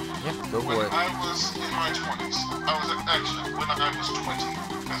 Fuck it. Yeah, go for it. When I was in my 20s, when I was 20,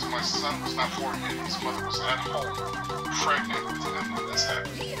 because my son was not born yet, his mother was at home, pregnant with him when this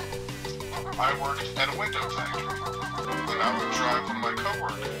happened. I worked at a window factory. And I would drive one of my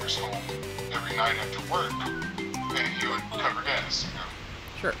coworkers home every night after work. And he would cover gas, you know.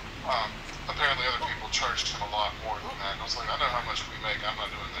 Sure. Apparently other people charged him a lot more than that. And I was like, I know how much we make, I'm not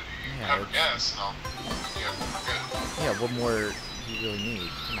doing that. You cover gas, and I'll we're good. Yeah, what more do you really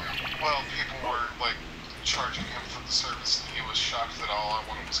need? Come on. Well, people were, like, charging him for the service, and he was shocked that all I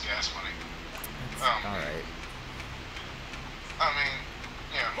wanted was gas money. Alright. I mean,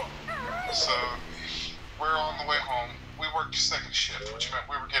 so we're on the way home. We worked second shift, which meant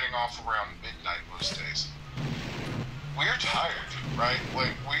we were getting off around midnight most days. We're tired, right?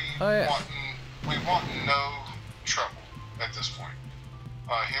 Like, we want no trouble at this point.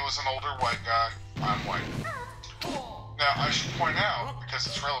 He was an older white guy, I'm white. Now, I should point out, because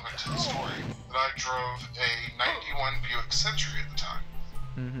it's relevant to the story, that I drove a 91 Buick Century at the time.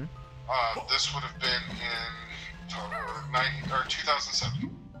 Mm-hmm. This would have been in 2007.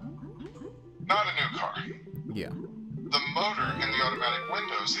 Not a new car. Yeah. The motor in the automatic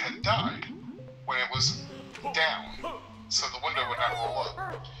windows had died when it was down, so the window would not roll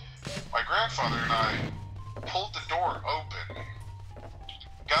up. My grandfather and I pulled the door open,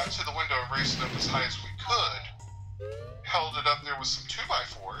 got to the window and raised it up as high as we could, held it up there with some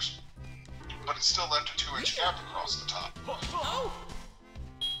 2x4s, but it still left a 2-inch gap across the top.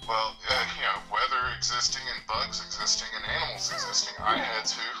 Well, weather existing and bugs existing and animals existing, I had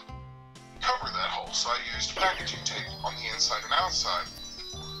to cover that hole, so I used packaging tape on the inside and outside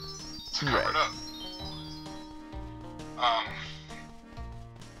to cover it up.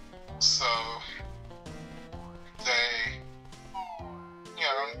 So they,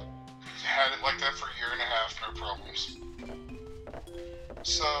 had it like that for a year and a half, no problems.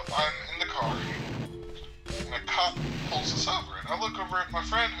 So I'm in the car, and a cop pulls us over, and I look over at my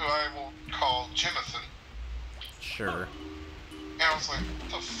friend, who I will call Jimathan. Sure. And I was like, what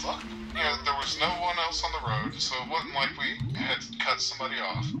the fuck? There was no one else on the road, so it wasn't like we had cut somebody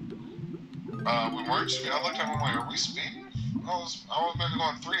off. We weren't speeding. I looked at him and I'm like, are we speeding? I was maybe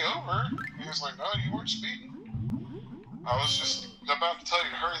going 3 over. And he was like, no, you weren't speeding. I was just about to tell you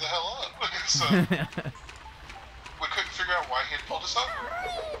to hurry the hell up. So we couldn't figure out why he had pulled us over.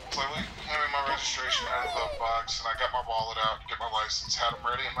 So I handed my registration out of the glove box, and I got my wallet out, get my license, had them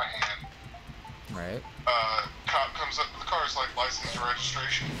ready in my hand. Right. Cop comes up to the car, it's like license and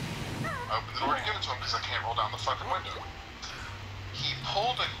registration. I opened the door to give it to him because I can't roll down the fucking window. He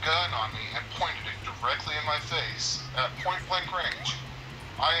pulled a gun on me and pointed it directly in my face at point blank range.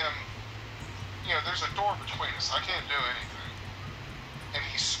 I am you know, there's a door between us. I can't do anything. And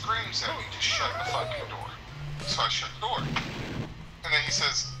he screams at me to shut the fucking door. So I shut the door. And then he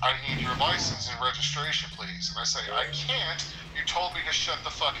says, I need your license and registration, please. And I say, I can't. You told me to shut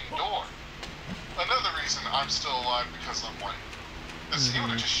the fucking door. Another reason I'm still alive because I'm white. Because he would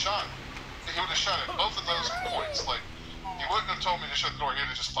have just shot. He would have shot at both of those points. Like, he wouldn't have told me to shut the door. He would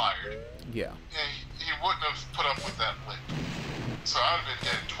have just fired. Yeah. And he wouldn't have put up with that lick. So I would have been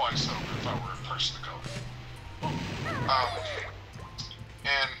dead twice over if I were a person of color.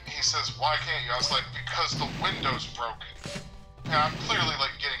 And he says, why can't you? I was like, because the window's broken. And I'm clearly,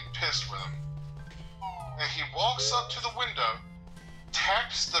 like, getting pissed with him. And he walks up to the window,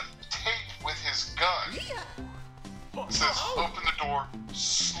 taps the tape with his gun, says, open the door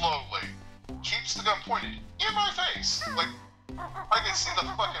slowly, keeps the gun pointed in my face. Like, I can see the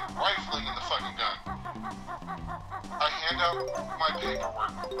fucking rifling in the fucking gun. I hand out my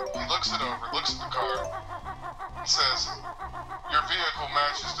paperwork. He looks it over, looks at the car, and says, your vehicle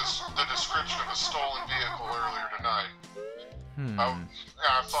matches the description of a stolen vehicle earlier tonight. I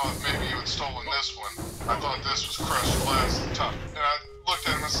thought maybe you had stolen this one. I thought this was crushed glass at the top. And I looked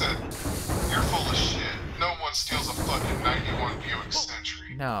at him and said, you're full of shit. No one steals a fucking 91 Buick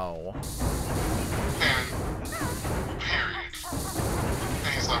Century. No. And, period.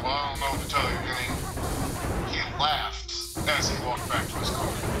 And he's like, well, I don't know what to tell you. And he laughed as he walked back to his car.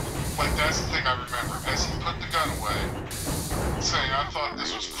 Like, that's the thing I remember. As he put the gun away, saying, I thought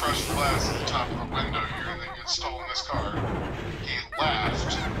this was crushed glass at the top of the window here and that you had stolen this car. He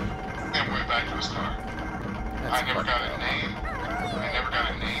laughed and went back to his car. I never got a name. I never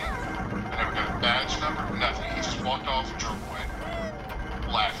got a name. I never got a badge number. Nothing. He just walked off and drove away.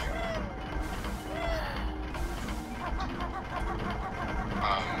 Laughing.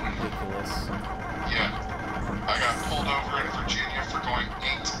 Ridiculous. Yeah. I got pulled over in Virginia for going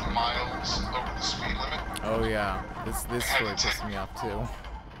 8 miles over the speed limit. Oh yeah. This really pissed me off too.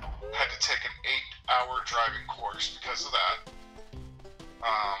 Had to take an 8-hour driving course because of that.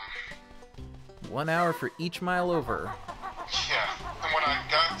 1 hour for each mile over. Yeah, and when I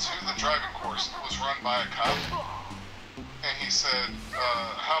got to the driving course, it was run by a cop. And he said,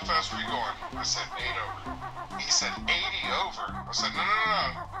 how fast were you going? I said, 8 over. He said, 80 over? I said,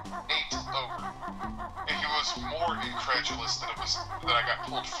 no, 8 over. And he was more incredulous that I got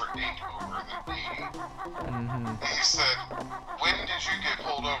pulled for 8 over than 80. And he said, when did you get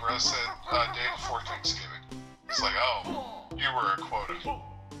pulled over? I said, day before Thanksgiving. He's like, oh, you were a quota.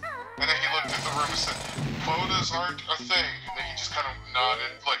 And then he looked at the room and said, quotas aren't a thing. And then he just kind of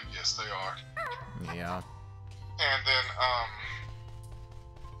nodded, like, yes, they are. Yeah. And then,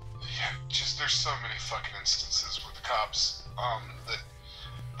 yeah, just there's so many fucking instances with the cops, that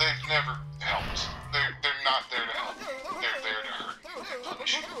they've never helped. They're not there to help. They're there to hurt you and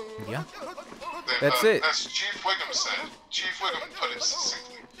punish you. Yeah. That's it. As Chief Wiggum said, Chief Wiggum put it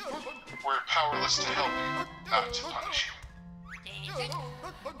succinctly, we're powerless to help you, not to punish you.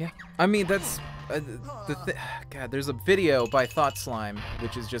 Yeah, I mean, that's God, there's a video by Thought Slime,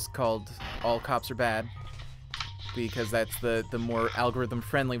 which is just called All Cops Are Bad, because that's the more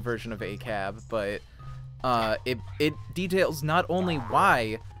algorithm-friendly version of ACAB, but it details not only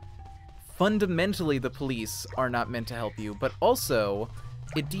why fundamentally the police are not meant to help you, but also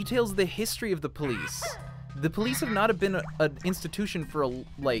it details the history of the police. The police have not been an institution for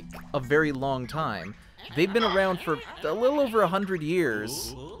a very long time. They've been around for a little over 100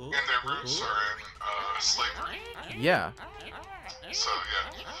 years. And their roots are in slavery. Yeah. So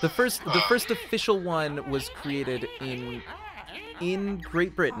yeah. The first official one was created in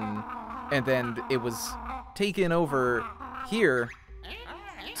Great Britain, and then it was taken over here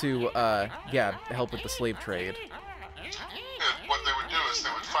to help with the slave trade. And what they would do is they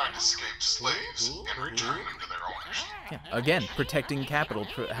would find escaped slaves and return them to their owners. Yeah. Again, protecting capital,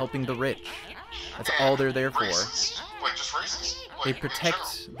 helping the rich. That's all they're there for. Racist. Like, just racist. Like,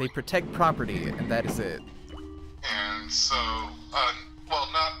 they protect property, and that is it. And so, well,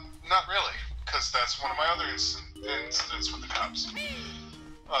 not really, because that's one of my other incidents with the cops.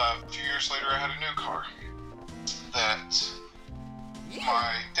 A few years later, I had a new car that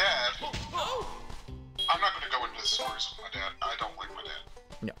my dad. I'm not going to go into the stories with my dad. I don't like my dad.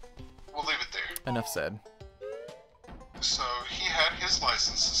 No. We'll leave it there. Enough said. So he had his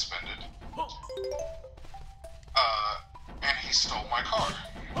license suspended. And he stole my car.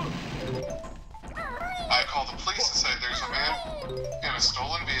 I called the police and said there's a man in a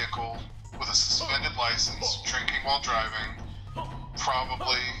stolen vehicle with a suspended license, drinking while driving,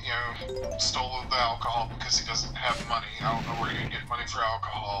 probably, stole the alcohol because he doesn't have money. I don't know where he'd get money for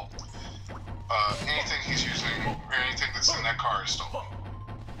alcohol. Anything he's using, or anything that's in that car is stolen.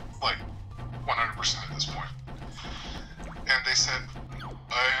 Like, 100%. this point. And they said,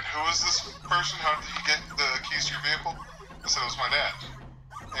 and who is this person? How did he get the keys to your vehicle? I said, it was my dad.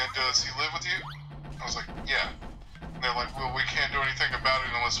 And does he live with you? I was like, yeah. And they're like, well, we can't do anything about it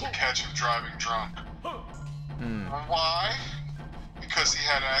unless we catch him driving drunk. Why? Because he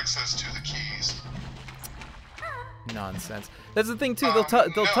had access to the keys. Nonsense. That's the thing too.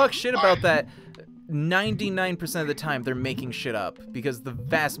 They'll talk shit about that. 99% of the time, they're making shit up because the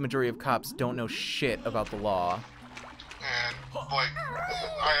vast majority of cops don't know shit about the law. And like,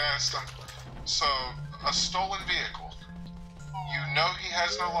 I asked him, so a stolen vehicle, you know he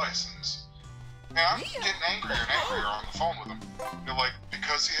has no license. And I'm getting angrier and angrier on the phone with him. They're like,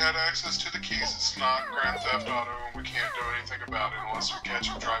 because he had access to the keys, it's not Grand Theft Auto, and we can't do anything about it unless we catch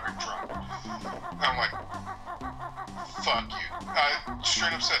him driving drunk. And I'm like, fuck you. I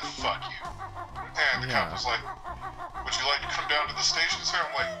straight up said, fuck you. And the cop was like, would you like to come down to the station, sir?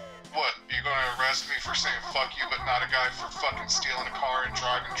 I'm like, what? Are you gonna arrest me for saying fuck you, but not a guy for fucking stealing a car and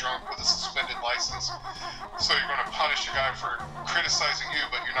driving drunk with a suspended license? So you're gonna punish a guy for criticizing you,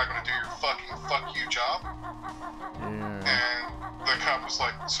 but you're not gonna do your fucking fuck you job? And the cop was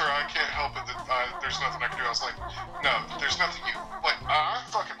like, sir, I can't help it that there's nothing I can do. I was like, no, there's nothing you, like, I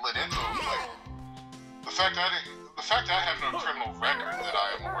fucking lit into him. Like, the fact I have no criminal record that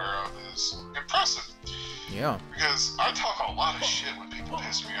I am aware of is impressive. Yeah. Because I talk a lot of shit when people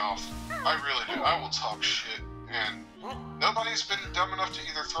piss me off. I really do. I will talk shit, and nobody's been dumb enough to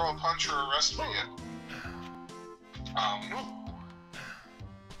either throw a punch or arrest me yet.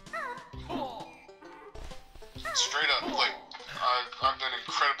 Straight up, like, I've been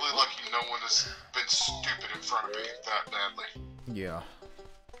incredibly lucky no one has been stupid in front of me that badly. Yeah.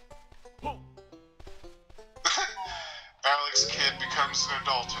 Alex Kid becomes an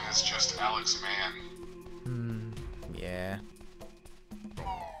adult and is just Alex Man. Yeah.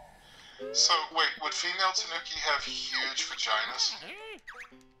 So, wait, would female Tanuki have huge vaginas?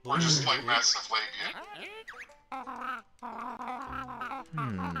 Or just, like, massive labia?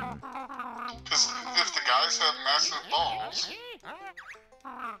 Because if the guys have massive balls,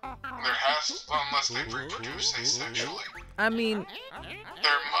 there has, unless they reproduce asexually. I mean...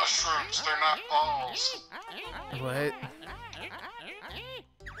 They're mushrooms, they're not balls. What?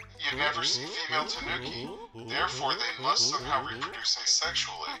 You never see female Tanuki, therefore they must somehow reproduce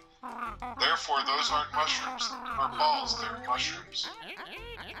asexually. Therefore those aren't mushrooms, or balls, they're mushrooms.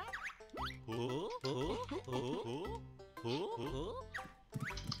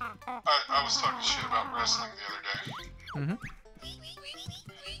 I was talking shit about wrestling the other day.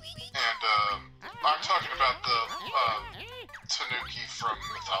 And I'm talking about the Tanuki from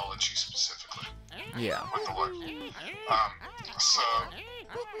mythology specifically. Yeah. With the look. So,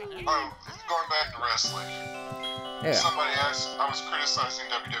 going back to wrestling. Yeah. Somebody asked, I was criticizing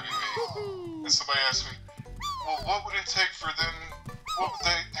WWE, and somebody asked me, well, what would it take for them, what would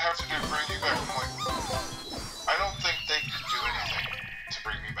they have to do to bring you back? I'm like, I don't think they could do anything to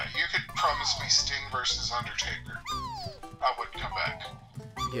bring me back. You could promise me Sting versus Undertaker. I wouldn't come back.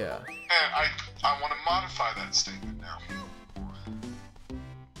 Yeah. And I want to modify that statement now.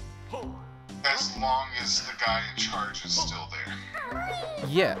 As long as the guy in charge is still there.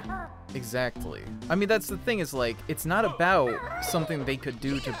 Yeah, exactly. I mean, that's the thing is, like, it's not about something they could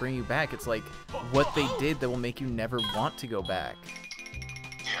do to bring you back. It's like what they did that will make you never want to go back.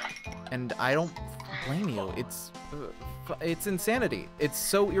 Yeah. And I don't blame you. It's insanity. It's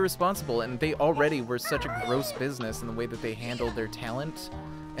so irresponsible, and they already were such a gross business in the way that they handled their talent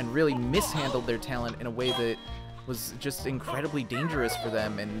and really mishandled their talent in a way that was just incredibly dangerous for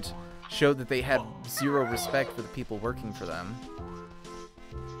them and showed that they had zero respect for the people working for them.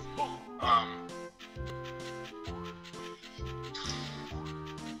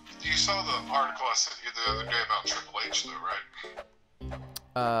 You saw the article I sent you the other day about Triple H, though,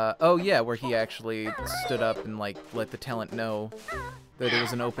 right? Oh yeah, where he actually stood up and, like, let the talent know that it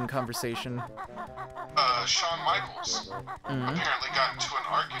was an open conversation. Shawn Michaels apparently got into an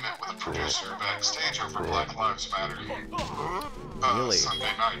argument with a producer backstage over Black Lives Matter Really?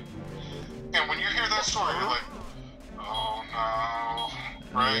 Sunday night. And when you hear that story, you're like, oh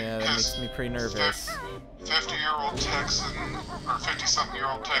no, right? Yeah, that makes me pretty nervous. 50-year-old Texan, or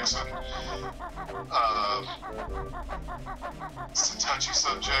 50-something-year-old Texan, it's a touchy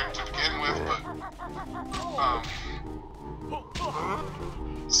subject to begin with, but,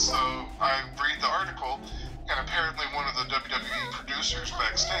 so I read the article, and apparently one of the WWE producers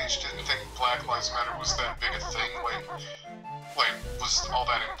backstage didn't think Black Lives Matter was that big a thing, like was all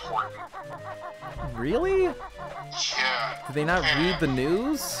that important. Really? Yeah. Did they not read the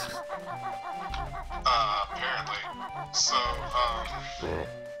news? Apparently. So,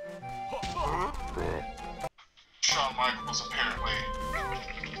 Shawn Michaels apparently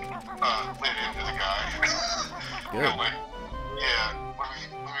lit into the guy. Good. And, like, yeah, let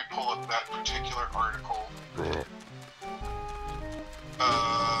me pull up that particular article.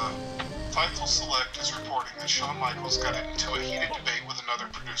 Fightful Select is reporting that Shawn Michaels got into a heated debate with another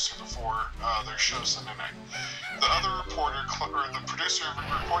producer before their show Sunday night. The other the producer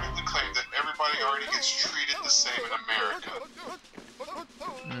reportedly claimed that everybody already gets treated the same in America.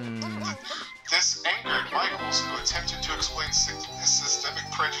 This angered Michaels, who attempted to explain systemic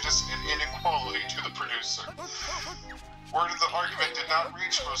prejudice and inequality to the producer. Word of the argument did not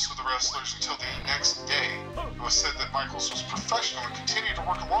reach most of the wrestlers until the next day. It was said that Michaels was professional and continued to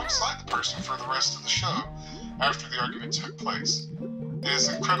work alongside the person for the rest of the show after the argument took place. It is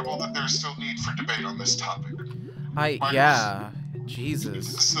incredible that there is still need for debate on this topic. Yeah,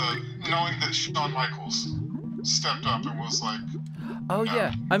 Jesus. So, knowing that Shawn Michaels stepped up and was like, Oh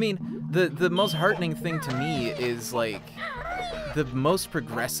yeah, I mean, the most heartening thing to me is like the most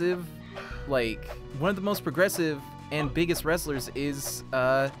progressive, like one of the most progressive and biggest wrestlers is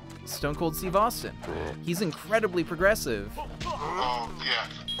Stone Cold Steve Austin. He's incredibly progressive. oh yeah,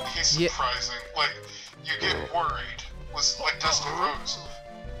 he's surprising. Like, you get worried. Was like Dustin Rhodes.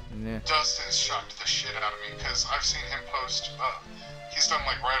 Yeah. Dustin's shocked the shit out of me because I've seen him post. He's done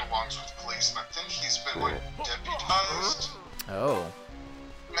like ride-alongs with the police, and I think he's been like deputized. Oh.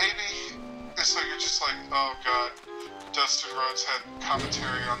 Maybe. So you're just like, oh god, Dustin Rhodes had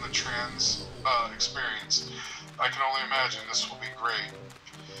commentary on the trans experience. I can only imagine this will be great.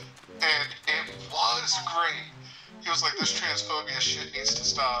 And it was great. He was like, this transphobia shit needs to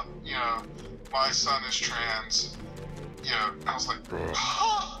stop. You know, my son is trans. You know, I was like,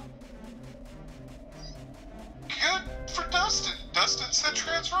 huh. Good for Dustin. Dustin said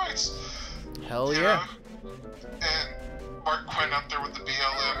trans rights. Hell You yeah. know? And Mark Quinn up there with the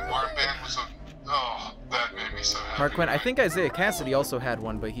BLM armband was that made me so happy. Mark Quinn. I think Isaiah Cassidy also had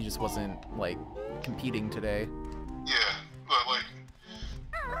one, but he just wasn't like competing today. Yeah, but like,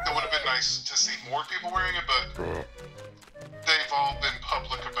 it would have been nice to see more people wearing it, but they've all been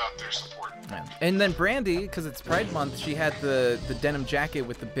public about their support. Yeah. And then Brandy, because it's Pride Month, she had the denim jacket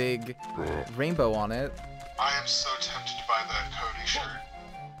with the big rainbow on it. I am so tempted to buy that Cody shirt.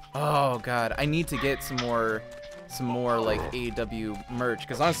 Oh god, I need to get some more like AEW merch,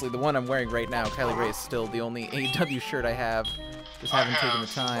 because honestly, the one I'm wearing right now, Kylie Ray, is still the only AEW shirt I have. Just haven't taken the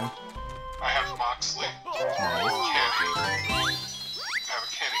time. I have Moxley. Nice. Kenny. I have a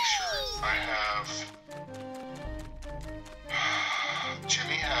Kenny shirt. I have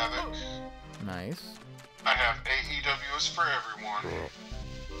Jimmy Havoc. Nice. I have AEW is for everyone.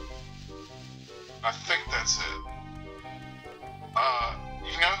 I think that's it.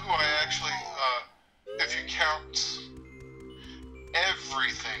 You know who I actually, if you count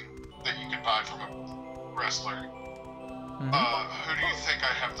everything that you could buy from a wrestler, who do you think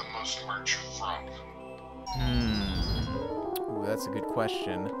I have the most merch from? Ooh, that's a good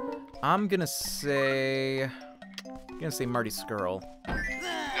question. I'm gonna say Marty Scurll.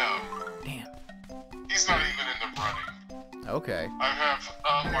 No. Damn. He's not even in the running. Okay. I have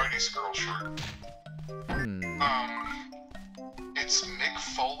a Marty Scurll shirt. It's Mick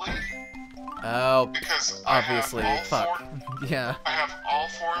Foley. Oh, Because obviously. I have all Fuck. Yeah. I have all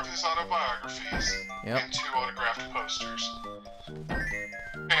 4 of his autobiographies Yep. and 2 autographed posters. And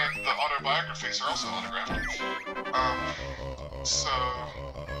the autobiographies are also autographed. So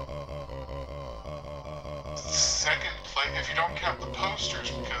second place, if you don't count the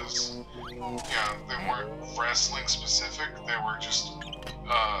posters, because they weren't wrestling specific, they were just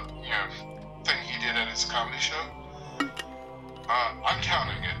thing he did at his comedy show. I'm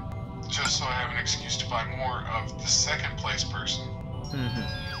counting it just so I have an excuse to buy more of the second place person.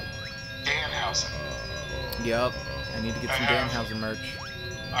 Danhausen. Yep. I need to get some Danhausen merch.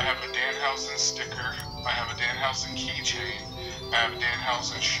 I have a Danhausen sticker. I have a Danhausen keychain. I have a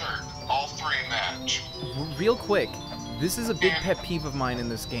Danhausen shirt. All 3 match. Real quick, this is a big pet peeve of mine in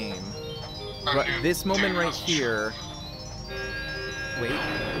this game. This moment right here. Wait,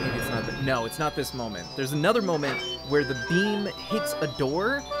 maybe it's not. No, it's not this moment. There's another moment where the beam hits a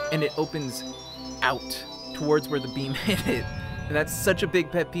door and it opens out towards where the beam hit it. And that's such a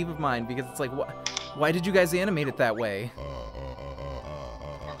big pet peeve of mine because it's like, why did you guys animate it that way?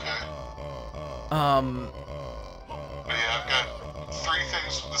 Okay. But yeah, I've got 3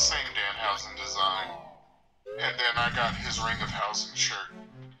 things with the same Danhausen design. And then I got his Ring of Hausen shirt.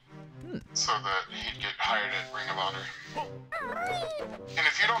 So that he'd get hired at Ring of Honor. And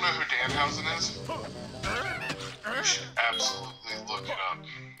if you don't know who Danhausen is, You should absolutely look it up.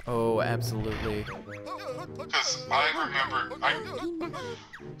 Oh, absolutely. Because I remember,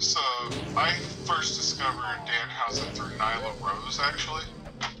 I first discovered Danhausen through Nyla Rose, actually.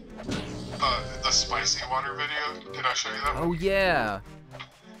 The spicy water video. Did I show you that one? Oh, yeah.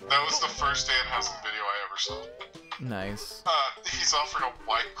 That was the first Danhausen video I ever saw. Nice. He's offered a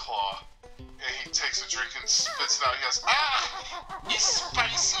White Claw, and he takes a drink and spits it out. He goes, "Ah, it's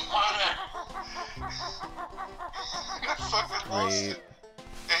spicy water." I fucking lost it.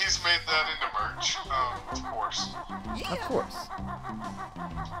 And he's made that into merch, of course. Of course.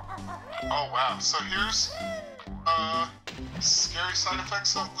 Oh wow, so here's scary side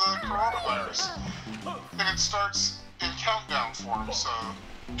effects of the coronavirus. And it starts in countdown form, so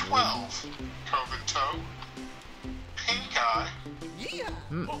 12, COVID toe, pink eye, a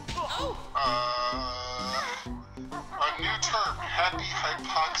new term, happy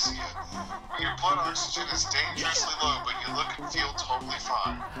hypoxia, when your blood oxygen is dangerously low, but you look and feel totally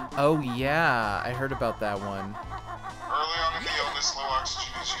fine. Oh, yeah. I heard about that one. Early on in the illness, low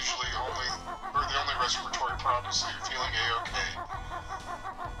oxygen is usually the only respiratory problem, so you're feeling A-okay.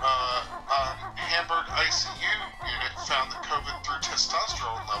 Hamburg ICU unit found that COVID threw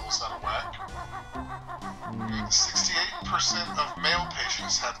testosterone levels out of whack. 68% of male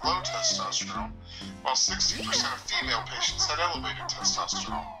patients had low testosterone, while 60% of female patients had elevated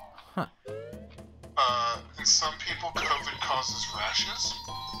testosterone. Huh. In some people, COVID causes rashes.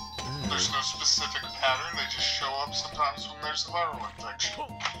 There's no specific pattern, they just show up sometimes when there's a viral infection.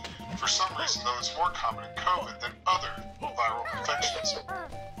 For some reason, though, it's more common in COVID than other viral infections.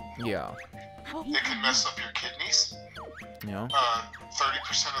 Yeah. It can mess up your kidneys. Yeah.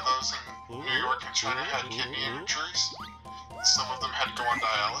 30% of those in New York and China had kidney injuries. Some of them had to go on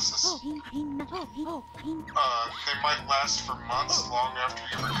dialysis. They might last for months long after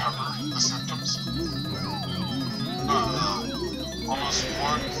you recover the symptoms. Almost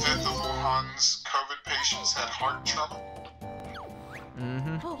 1/5 of Wuhan's COVID patients had heart trouble.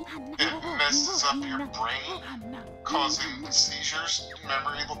 It messes up your brain, causing seizures,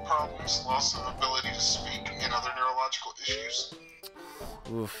 memory problems, loss of ability to speak, and other neurological issues.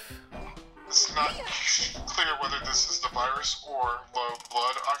 Oof. It's not clear whether this is the virus or low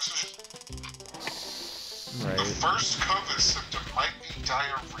blood oxygen. Right. The first COVID symptom might be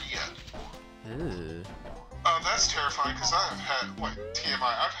diarrhea. Ew. That's terrifying because I've had,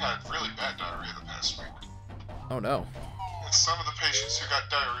 TMI, I've had really bad diarrhea the past week. Oh, no. And some of the patients who got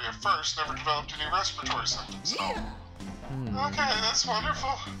diarrhea first never developed any respiratory symptoms at all. Okay, that's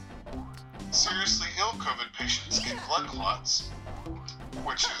wonderful. Seriously ill COVID patients get blood clots,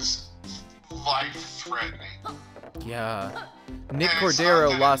 which is life-threatening. Yeah. Nick And it's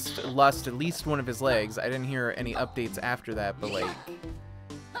Cordero not lost at least one of his legs. I didn't hear any updates after that, but like...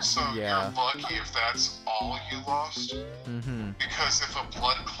 So Yeah. you're lucky if that's all you lost. Because if a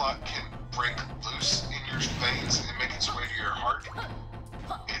blood clot can break loose in your veins and make its way to your heart,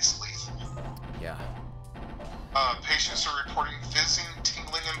 it's lethal. Yeah. Patients are reporting fizzing,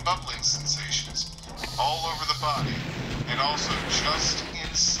 tingling, and bubbling sensations all over the body, and also just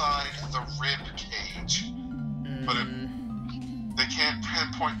inside the rib cage. But they can't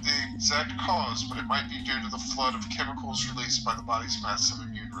pinpoint the exact cause, but it might be due to the flood of chemicals released by the body's massive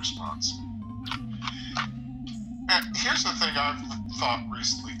immune response. And here's the thing I've thought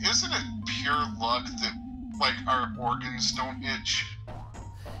recently. Isn't it pure luck that, like, our organs don't itch?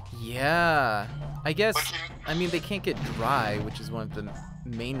 Yeah. I guess, Like I mean, they can't get dry, which is one of the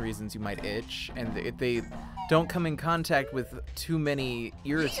main reasons you might itch, and if they don't come in contact with too many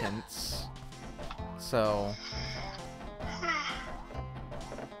irritants, so...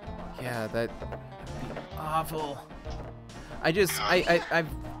 Yeah, that'd be awful. I've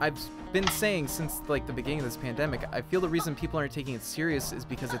been saying since like the beginning of this pandemic, I feel the reason people aren't taking it serious is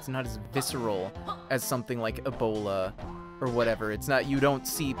because it's not as visceral as something like Ebola or whatever. It's not, you don't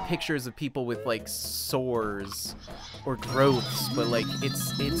see pictures of people with like sores or growths, but like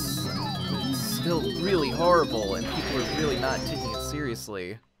it's still really horrible and people are really not taking it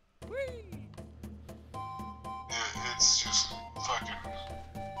seriously. It's just fucking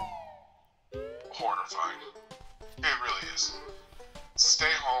horrifying. It really is.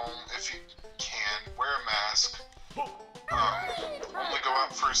 Stay home if you can. Wear a mask. Only go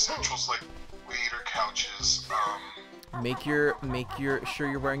out for essentials like weed or couches. Make sure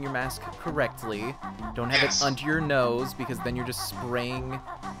you're wearing your mask correctly. Don't have Yes. it under your nose because then you're just spraying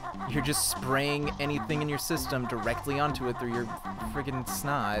anything in your system directly onto it through your friggin'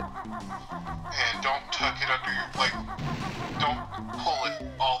 snot. And don't tuck it under your, don't pull it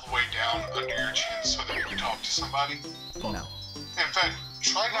all the way down under your chin so that you can talk to somebody. No. In fact,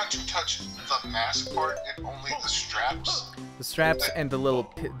 try not to touch the mask part and only the straps. The straps and the little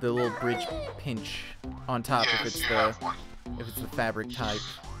bridge pinch on top Yeah, if it's the fabric type.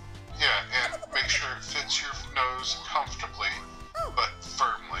 Yeah, and make sure it fits your nose comfortably, but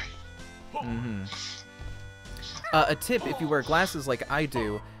firmly. Mm-hmm. A tip, if you wear glasses like I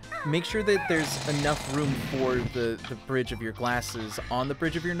do, make sure that there's enough room for the bridge of your glasses on the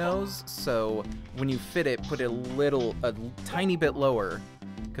bridge of your nose, so when you fit it, put it a tiny bit lower,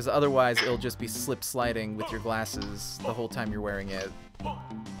 because otherwise it'll just be slip-sliding with your glasses the whole time you're wearing it.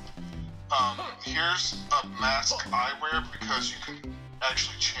 Here's a mask I wear because you can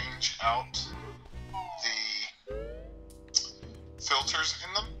actually change out the filters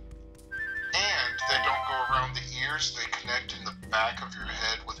in them. And they don't go around the ears, they connect in the back of your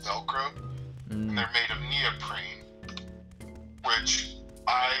head with Velcro. And they're made of neoprene, which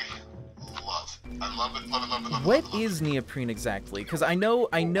I love. I love it, love it, love it, love it. What is neoprene exactly? Because I know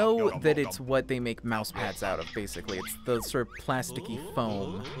that it's what they make mouse pads out of, basically. It's the sort of plasticky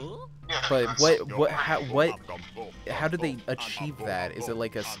foam. Yeah, But how do they achieve that? Is it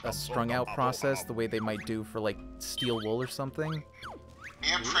like a strung out process, the way they might do for like steel wool or something?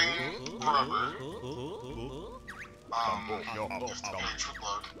 Neoprene rubber, if the page would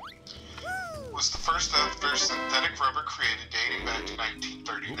load, was the first ever synthetic rubber created dating back to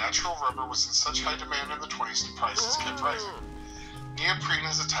 1930. Natural rubber was in such high demand in the 20s and prices kept rising. Neoprene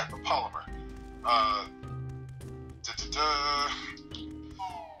is a type of polymer.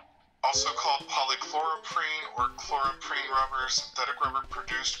 Also called polychloroprene or chloroprene rubber, synthetic rubber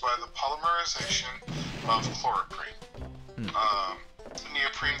produced by the polymerization of chloroprene.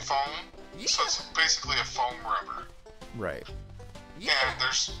 Neoprene foam, so it's basically a foam rubber. Right. And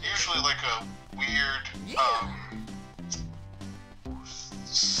there's usually like a weird,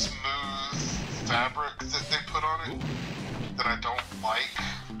 smooth fabric that they put on it that I don't like.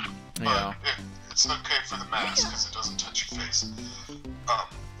 But it's okay for the mask because it doesn't touch your face.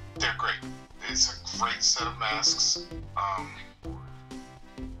 They're great. It's a great set of masks.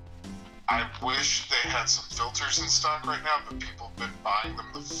 I wish they had some filters in stock right now, but people have been buying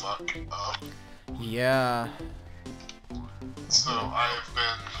them the fuck up. Yeah. So I've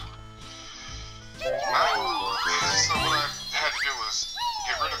been... So what I've had to do was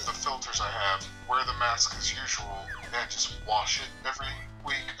get rid of the filters I have, wear the mask as usual, and just wash it every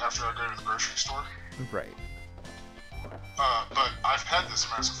week after I go to the grocery store. Right. But I've had this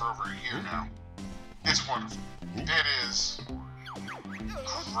mask for over a year now. It's wonderful. It is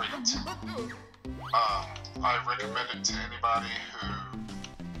great. I recommend it to anybody who,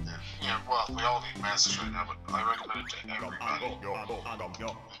 well, we all need masks right now, but I recommend it to everybody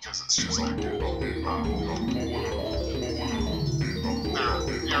because it's just that good.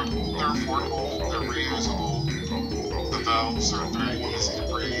 They're affordable, they're reusable, the valves are very easy to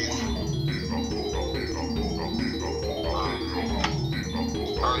breathe.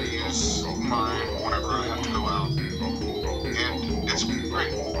 I use mine whenever I have to go out, and it's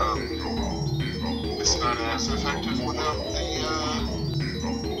great. It's not as effective without the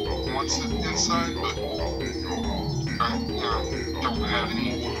once it's inside, but don't have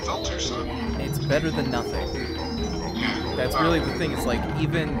any filters, so It's better than nothing. yeah. That's really the thing. It's like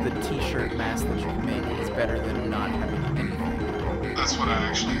even the t-shirt mask that you make is better than not having anything. That's what I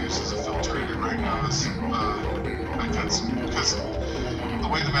actually use as a filter in it right now. Is because the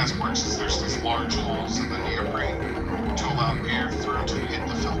way the mask works is there's these large holes in the neoprene to allow air through to hit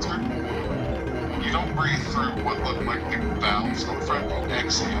the filter. You don't breathe through what look like big valves on the front, you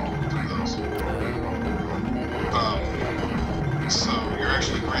exhale through those. So you're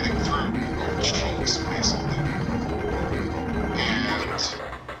actually breathing through your cheeks, basically. And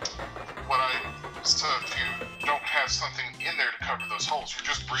so if you don't have something in there to cover those holes, you're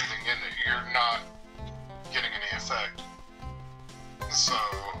just breathing in it, you're not getting any effect. So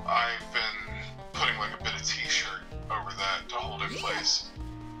I've been putting like a bit of t-shirt over that to hold it in place,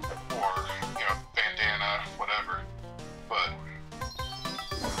 or bandana, whatever. But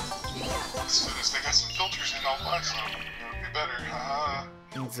as soon as they got some filters in, I'll buy some. It'll be better.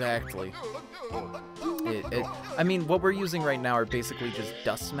 Exactly. I mean, what we're using right now are basically just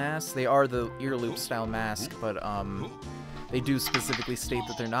dust masks. They are the ear loop style mask, but they do specifically state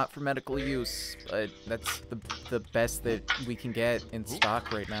that they're not for medical use. But that's the best that we can get in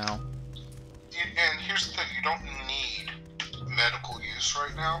stock right now. And here's the thing: you don't need medical use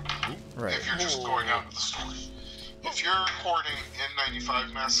right now. Right. If you're just going out to the store. If you're hoarding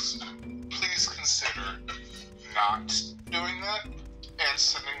N95 masks, please consider not doing that and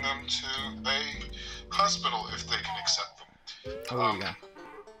sending them to a hospital if they can accept them. Oh, yeah.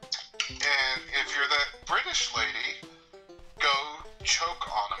 And if you're that British lady, go choke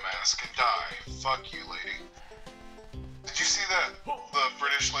on a mask and die. Fuck you, lady. Did you see that? The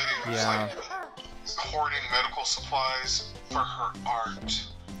British lady who's like hoarding medical supplies for her art.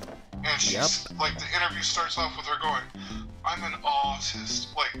 And she's like, the interview starts off with her going, I'm an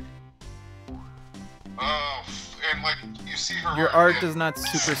artist. Like, oh, and like, you see her Your art does not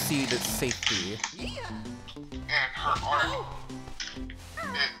supersede its safety. And her art,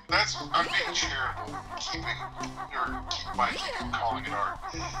 I'm being charitable, keeping calling it art.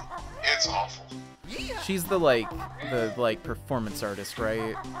 It's awful. She's the performance artist,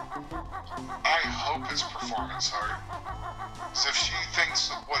 right? I hope it's performance art. Because if she thinks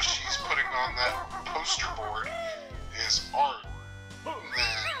that what she's putting on that poster board is art,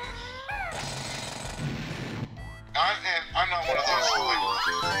 then I'm not one of those who,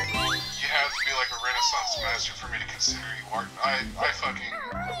 like, you have to be like a Renaissance master for me to consider you art. I fucking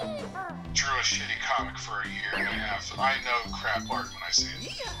drew a shitty comic for a year and a half. I know crap art when I see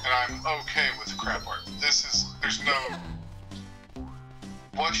it. And I'm okay with crap art. There's no...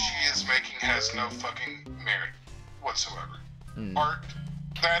 What she is making has no fucking merit whatsoever. Art,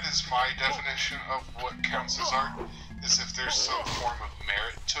 that is my definition of what counts as art, is if there's some form of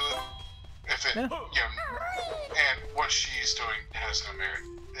merit to it. If it, and what she's doing has no merit.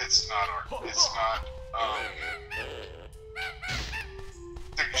 It's not art. It's not,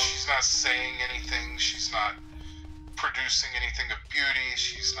 she's not saying anything. She's not producing anything of beauty.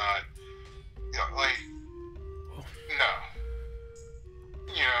 She's not, no.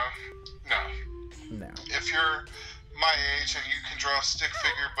 If you're my age and you can draw a stick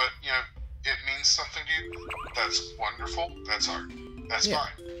figure, but, it means something to you, that's wonderful. That's art. That's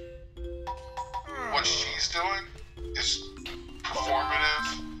fine. What she's doing is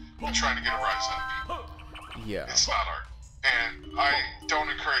performative and trying to get a rise out of people. Yeah. It's not art. And I don't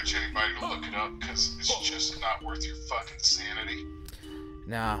encourage anybody to look it up because it's just not worth your fucking sanity.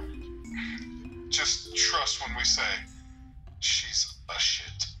 Nah. Just trust when we say she's a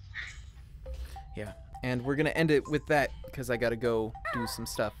shit. Yeah. And we're gonna end it with that because I gotta go do some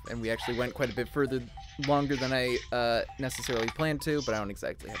stuff. And we actually went quite a bit longer than I necessarily planned to, but I don't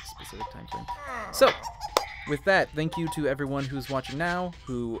exactly have a specific time frame. So, with that, thank you to everyone who's watching now,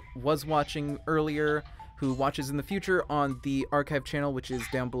 who was watching earlier, who watches in the future on the archive channel, which is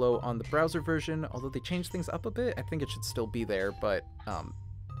down below on the browser version. Although they changed things up a bit, I think it should still be there, but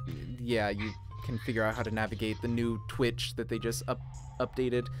yeah, you can figure out how to navigate the new Twitch that they just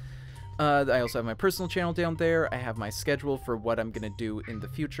updated. I also have my personal channel down there. I have my schedule for what I'm going to do in the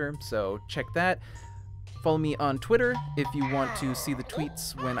future, so check that. Follow me on Twitter if you want to see the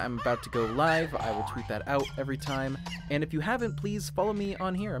tweets when I'm about to go live. I will tweet that out every time. And if you haven't, please follow me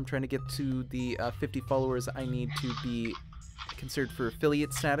on here. I'm trying to get to the 50 followers I need to be considered for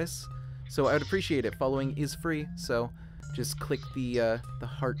affiliate status. So I would appreciate it. Following is free, so just click the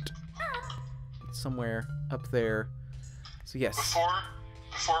heart somewhere up there. So yes.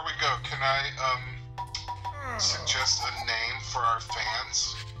 Before we go, can I suggest a name for our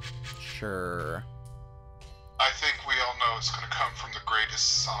fans? Sure. I think we all know it's going to come from the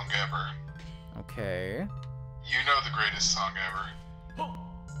greatest song ever. Okay. You know the greatest song ever.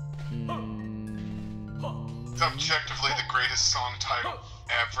 It's objectively the greatest song title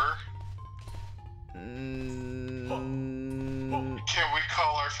ever. Can we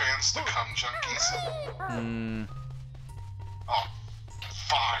call our fans the Cum Junkies? Oh,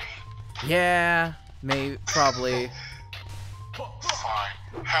 fine. Yeah, probably. Fine.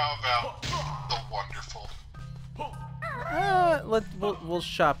 How about the Wonderful? We'll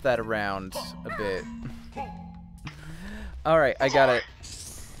shop that around a bit. All right, I gotta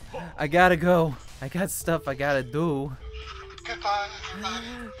go. I got stuff I gotta do. Goodbye, everybody.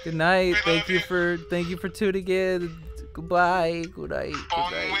 Good night. Thank you you. for tuning in. Goodbye. Good night. Bon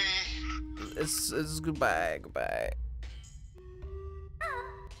Good night. nuit. It's goodbye. Goodbye.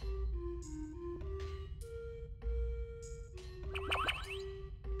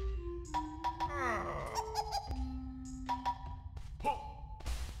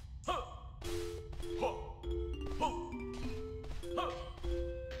 Huh.